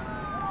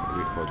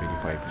 Wait for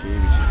 25k,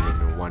 which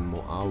is in 1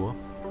 more hour.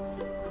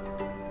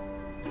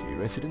 Okay,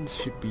 residents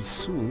should be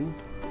soon.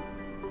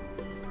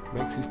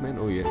 Maxis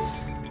Manor, oh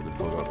yes, totally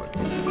forgot about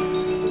him.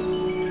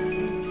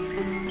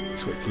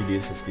 It's quite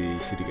tedious as the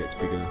city gets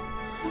bigger.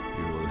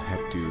 You will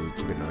have to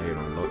keep an eye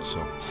on lots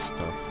of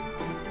stuff.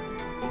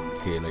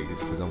 Okay, like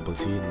for example,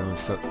 see now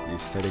it's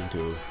starting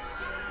to,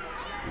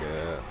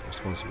 the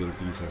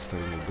responsibilities are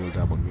starting to build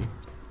up on me.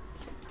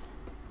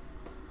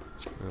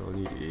 I'll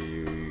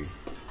need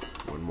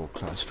one more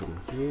classroom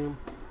here.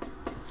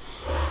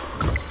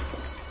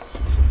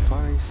 Should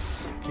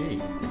suffice. Okay,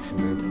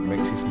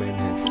 Maxis Man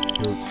has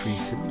killed 3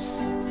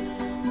 Sims.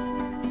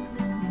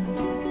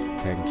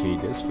 10k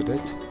just for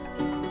that.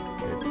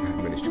 And I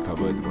managed to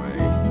cover my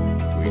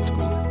grade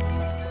school.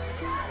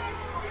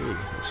 Okay,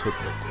 let's hope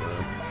that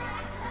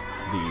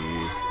the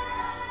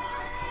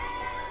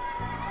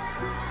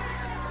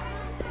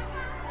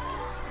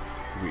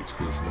grade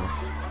school is enough.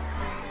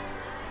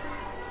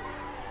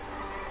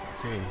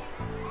 Okay,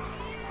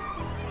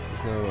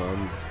 it's now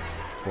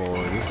for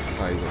this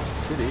size of the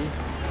city,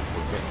 don't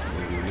forget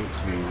that you need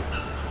to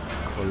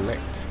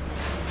collect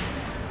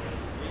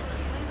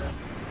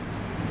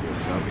your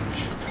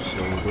garbage, so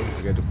don't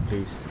forget to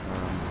place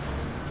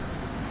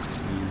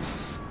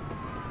these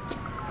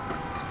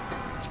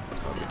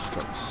garbage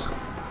trucks,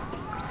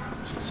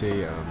 I should say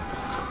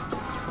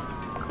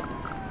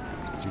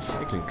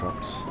recycling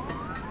trucks. I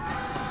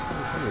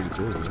can't really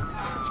build here.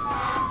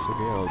 It's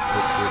okay, I'll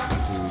put it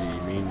into the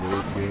main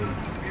road here.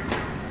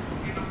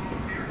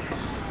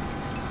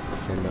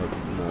 Send out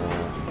more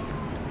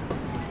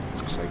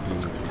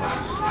recycling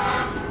trucks.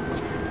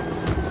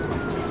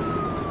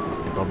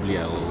 And probably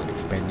I'll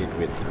expand it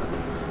with,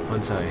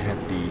 once I have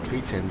the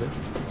trade center,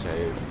 which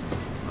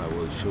I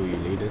will show you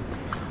later,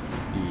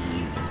 the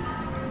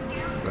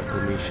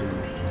reclamation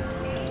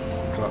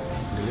truck,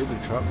 delivery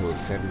truck will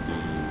send the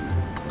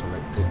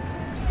collected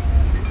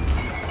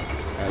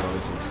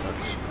alloys and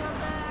such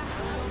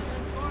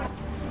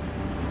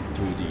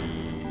to the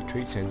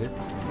trade center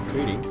for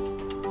trading.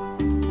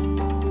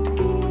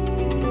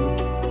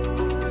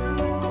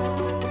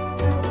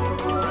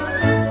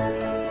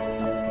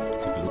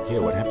 Take a look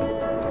here, what happened?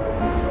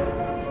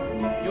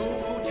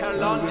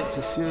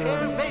 It's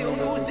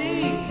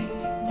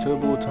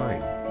turbo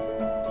time.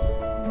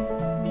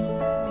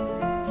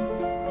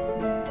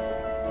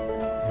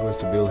 He wants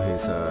to build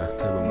his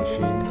turbo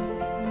machine.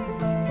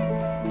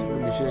 Turbo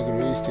machine I can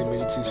raise 10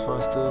 minutes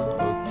faster.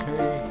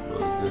 Okay,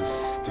 we'll just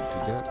stick to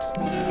that. I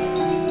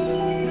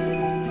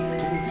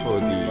think for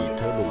the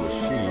turbo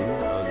machine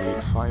I'll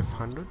need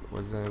 500,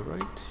 was that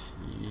right?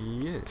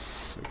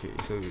 Yes. Okay,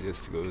 so we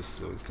just go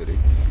slow and steady.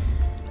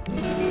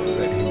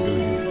 Let him do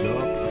his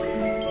job.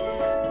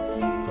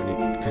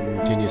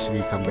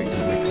 Continuously come back to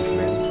Maxis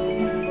Man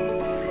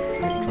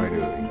and try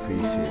to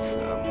increase his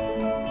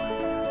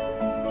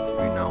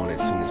renown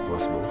as soon as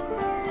possible.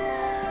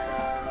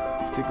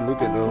 Let's take a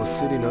look at our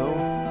city now.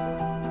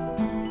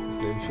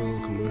 Residential,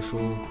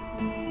 commercial.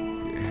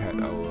 We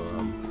had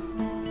our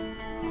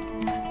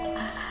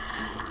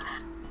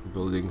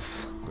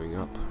buildings going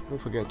up. Don't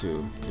forget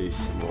to place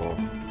some more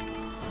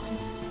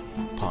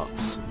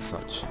parks and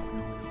such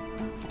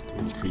to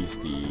increase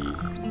the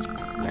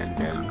land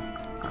value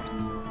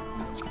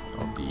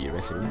of the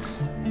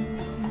residents.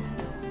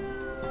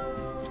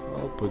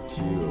 I'll put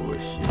you over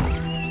here.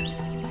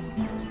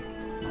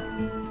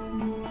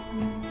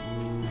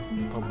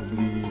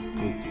 Probably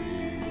put a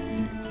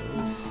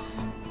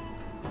nice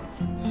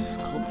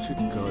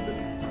sculptured garden.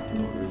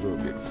 Oh, we'll go a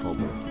bit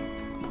formal.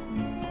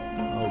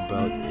 How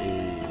about a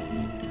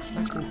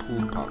reflecting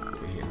pool park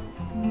over here?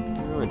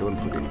 No, I don't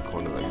put it in the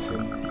corner like I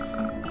said.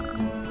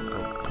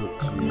 I'll put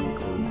you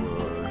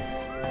over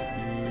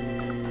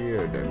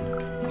here then.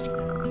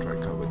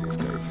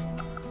 first.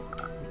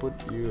 Put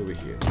you over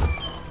here.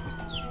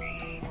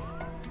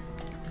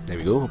 There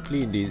we go.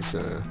 Hopefully this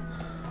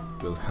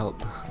will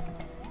help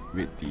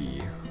with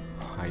the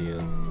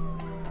higher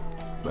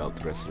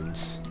wealth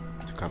residents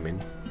to come in.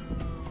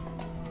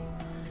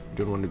 You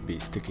don't want to be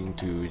sticking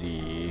to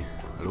the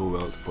low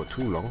wealth for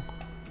too long.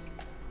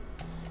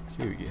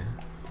 Here we go.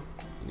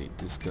 You need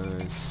this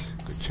guys.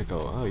 Go check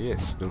out. Oh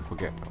yes, don't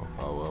forget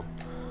of our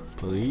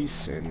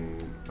police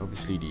and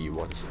obviously the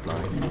water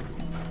supply,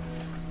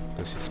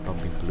 because it's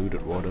pumping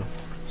polluted water.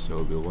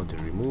 So we'll want to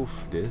remove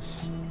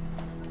this.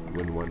 We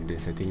wouldn't want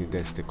this. I think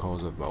that's the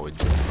cause of our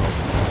jet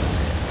problem.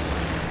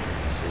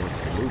 So we'll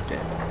remove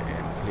that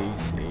and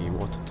place a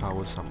water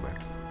tower somewhere.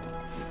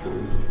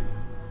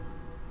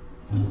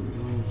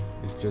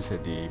 It's just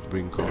at the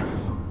brink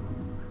of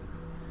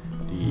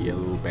the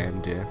yellow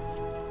band there.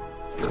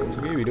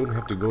 So maybe we don't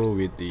have to go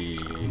with the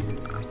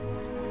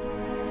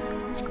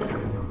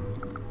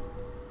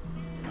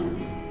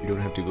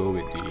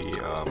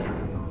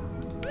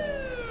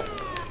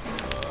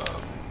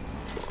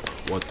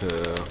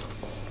water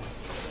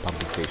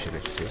pumping station, I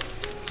should say.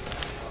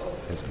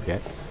 Let's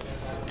forget.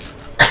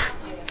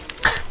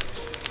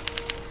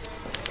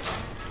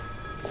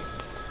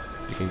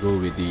 You can go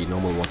with the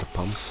normal water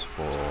pumps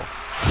for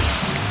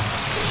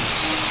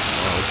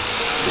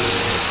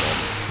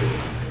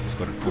it's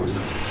gonna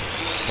cost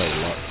quite a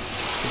lot.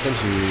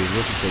 Sometimes you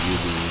notice that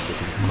you'll be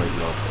getting quite a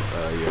lot of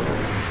your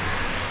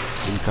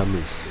income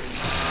is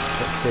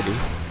quite steady.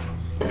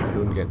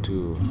 You don't get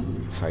too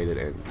excited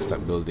and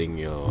start building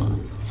your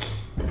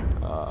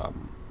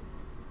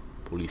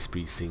police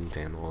precinct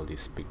and all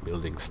these big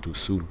buildings too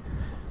soon,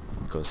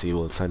 because it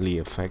will suddenly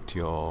affect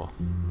the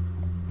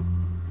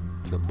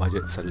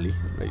budget suddenly.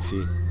 Like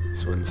see,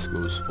 this one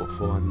goes for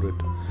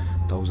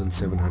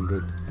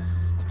 400,700.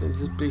 Sometimes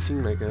just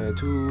placing like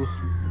two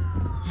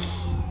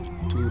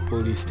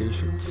police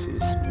stations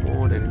is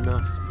more than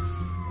enough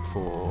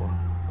for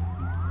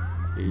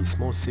a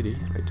small city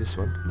like this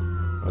one,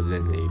 rather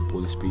than a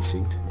police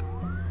precinct.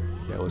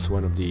 That was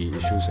one of the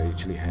issues I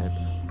actually had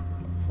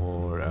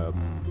for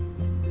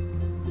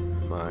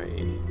my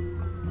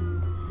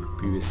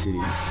previous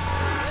cities.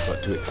 I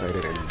got too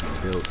excited and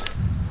built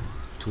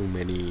too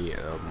many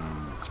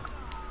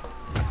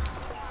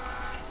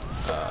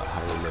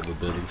higher level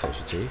buildings, I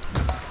should say,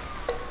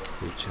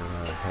 which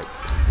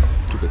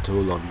took a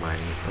toll on my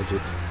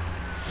budget.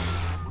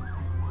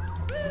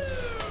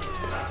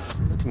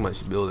 Nothing much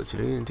to build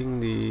actually. I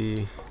think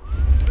the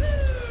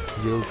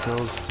jail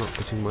cells not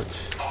catching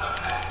much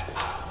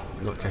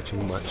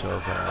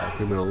of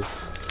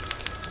criminals.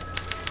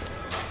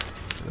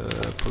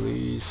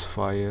 Police,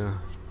 fire.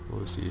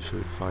 What was the issue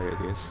with fire? I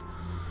guess.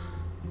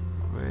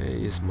 Where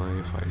is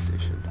my fire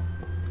station?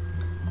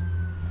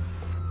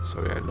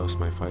 Sorry, I lost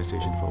my fire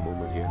station for a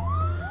moment here.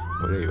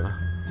 Oh, there you are.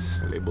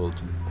 It's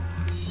labeled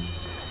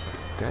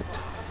like that.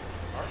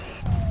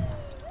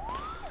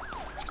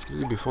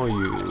 Usually before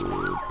you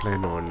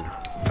plan on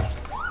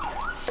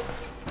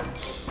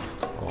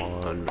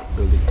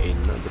building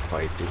another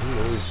fire station,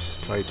 always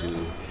try to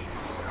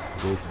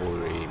go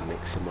for a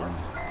maximum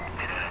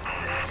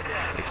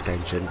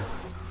expansion.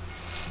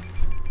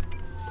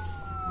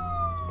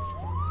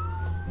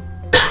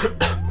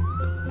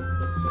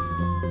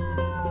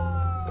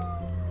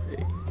 I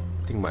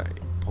think my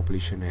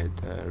population had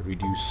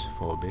reduced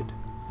for a bit.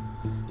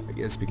 I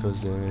guess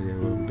because there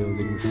were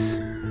buildings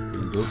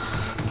being built.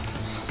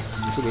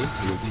 It's okay,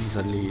 you will see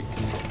suddenly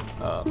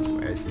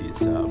as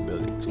these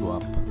buildings go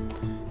up,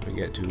 don't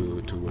get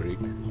too worried.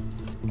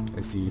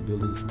 As the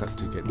buildings start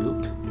to get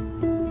built,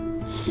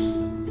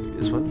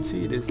 this one,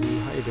 see, there's the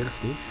high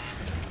density.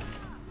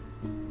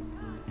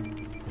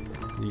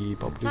 The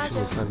population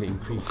will suddenly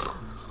increase,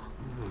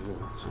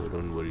 so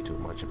don't worry too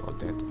much about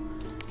that.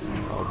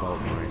 How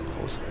about my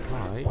power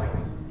supply?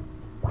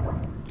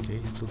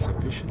 Okay, still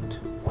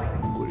sufficient.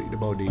 I'm worried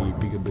about the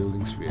bigger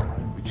buildings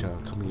which are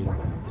coming in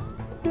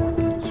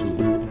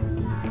soon,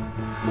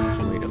 which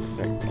might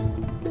affect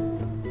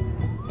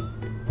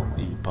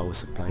the power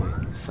supply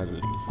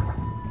suddenly.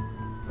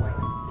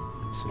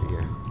 So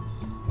yeah.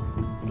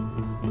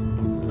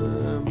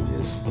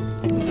 Yes,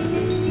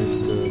 there's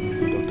the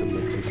Dr.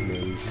 Maxis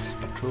Manor's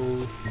patrol.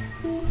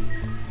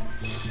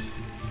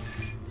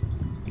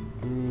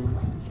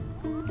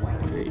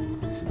 Okay,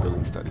 as the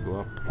buildings start to go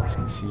up, as you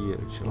can see, I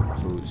shall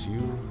close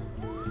you.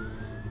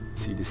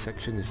 See, this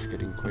section is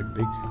getting quite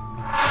big.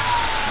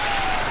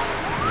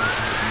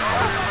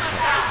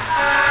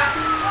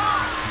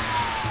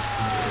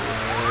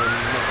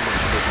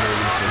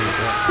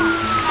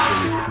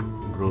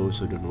 Grow,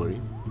 so don't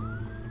worry.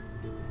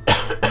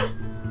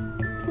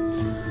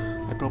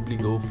 I'd probably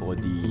go for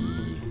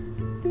the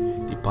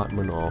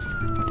Department of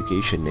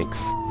Education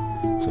next,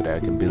 so that I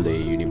can build a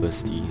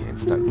university and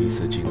start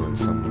researching on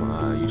some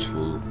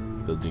useful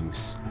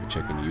buildings which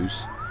I can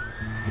use.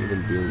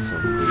 Even build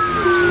some great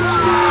roads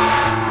also.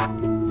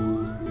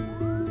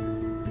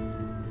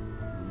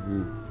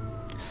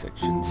 This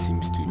section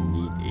seems to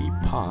need a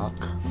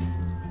park.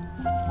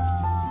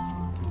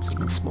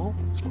 Something small,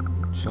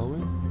 shall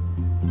we?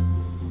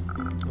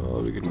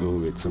 Or we can go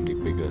with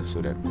something bigger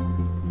so that...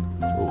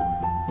 Oh,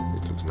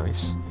 it looks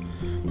nice.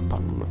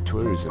 Department of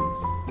Tourism.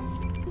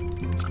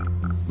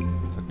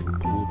 Something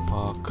pool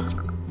park.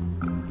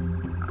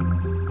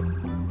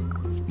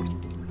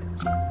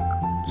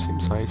 Same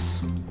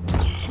size.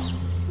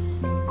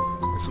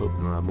 Let's hope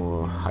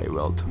more high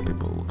wealth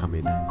people will come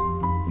in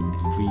and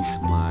increase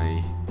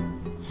my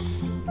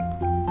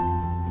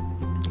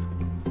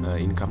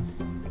income.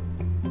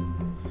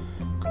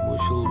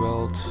 Commercial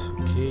wealth,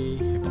 okay,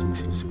 everything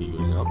seems to be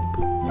going up.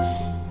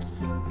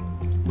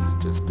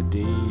 Visitors per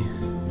day.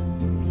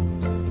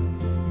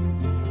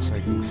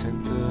 Recycling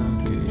center,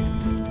 okay.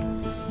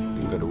 I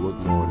think gotta work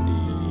more on the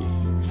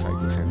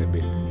recycling center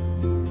bit.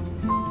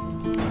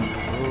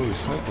 Oh,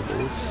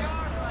 recyclables.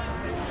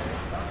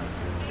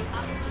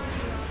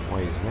 Why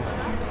is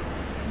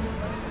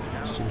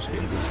that? Seems to be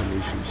having some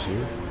issues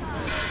here.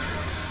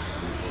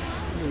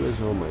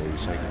 Where's all my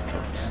recycling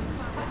trucks?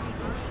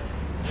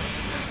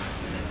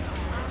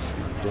 Is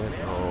it dead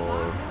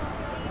or...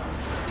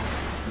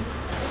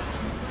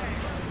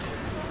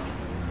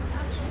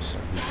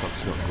 Recycling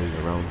trucks not going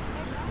around.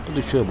 Not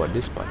too sure about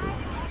this part though.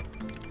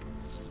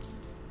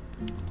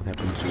 What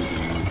happened to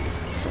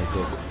the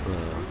cycle?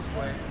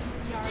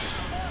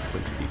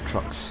 Went to the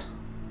trucks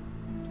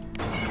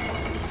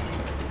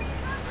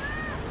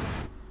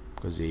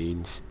because they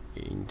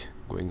ain't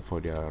going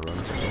for their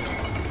runs, I guess.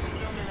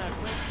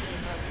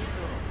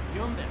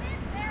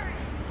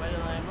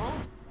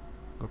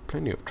 Got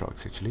plenty of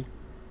trucks actually.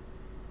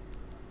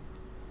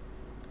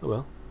 Oh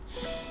well.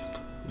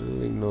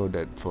 We'll ignore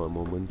that for a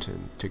moment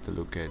and take a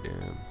look at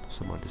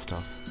some other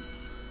stuff.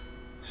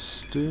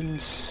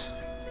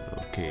 Students,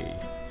 okay,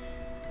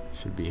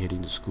 should be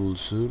heading to school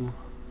soon.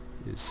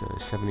 It's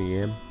 7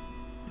 AM.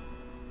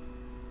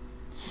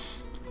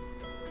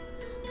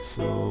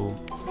 So,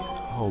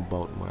 how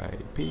about my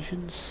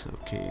patients?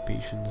 Okay,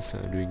 patients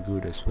are doing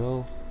good as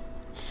well.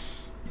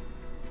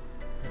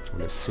 I'm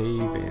gonna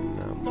save and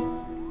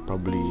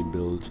probably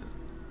build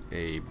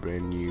a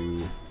brand new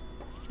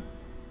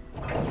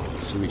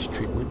sewage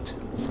treatment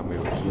somewhere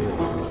over here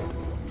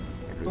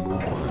and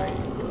remove my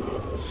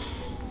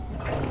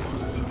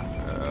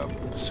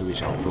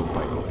sewage outflow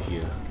pipe over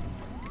here.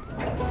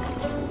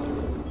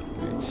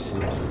 It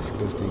seems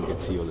disgusting. You can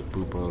see all the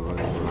poop all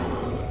running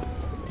around.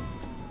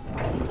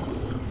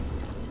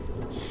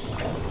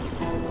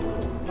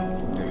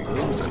 There we go,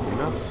 done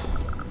enough.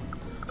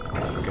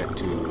 Don't forget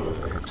to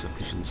have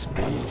sufficient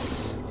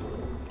space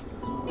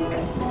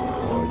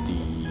for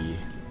the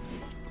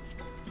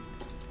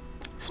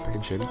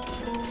expansion.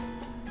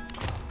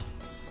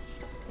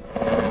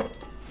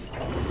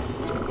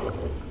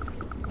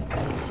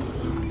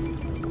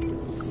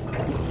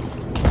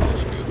 It's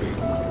actually okay.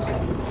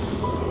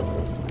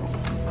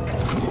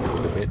 Let's take a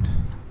little bit.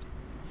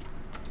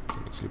 Can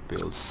actually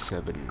build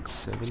 7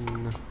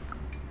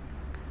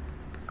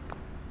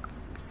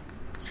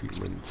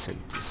 treatment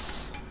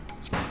centers.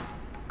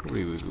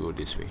 Probably we'll go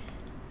this way.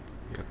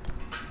 Yep,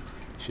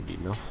 should be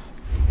enough.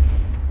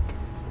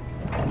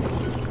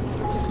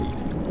 Let's see.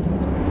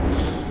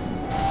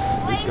 So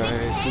this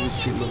guy, sewage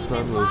treatment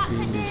plant will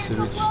clean the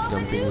sewage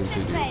dumping into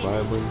the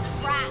environment.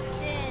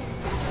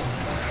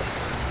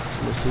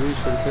 So much sewage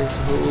for the tanks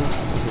to hold.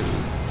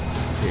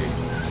 Okay.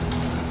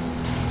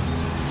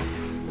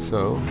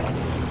 So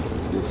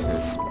once this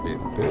has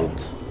been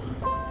built,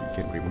 we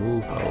can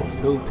remove our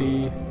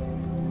filthy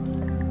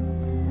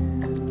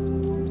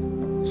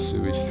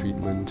sewage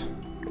treatment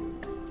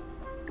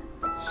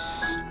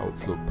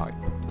outflow pipe.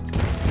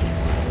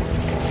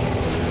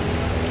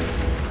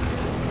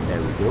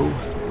 There we go.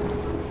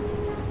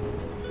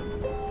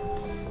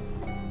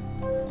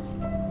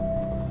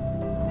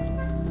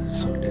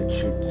 So that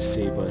should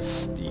save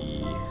us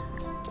the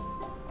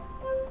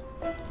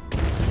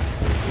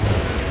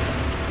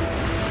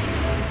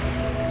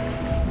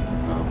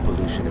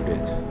pollution a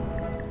bit.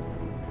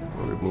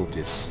 We'll remove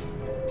this.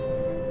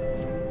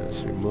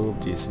 Let's remove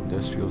these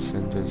industrial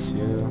centers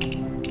here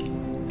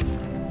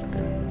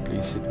and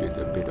replace it with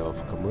a bit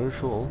of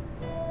commercial.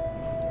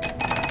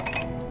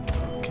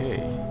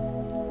 Okay.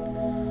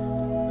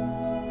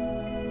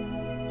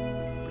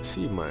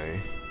 See my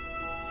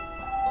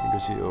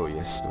industry. Oh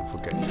yes, don't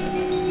forget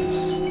this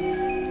is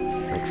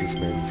Maxis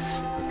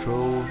Man's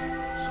patrol.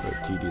 It's quite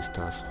a tedious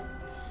task.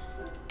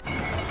 No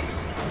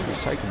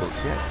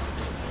recyclables yet.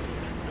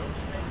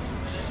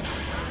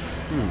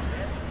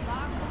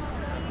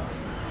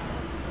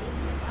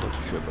 Not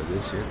too sure about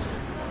this yet.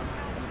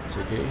 It's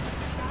okay.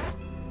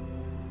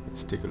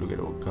 Let's take a look at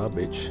our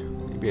garbage.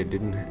 Maybe I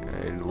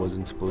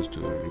wasn't supposed to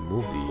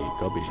remove the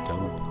garbage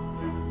dump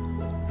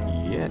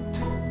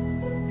yet.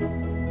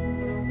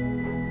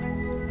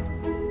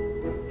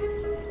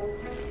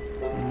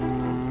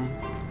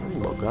 Nothing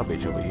about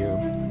garbage over here.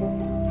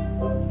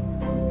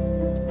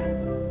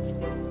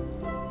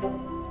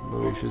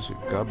 No issues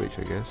with garbage,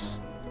 I guess.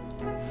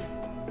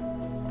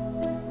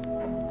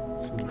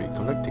 Seems to be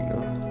collecting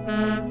now.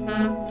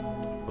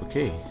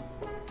 Okay.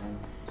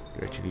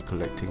 They're actually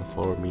collecting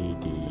for me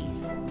the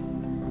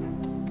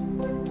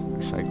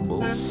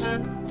recyclables.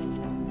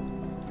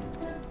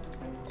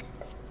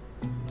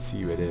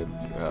 see whether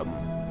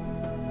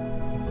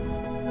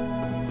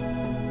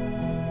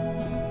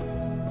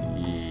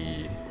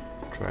the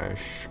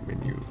trash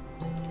menu.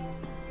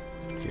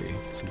 Okay,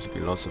 seems to be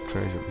lots of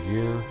trash over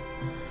here.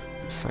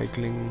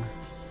 Recycling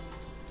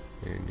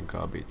and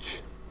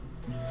garbage.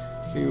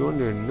 Okay, we want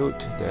to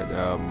note that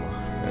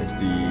as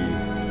the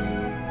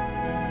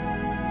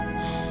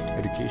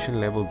education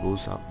level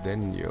goes up,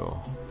 then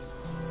your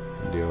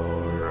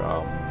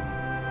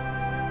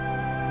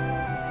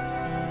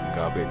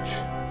garbage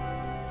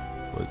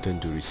will turn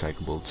to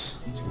recyclables.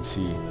 As you can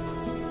see,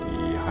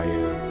 the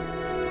higher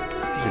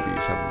should be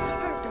some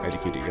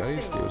educated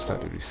guys, they will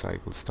start to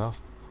recycle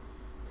stuff.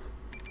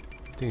 I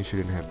think you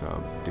shouldn't have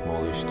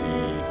demolished the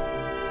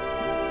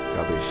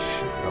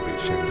garbage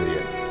center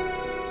yet,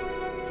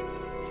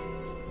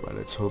 but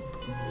let's hope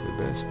for the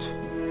best.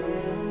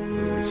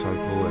 We'll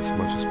recycle as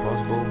much as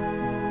possible.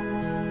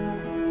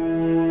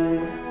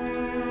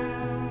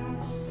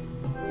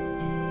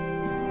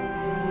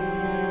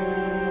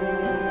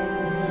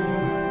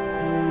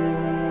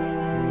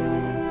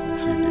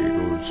 Let's see if it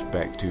goes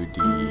back to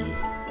the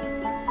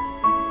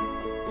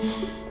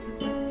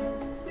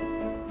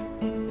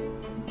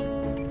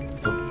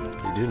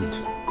didn't.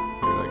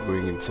 They're like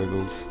going in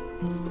circles.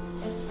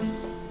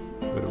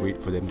 Gotta wait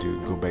for them to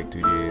go back to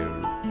the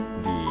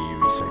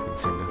recycling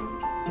center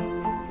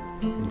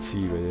and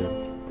see whether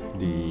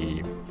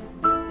the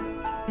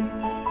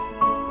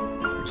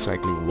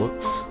recycling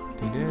works. I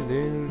think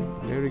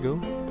there we go.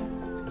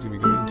 Seems to be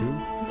going too.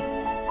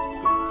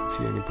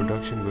 See any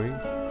production going?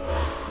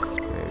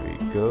 There we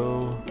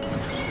go.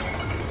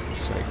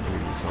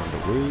 Recycling is on the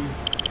way.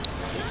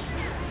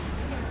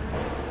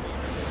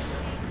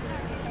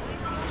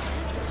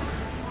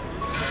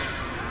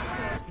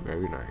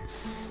 Very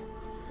nice.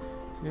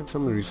 So we have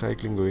some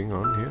recycling going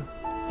on here.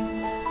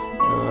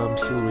 I'm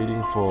still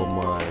waiting for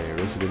my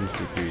residents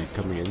to be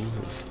coming in.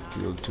 There's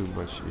still too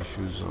much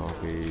issues of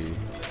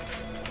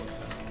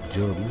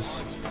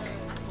germs.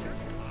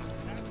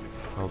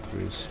 Health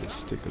risk.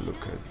 Let's take a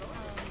look at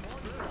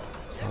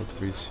health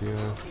risk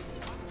here.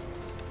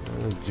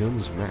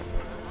 Germs map.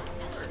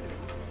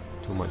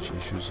 Too much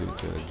issues with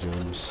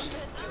germs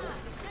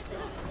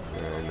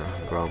and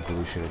ground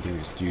pollution. I think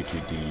it's due to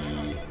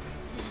the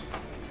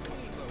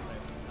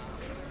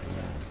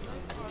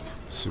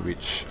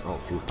sewage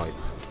outflow pipe.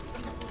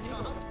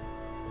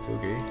 It's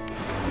okay.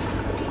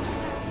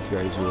 These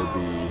guys will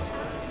be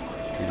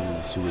treating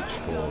the sewage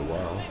for a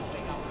while.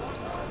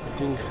 I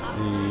think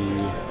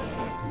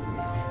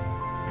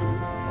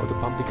the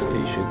pumping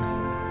station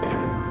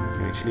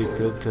can actually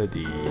filter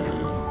the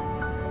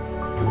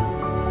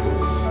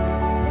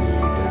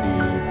dirty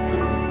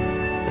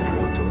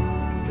water,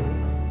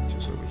 which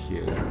is over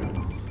here,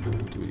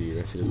 to the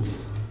residents.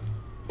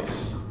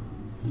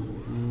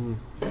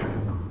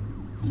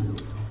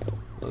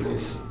 Well,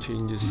 this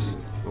changes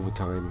over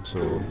time, so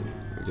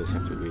we just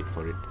have to wait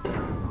for it.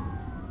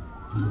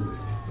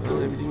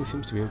 Well, everything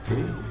seems to be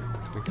okay.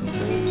 Maxis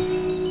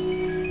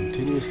Manor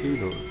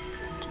continuously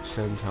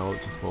sent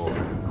out for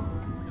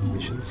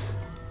missions,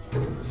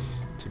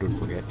 so don't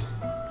forget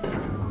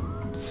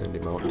to send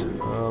them out.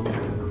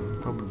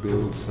 Probably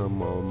build some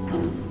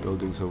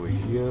buildings over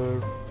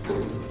here,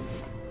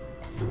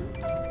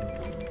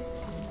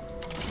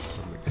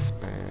 some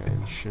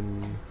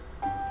expansion,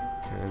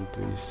 and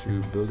place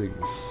 2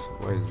 buildings.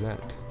 Why is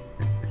that?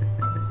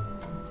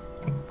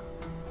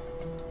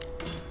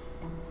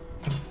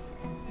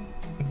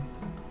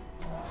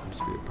 Seems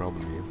to be a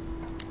problem here.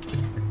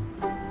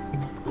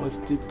 What's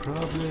the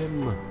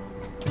problem?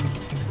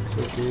 It's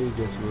okay,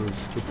 guess we'll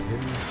skip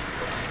him.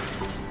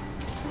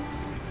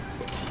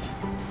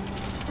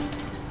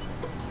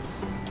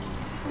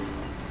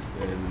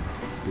 And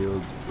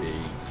build a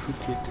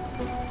crooked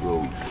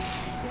road.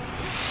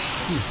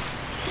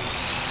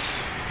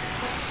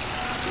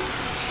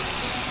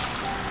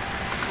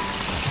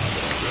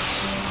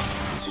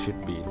 This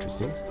should be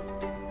interesting.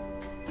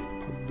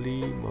 Probably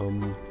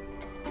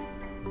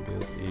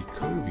build a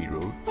curvy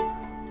road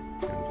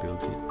and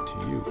build it to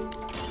you.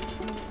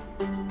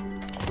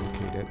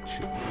 Okay, that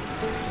should be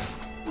better.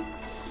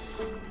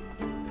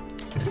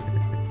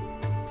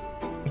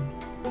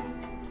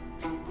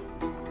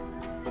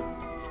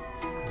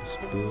 Let's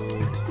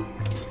build.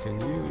 Can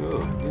you go?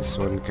 This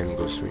one can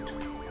go straight.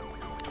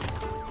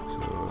 So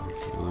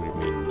you'll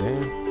remain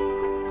there,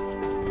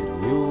 and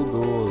you'll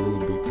go a little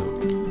bit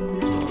curvy.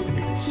 So I'll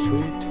make it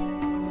straight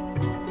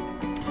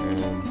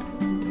and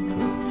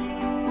curve.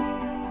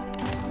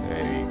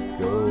 There you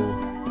go.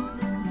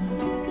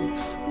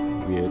 Looks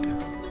weird,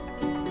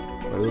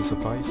 but it'll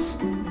suffice.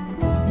 So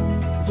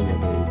you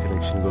have a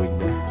connection going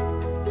there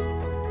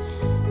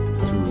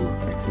to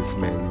Maxis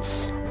Manor.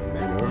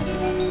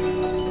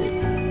 Okay,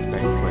 it's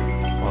back quite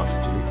fast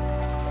actually.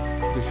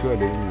 Pretty sure I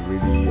didn't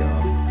really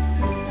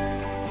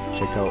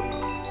check out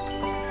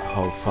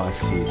how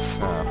fast his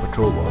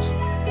patrol was.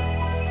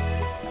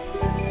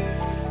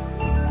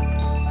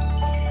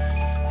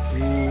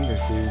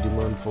 There's the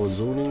demand for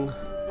zoning.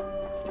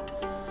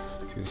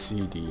 As you can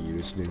see, the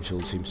residential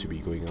seems to be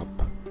going up.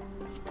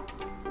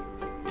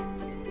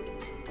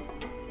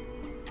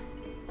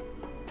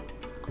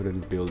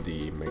 couldn't build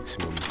the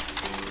maximum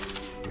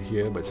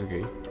here, but it's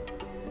okay.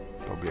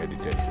 Probably I did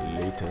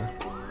that later.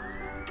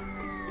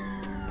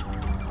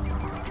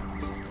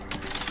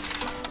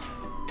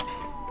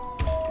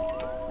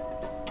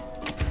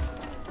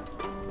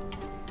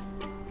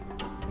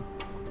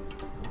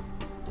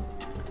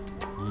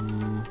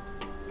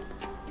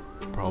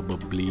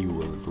 Probably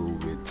we'll go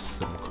with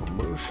some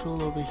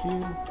commercial over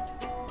here.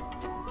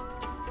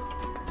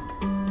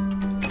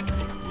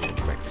 Yeah,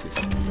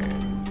 Maxis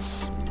Manor.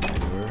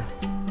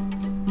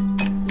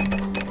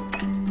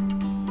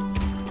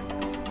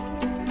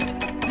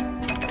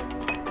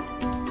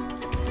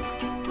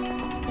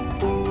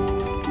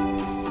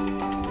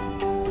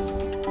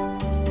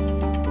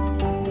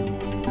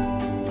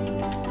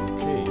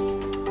 Okay,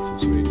 so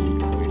it's ready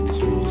for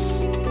industries.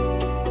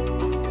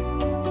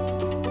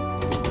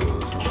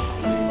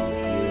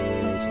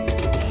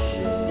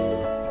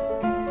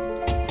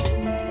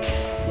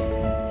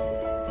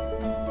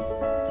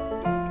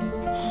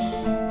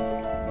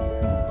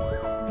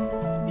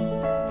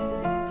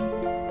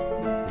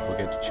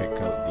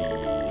 Check out the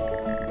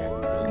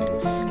abandoned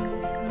buildings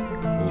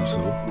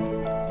also.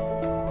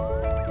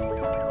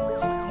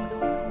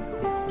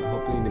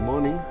 Hopefully in the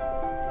morning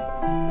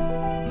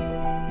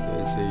there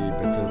is a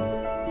better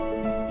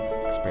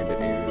expanded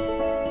area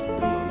to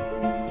build on.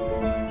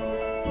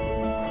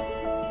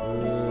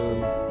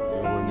 I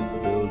want to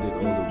build it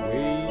all the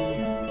way.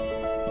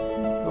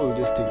 No, we'll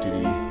just stick to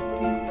the...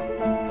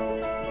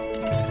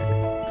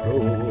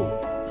 Whoa.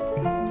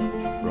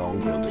 Wrong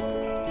building.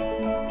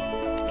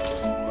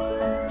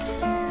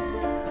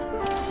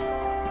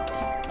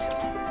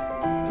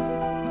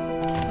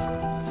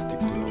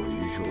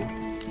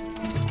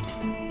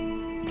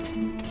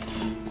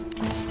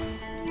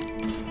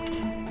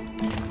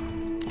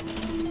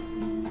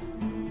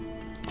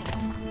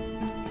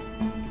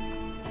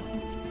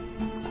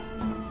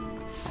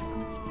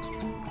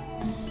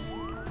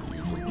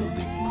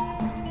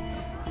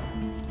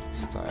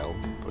 Style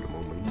for the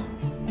moment.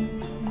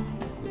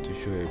 Not too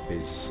sure if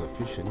it's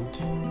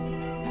sufficient.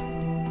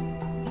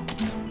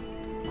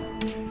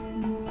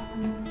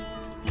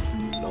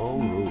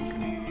 Long road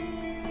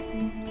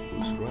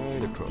goes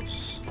right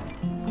across.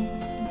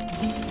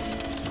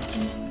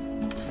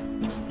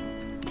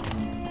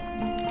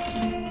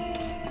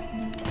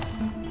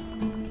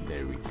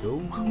 There we go.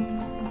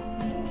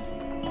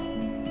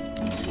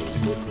 Usual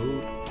good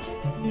road.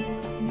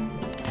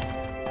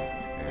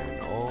 And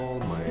all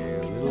my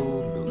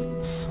little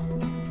buildings.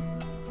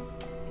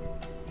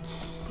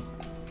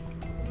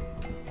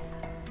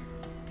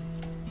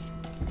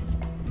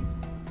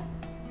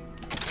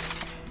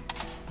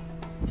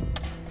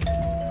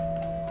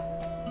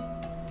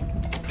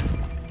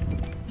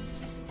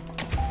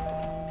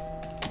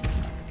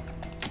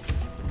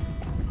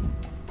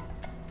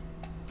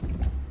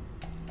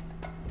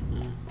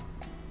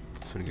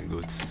 So we can go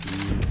to...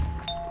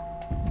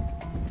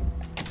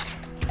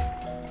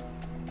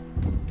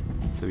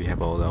 So we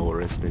have all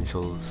our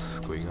residentials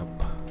going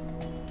up.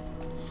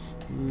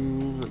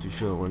 Not too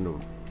sure I want to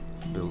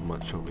build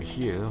much over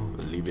here.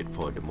 We'll leave it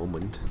for the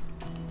moment.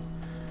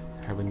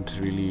 Haven't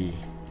really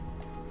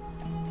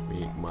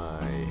made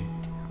my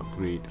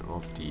upgrade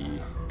of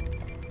the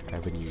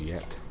avenue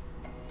yet.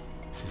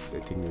 This I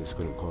think is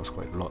going to cost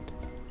quite a lot,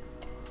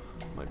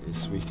 but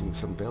it's wasting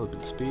some valuable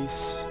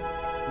space.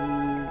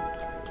 I'm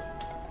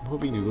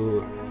hoping to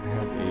go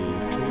have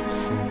a trade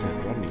center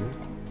running.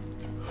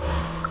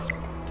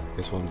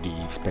 That's one of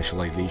the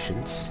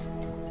specializations.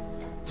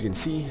 As you can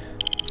see,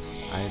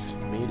 I've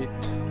made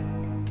it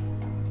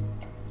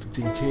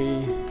 15k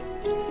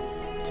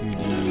to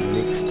the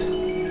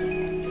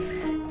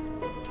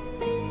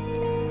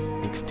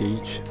next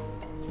stage.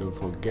 Don't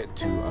forget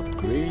to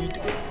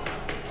upgrade.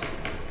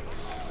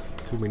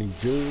 Too many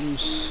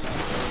germs.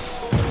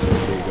 It's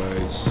okay,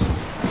 guys.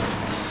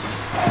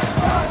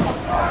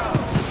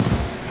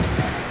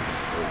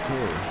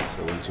 Okay,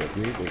 so once you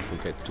upgrade, don't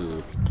forget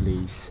to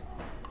place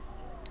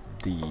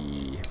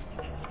the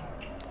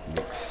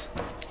next.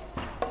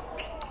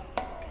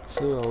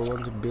 So I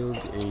want to build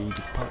a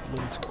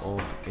department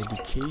of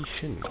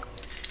education.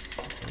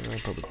 I'll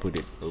probably put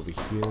it over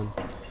here,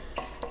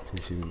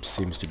 since it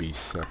seems to be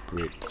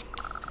separate,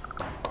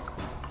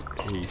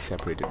 a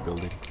separated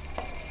building.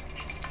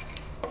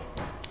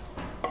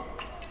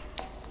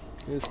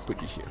 Let's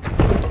put it here.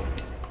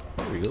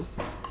 There we go.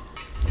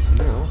 So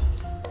now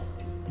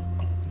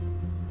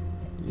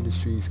the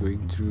industry is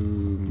going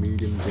through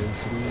medium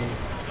density.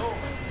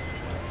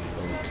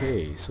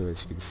 Okay, so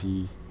as you can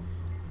see,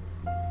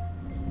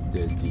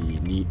 there's the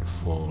need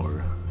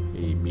for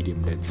a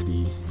medium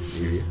density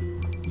area.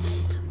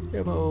 We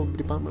have our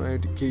Department of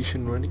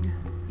Education running,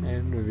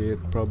 and we'll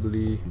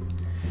probably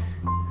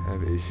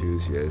have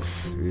issues.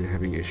 Yes, we're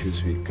having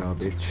issues with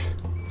garbage,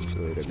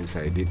 so that means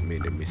I did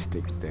make a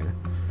mistake there.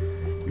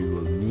 We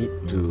will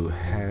need to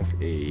have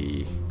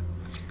a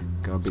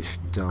garbage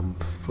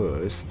dump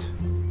first.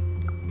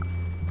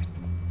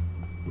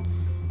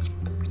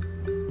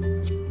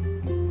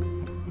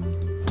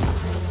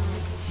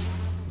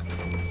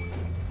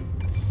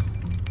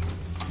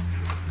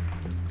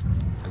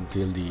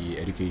 until the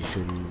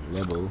education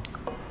level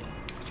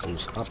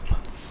goes up,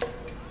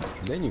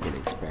 and then you can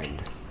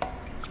expand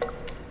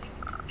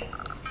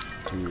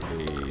to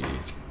a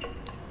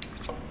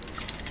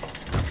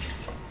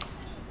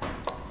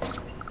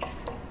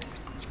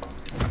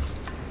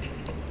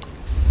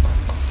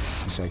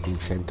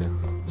recycling center.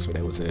 So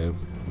that was a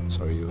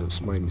sorry, it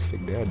was my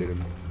mistake there. I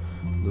didn't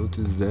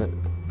notice that,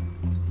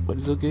 but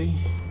it's okay.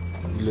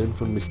 We learn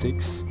from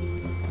mistakes.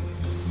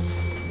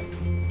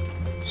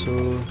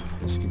 So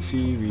as you can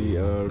see, we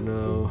are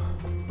now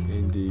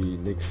in the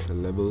next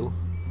level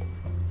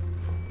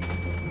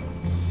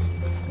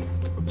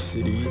of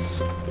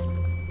cities.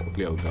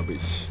 Hopefully our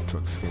garbage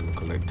trucks can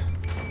collect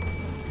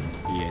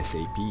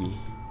ASAP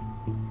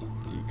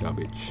the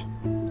garbage.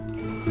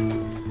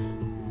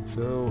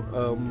 So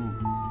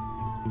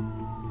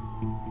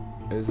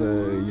as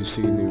you've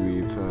seen,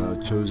 we've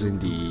chosen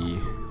the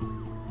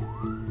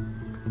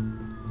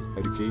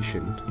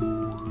education to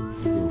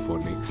go for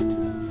next.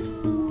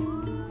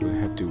 We'll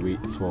have to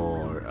wait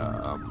for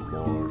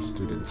more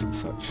students and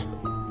such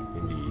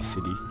in the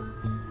city.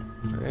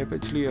 I've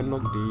actually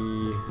unlocked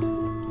the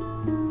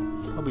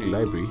public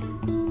library.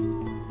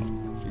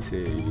 It's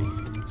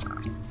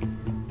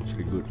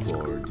actually good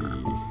for the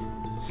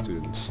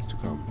students to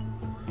come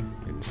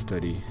and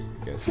study,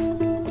 I guess.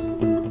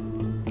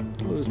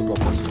 Let's plop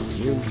one over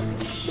here.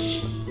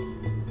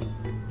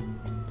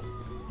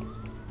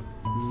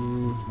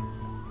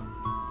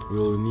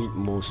 We'll need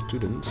more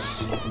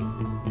students. As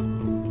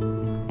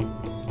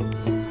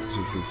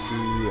you can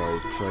see,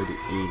 I'll try to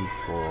aim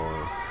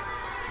for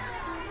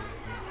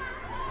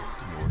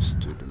more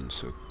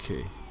students.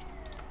 Okay,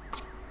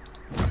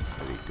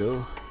 there we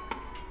go.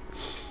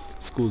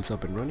 School's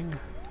up and running.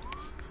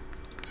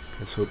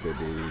 Let's hope that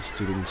the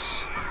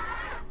students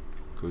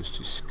goes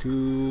to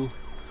school.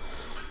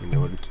 In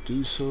order to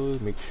do so,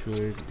 make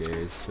sure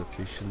there's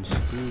sufficient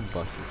school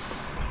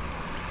buses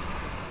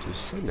to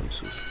send them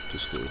to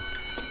school.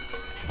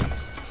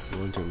 You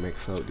want to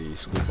max out the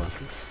school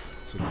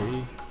buses. It's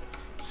okay.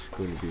 It's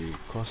going to be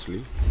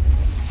costly,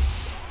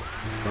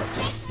 but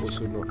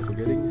also not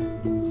forgetting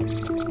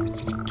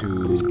to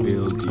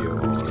build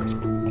your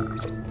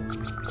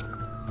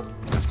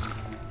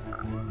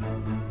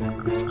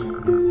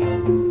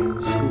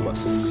school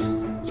buses.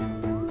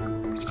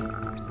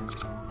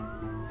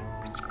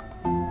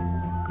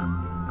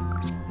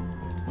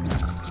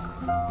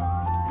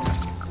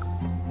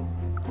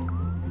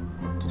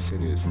 To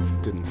send your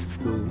students to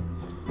school.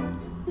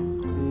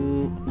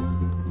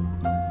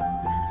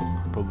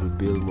 Probably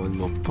build one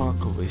more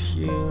park over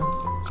here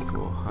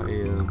for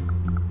higher.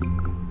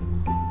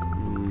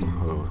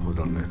 Hold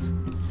on, let's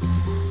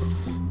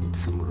need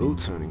some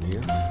roads running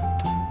here.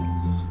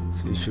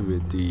 So issue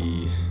with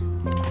the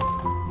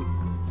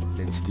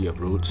density of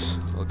roads.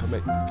 I'll come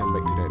back to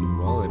that in a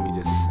while. Let me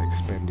just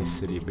expand this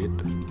city a bit.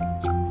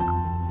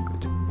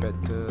 With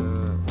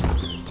better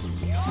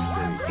amenities.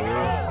 There we go.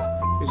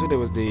 Okay, so there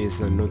was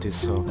this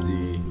notice of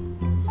the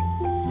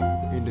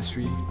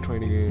industry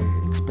trying to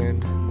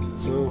expand.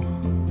 So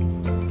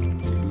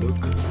let's take a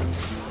look.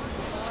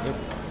 Yep,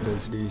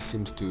 density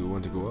seems to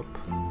want to go up,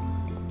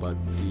 but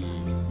the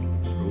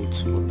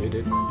roads forbid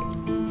it.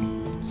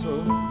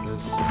 So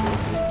let's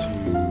build it to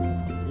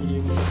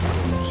medium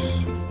roads.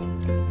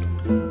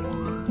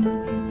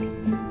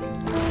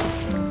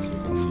 So you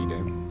can see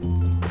them.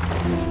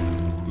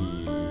 The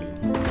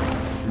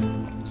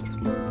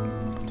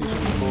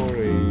petition for a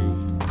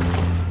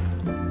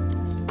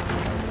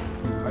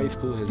high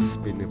school has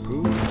been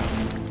approved.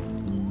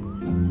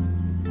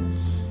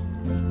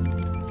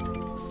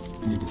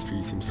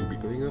 Industry seems to be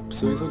going up,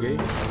 so it's okay. You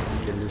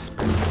can just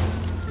spend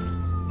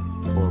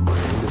for my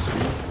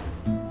industry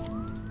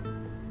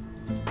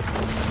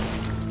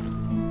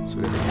so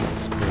that they can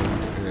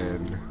expand,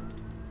 and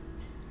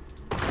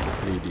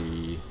hopefully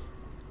the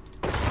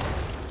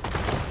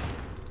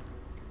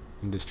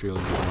industrial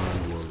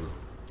demand will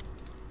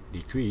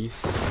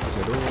decrease, because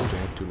I don't want to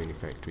have too many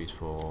factories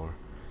for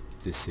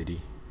this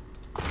city.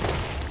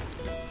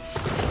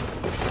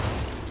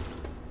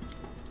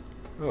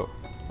 Oh,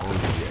 all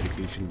the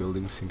education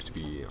buildings seems to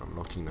be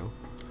unlocking now.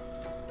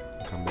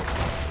 I'll come back to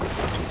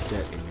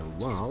that in a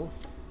while.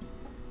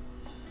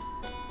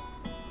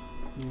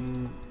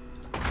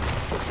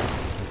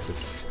 Let's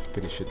just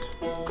finish it.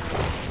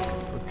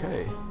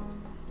 Okay.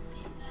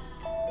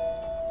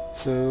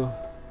 So,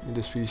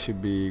 industry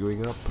should be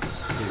going up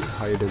in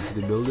higher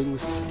density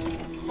buildings.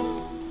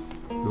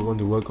 We want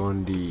to work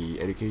on the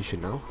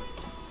education now.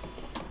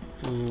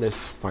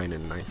 Let's find a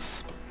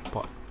nice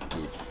spot to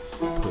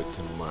put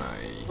my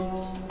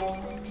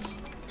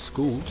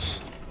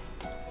schools.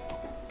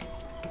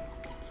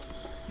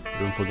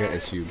 Don't forget,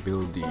 as you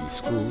build the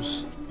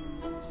schools,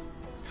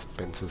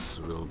 expenses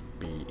will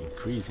be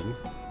increasing.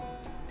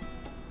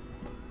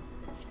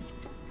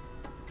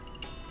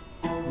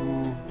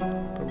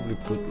 Probably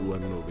put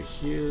one over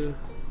here. You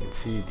can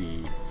see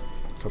the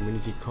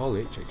community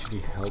college actually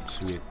helps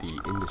with the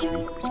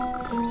industry,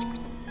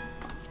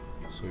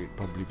 so it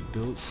probably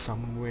built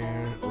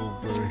somewhere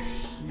over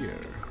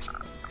here.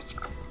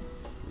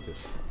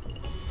 Just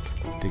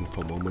think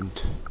for a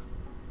moment.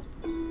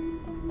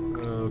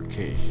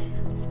 Okay.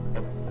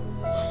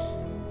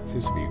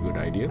 Seems to be a good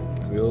idea.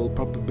 We'll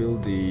probably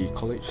build the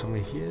college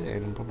somewhere here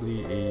and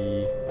probably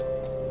a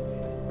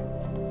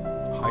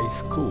high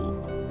school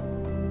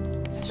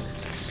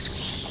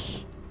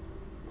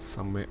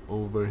somewhere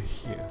over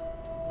here.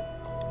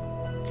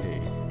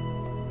 Okay.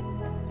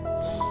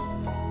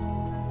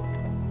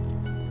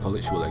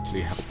 College will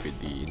actually help with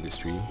the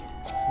industry.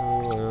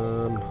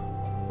 So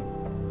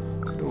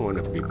I don't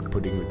want to be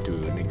putting it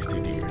next to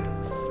the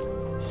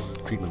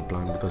treatment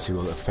plant because it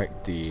will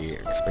affect the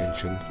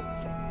expansion.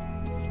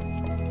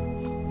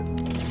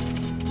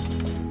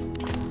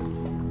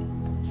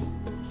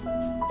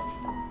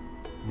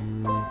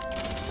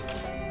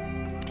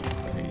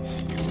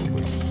 Place you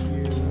over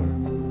here.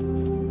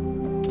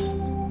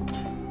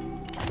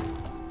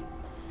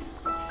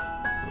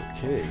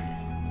 Okay,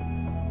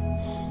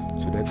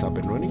 so that's up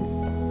and running.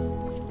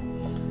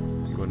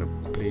 You want to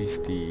place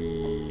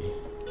the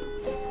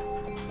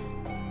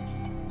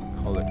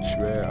college.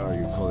 Where are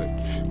you,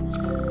 college?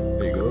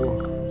 There you go.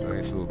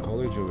 Nice little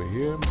college over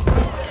here.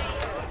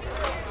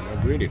 Can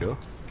upgrade it though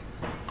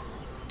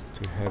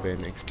to have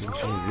an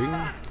extension ring.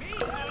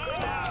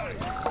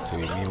 So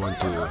you may want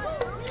to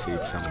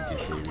save some of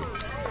this area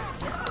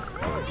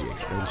for the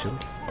expansion.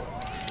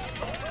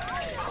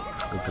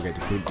 Don't forget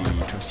to put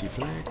the trusty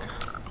flag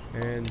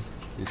and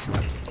this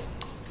one.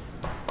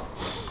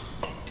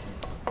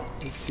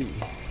 Let's see.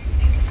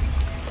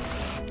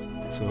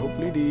 So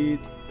hopefully the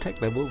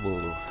tech level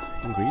will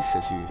increase.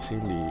 As you've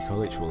seen, the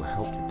college will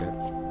help with that.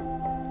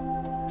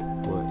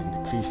 Will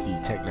increase the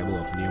tech level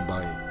of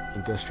nearby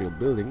industrial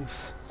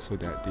buildings so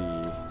that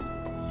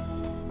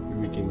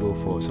we can go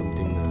for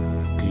something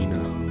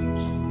cleaner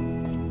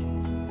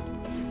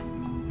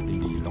in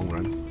the long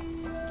run.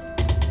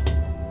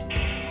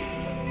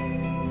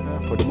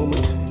 For the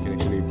moment, you can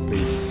actually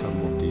place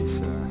some of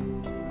these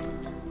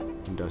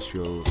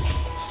industrial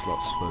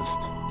slots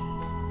first.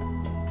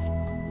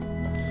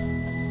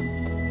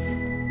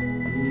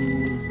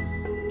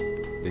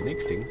 The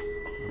next thing,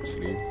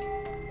 obviously,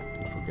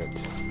 don't forget.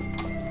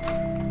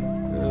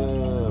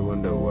 I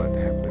wonder what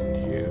happened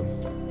here.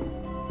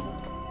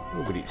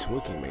 Nobody's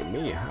working my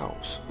main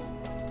house.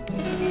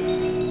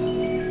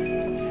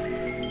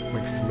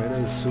 Maxis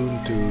Manor is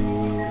soon to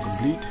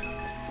complete.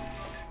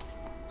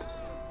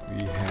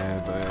 We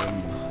have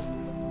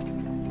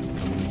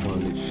community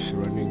college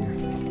running.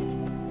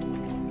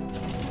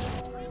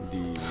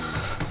 The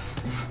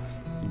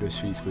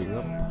industry is going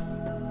up.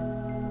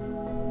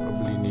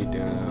 Probably need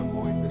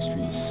more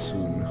industries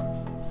soon.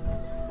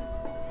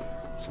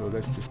 So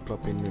let's just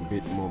plop in a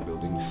bit more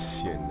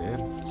buildings here and there,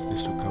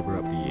 just to cover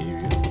up the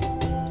area.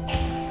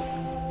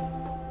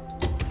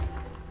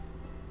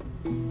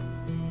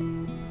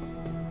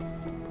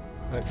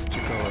 Let's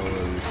check out our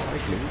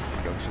recycling.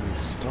 Production is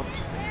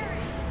stopped.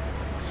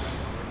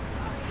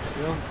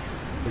 Well,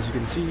 as you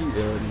can see,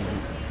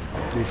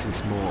 this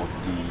is more of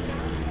the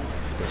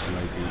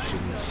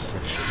specialization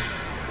section.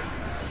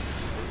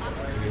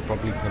 We'll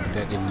probably cover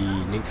that in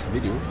the next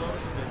video.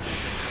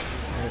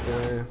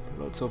 And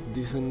lots of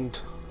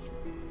decent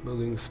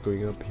buildings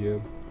going up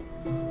here.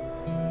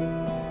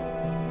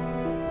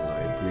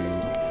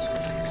 Library.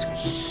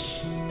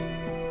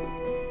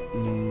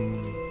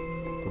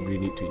 Probably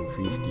need to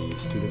increase the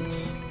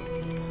students.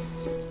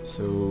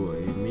 So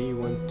I may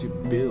want to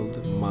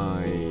build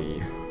my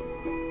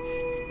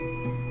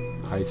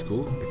high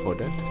school before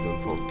that. Don't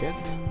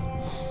forget,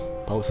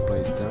 power supply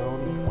is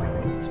down.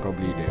 It's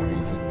probably the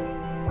reason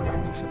we're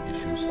having some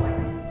issues.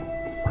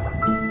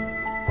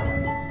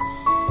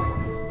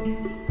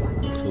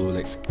 So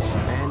let's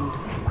expand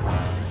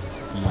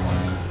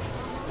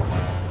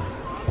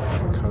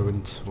the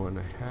current one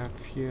I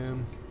have here.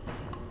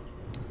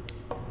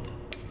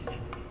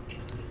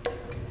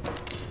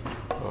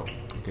 Oh,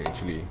 you can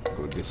actually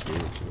go this way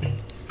actually. You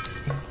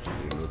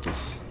didn't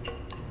notice.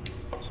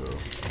 So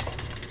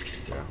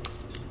yeah.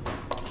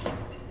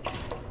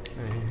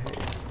 Hey.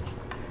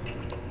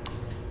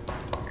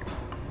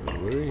 Don't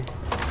worry.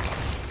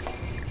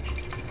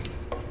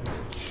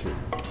 That should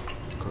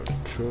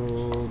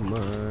control my...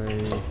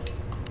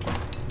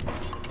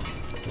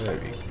 There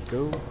we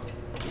go.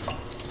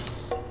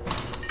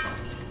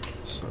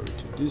 Sorry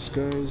to these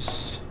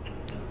guys,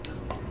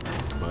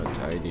 but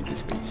I need the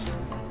space.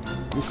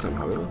 This time,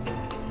 however,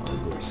 I'll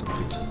go with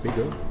something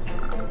bigger.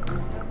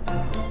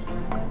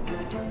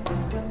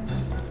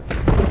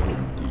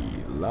 The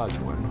large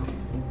one.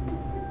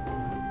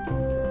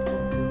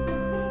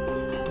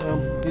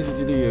 This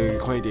is really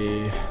quite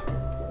a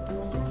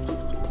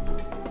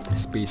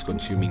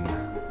space-consuming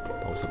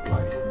power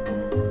supply.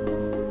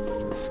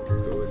 Let's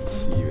go and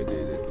see whether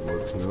it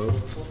works now. I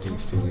think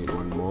still need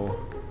one more.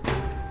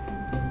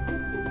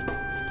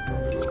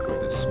 We'll go for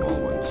the small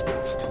ones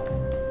next.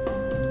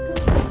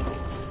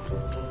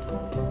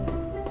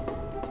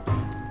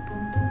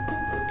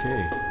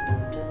 Okay.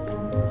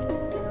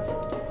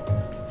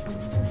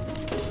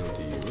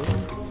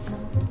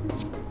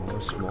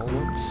 More small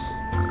ones.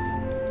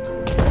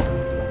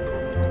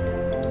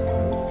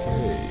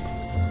 Okay.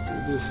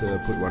 This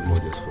let's put one more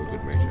just for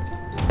good measure,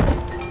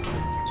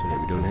 so that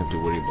we don't have to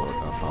worry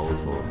about power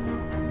for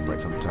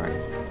quite some time.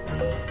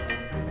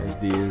 As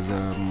these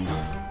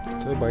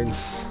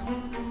turbines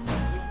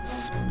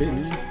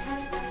spin,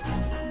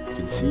 you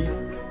can see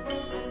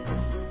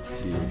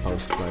the power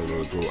supply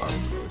will go up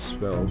as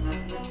well.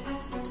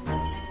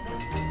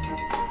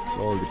 It's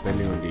all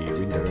depending on the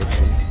wind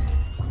direction.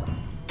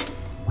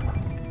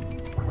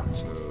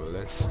 So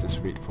let's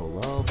just wait for a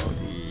while for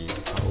the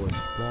power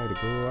supply to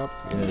go up.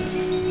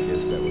 Yes, I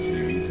guess that was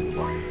the reason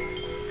why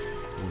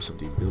most of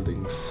the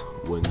buildings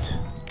weren't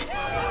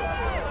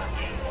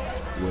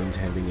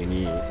having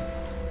any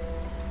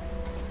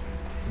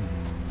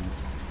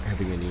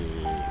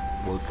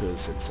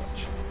workers and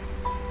such.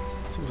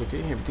 Seems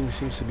okay, everything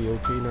seems to be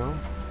okay now.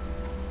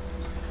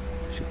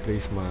 I should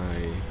place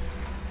my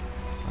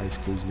high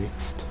schools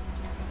next.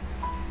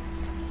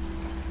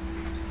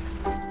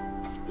 I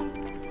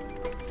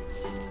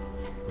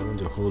want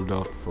to hold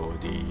out for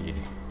the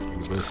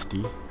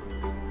university.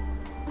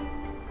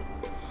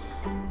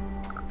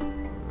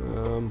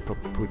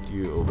 Probably put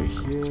you over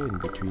here in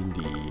between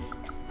the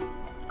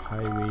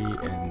highway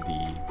and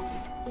the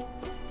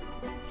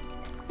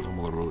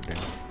normal road there.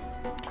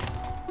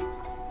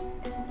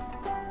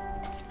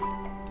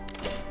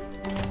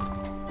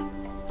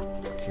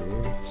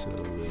 Okay, so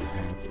we'll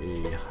have a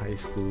high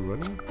school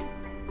running.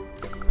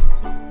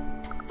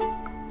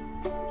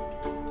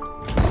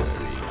 There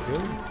we go.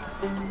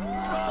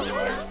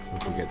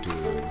 Don't forget to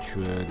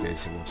ensure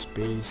there's enough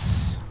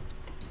space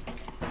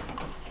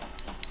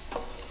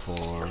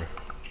for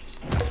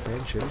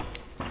expansion.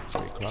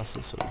 Sorry,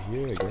 classes over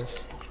here, I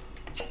guess.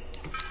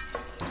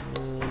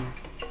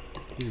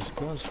 These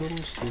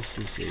classrooms. This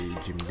is a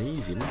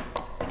gymnasium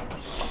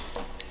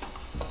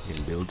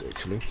in build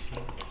actually.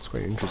 It's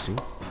quite interesting.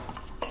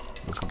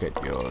 Don't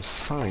forget your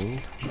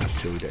sign to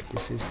show that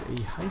this is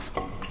a high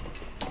school.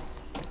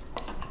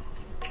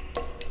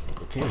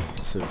 Okay,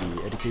 so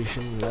the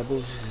education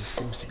levels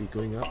seems to be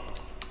going up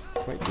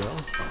quite well.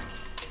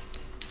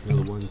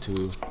 We'll want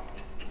to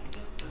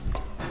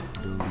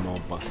build more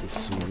buses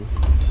soon.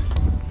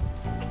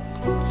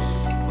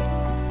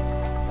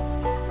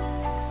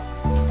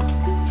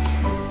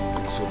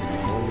 It's so in the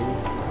morning.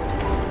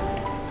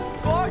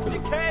 Let's take a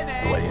look.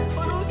 Oh, yes.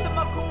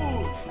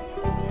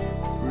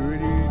 We're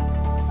ready.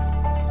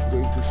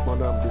 Going to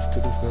spawn up the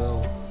students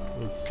now.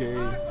 Okay,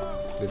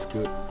 that's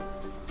good.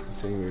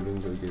 Saying we're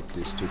going to get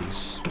the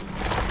students.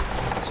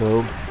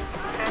 So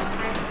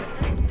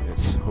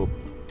let's hope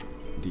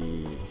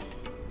the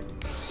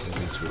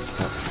buildings will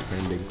start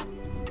expanding.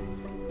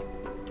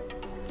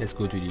 Let's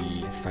go to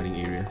the starting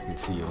area and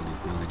see all the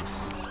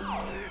buildings.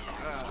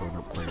 It's gone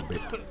up quite a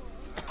bit.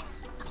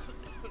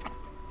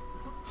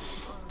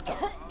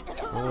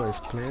 All as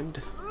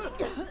planned.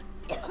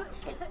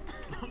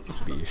 Seems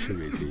to be an issue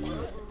with the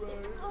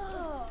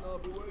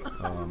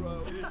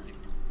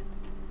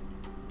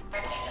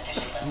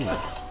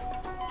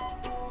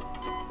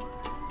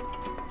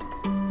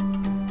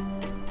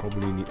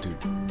probably need to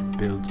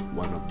build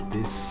one of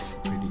this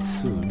pretty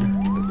soon,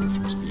 because there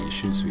seems to be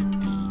issues with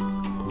the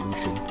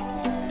pollution.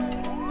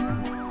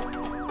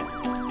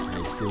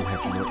 I still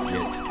have not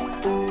yet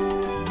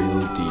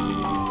built the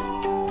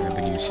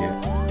avenues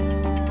yet.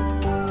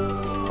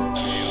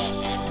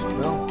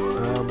 Well, I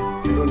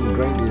don't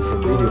drag this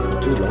video for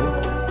too long.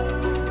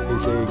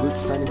 It's a good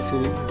starting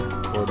city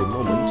for the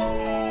moment.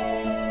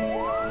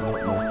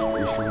 Not much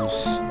issues.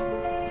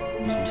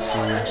 As you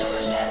see,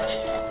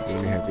 we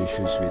only have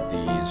issues with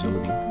the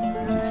zoning,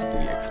 which is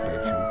the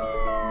expansion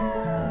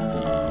of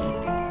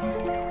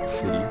the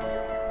city.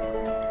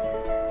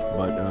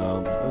 But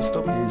I'll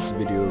stop this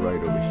video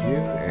right over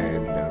here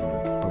and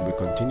probably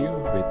continue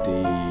with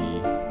the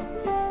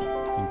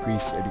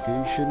increased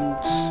education,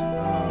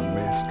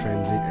 mass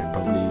transit, and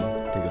probably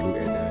take a look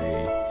at a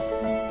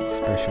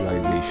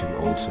specialization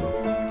also.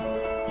 I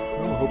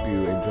hope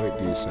you enjoyed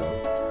this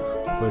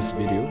first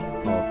video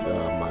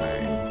of my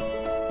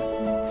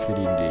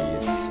city in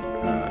this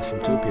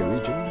Simtopia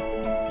region.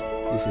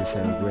 This is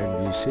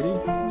Grandview City,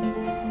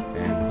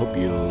 and hope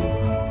you'll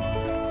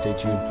stay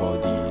tuned for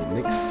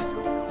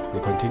the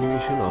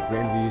continuation of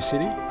Grandview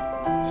City,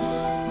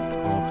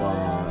 of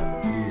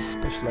these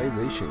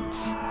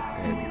specializations,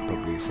 and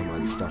probably some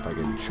other stuff I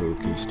can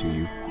showcase to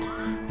you.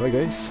 Alright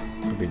guys,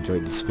 hope you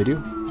enjoyed this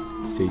video.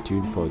 Stay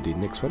tuned for the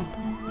next one,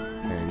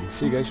 and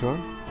see you guys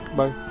around.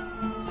 Bye.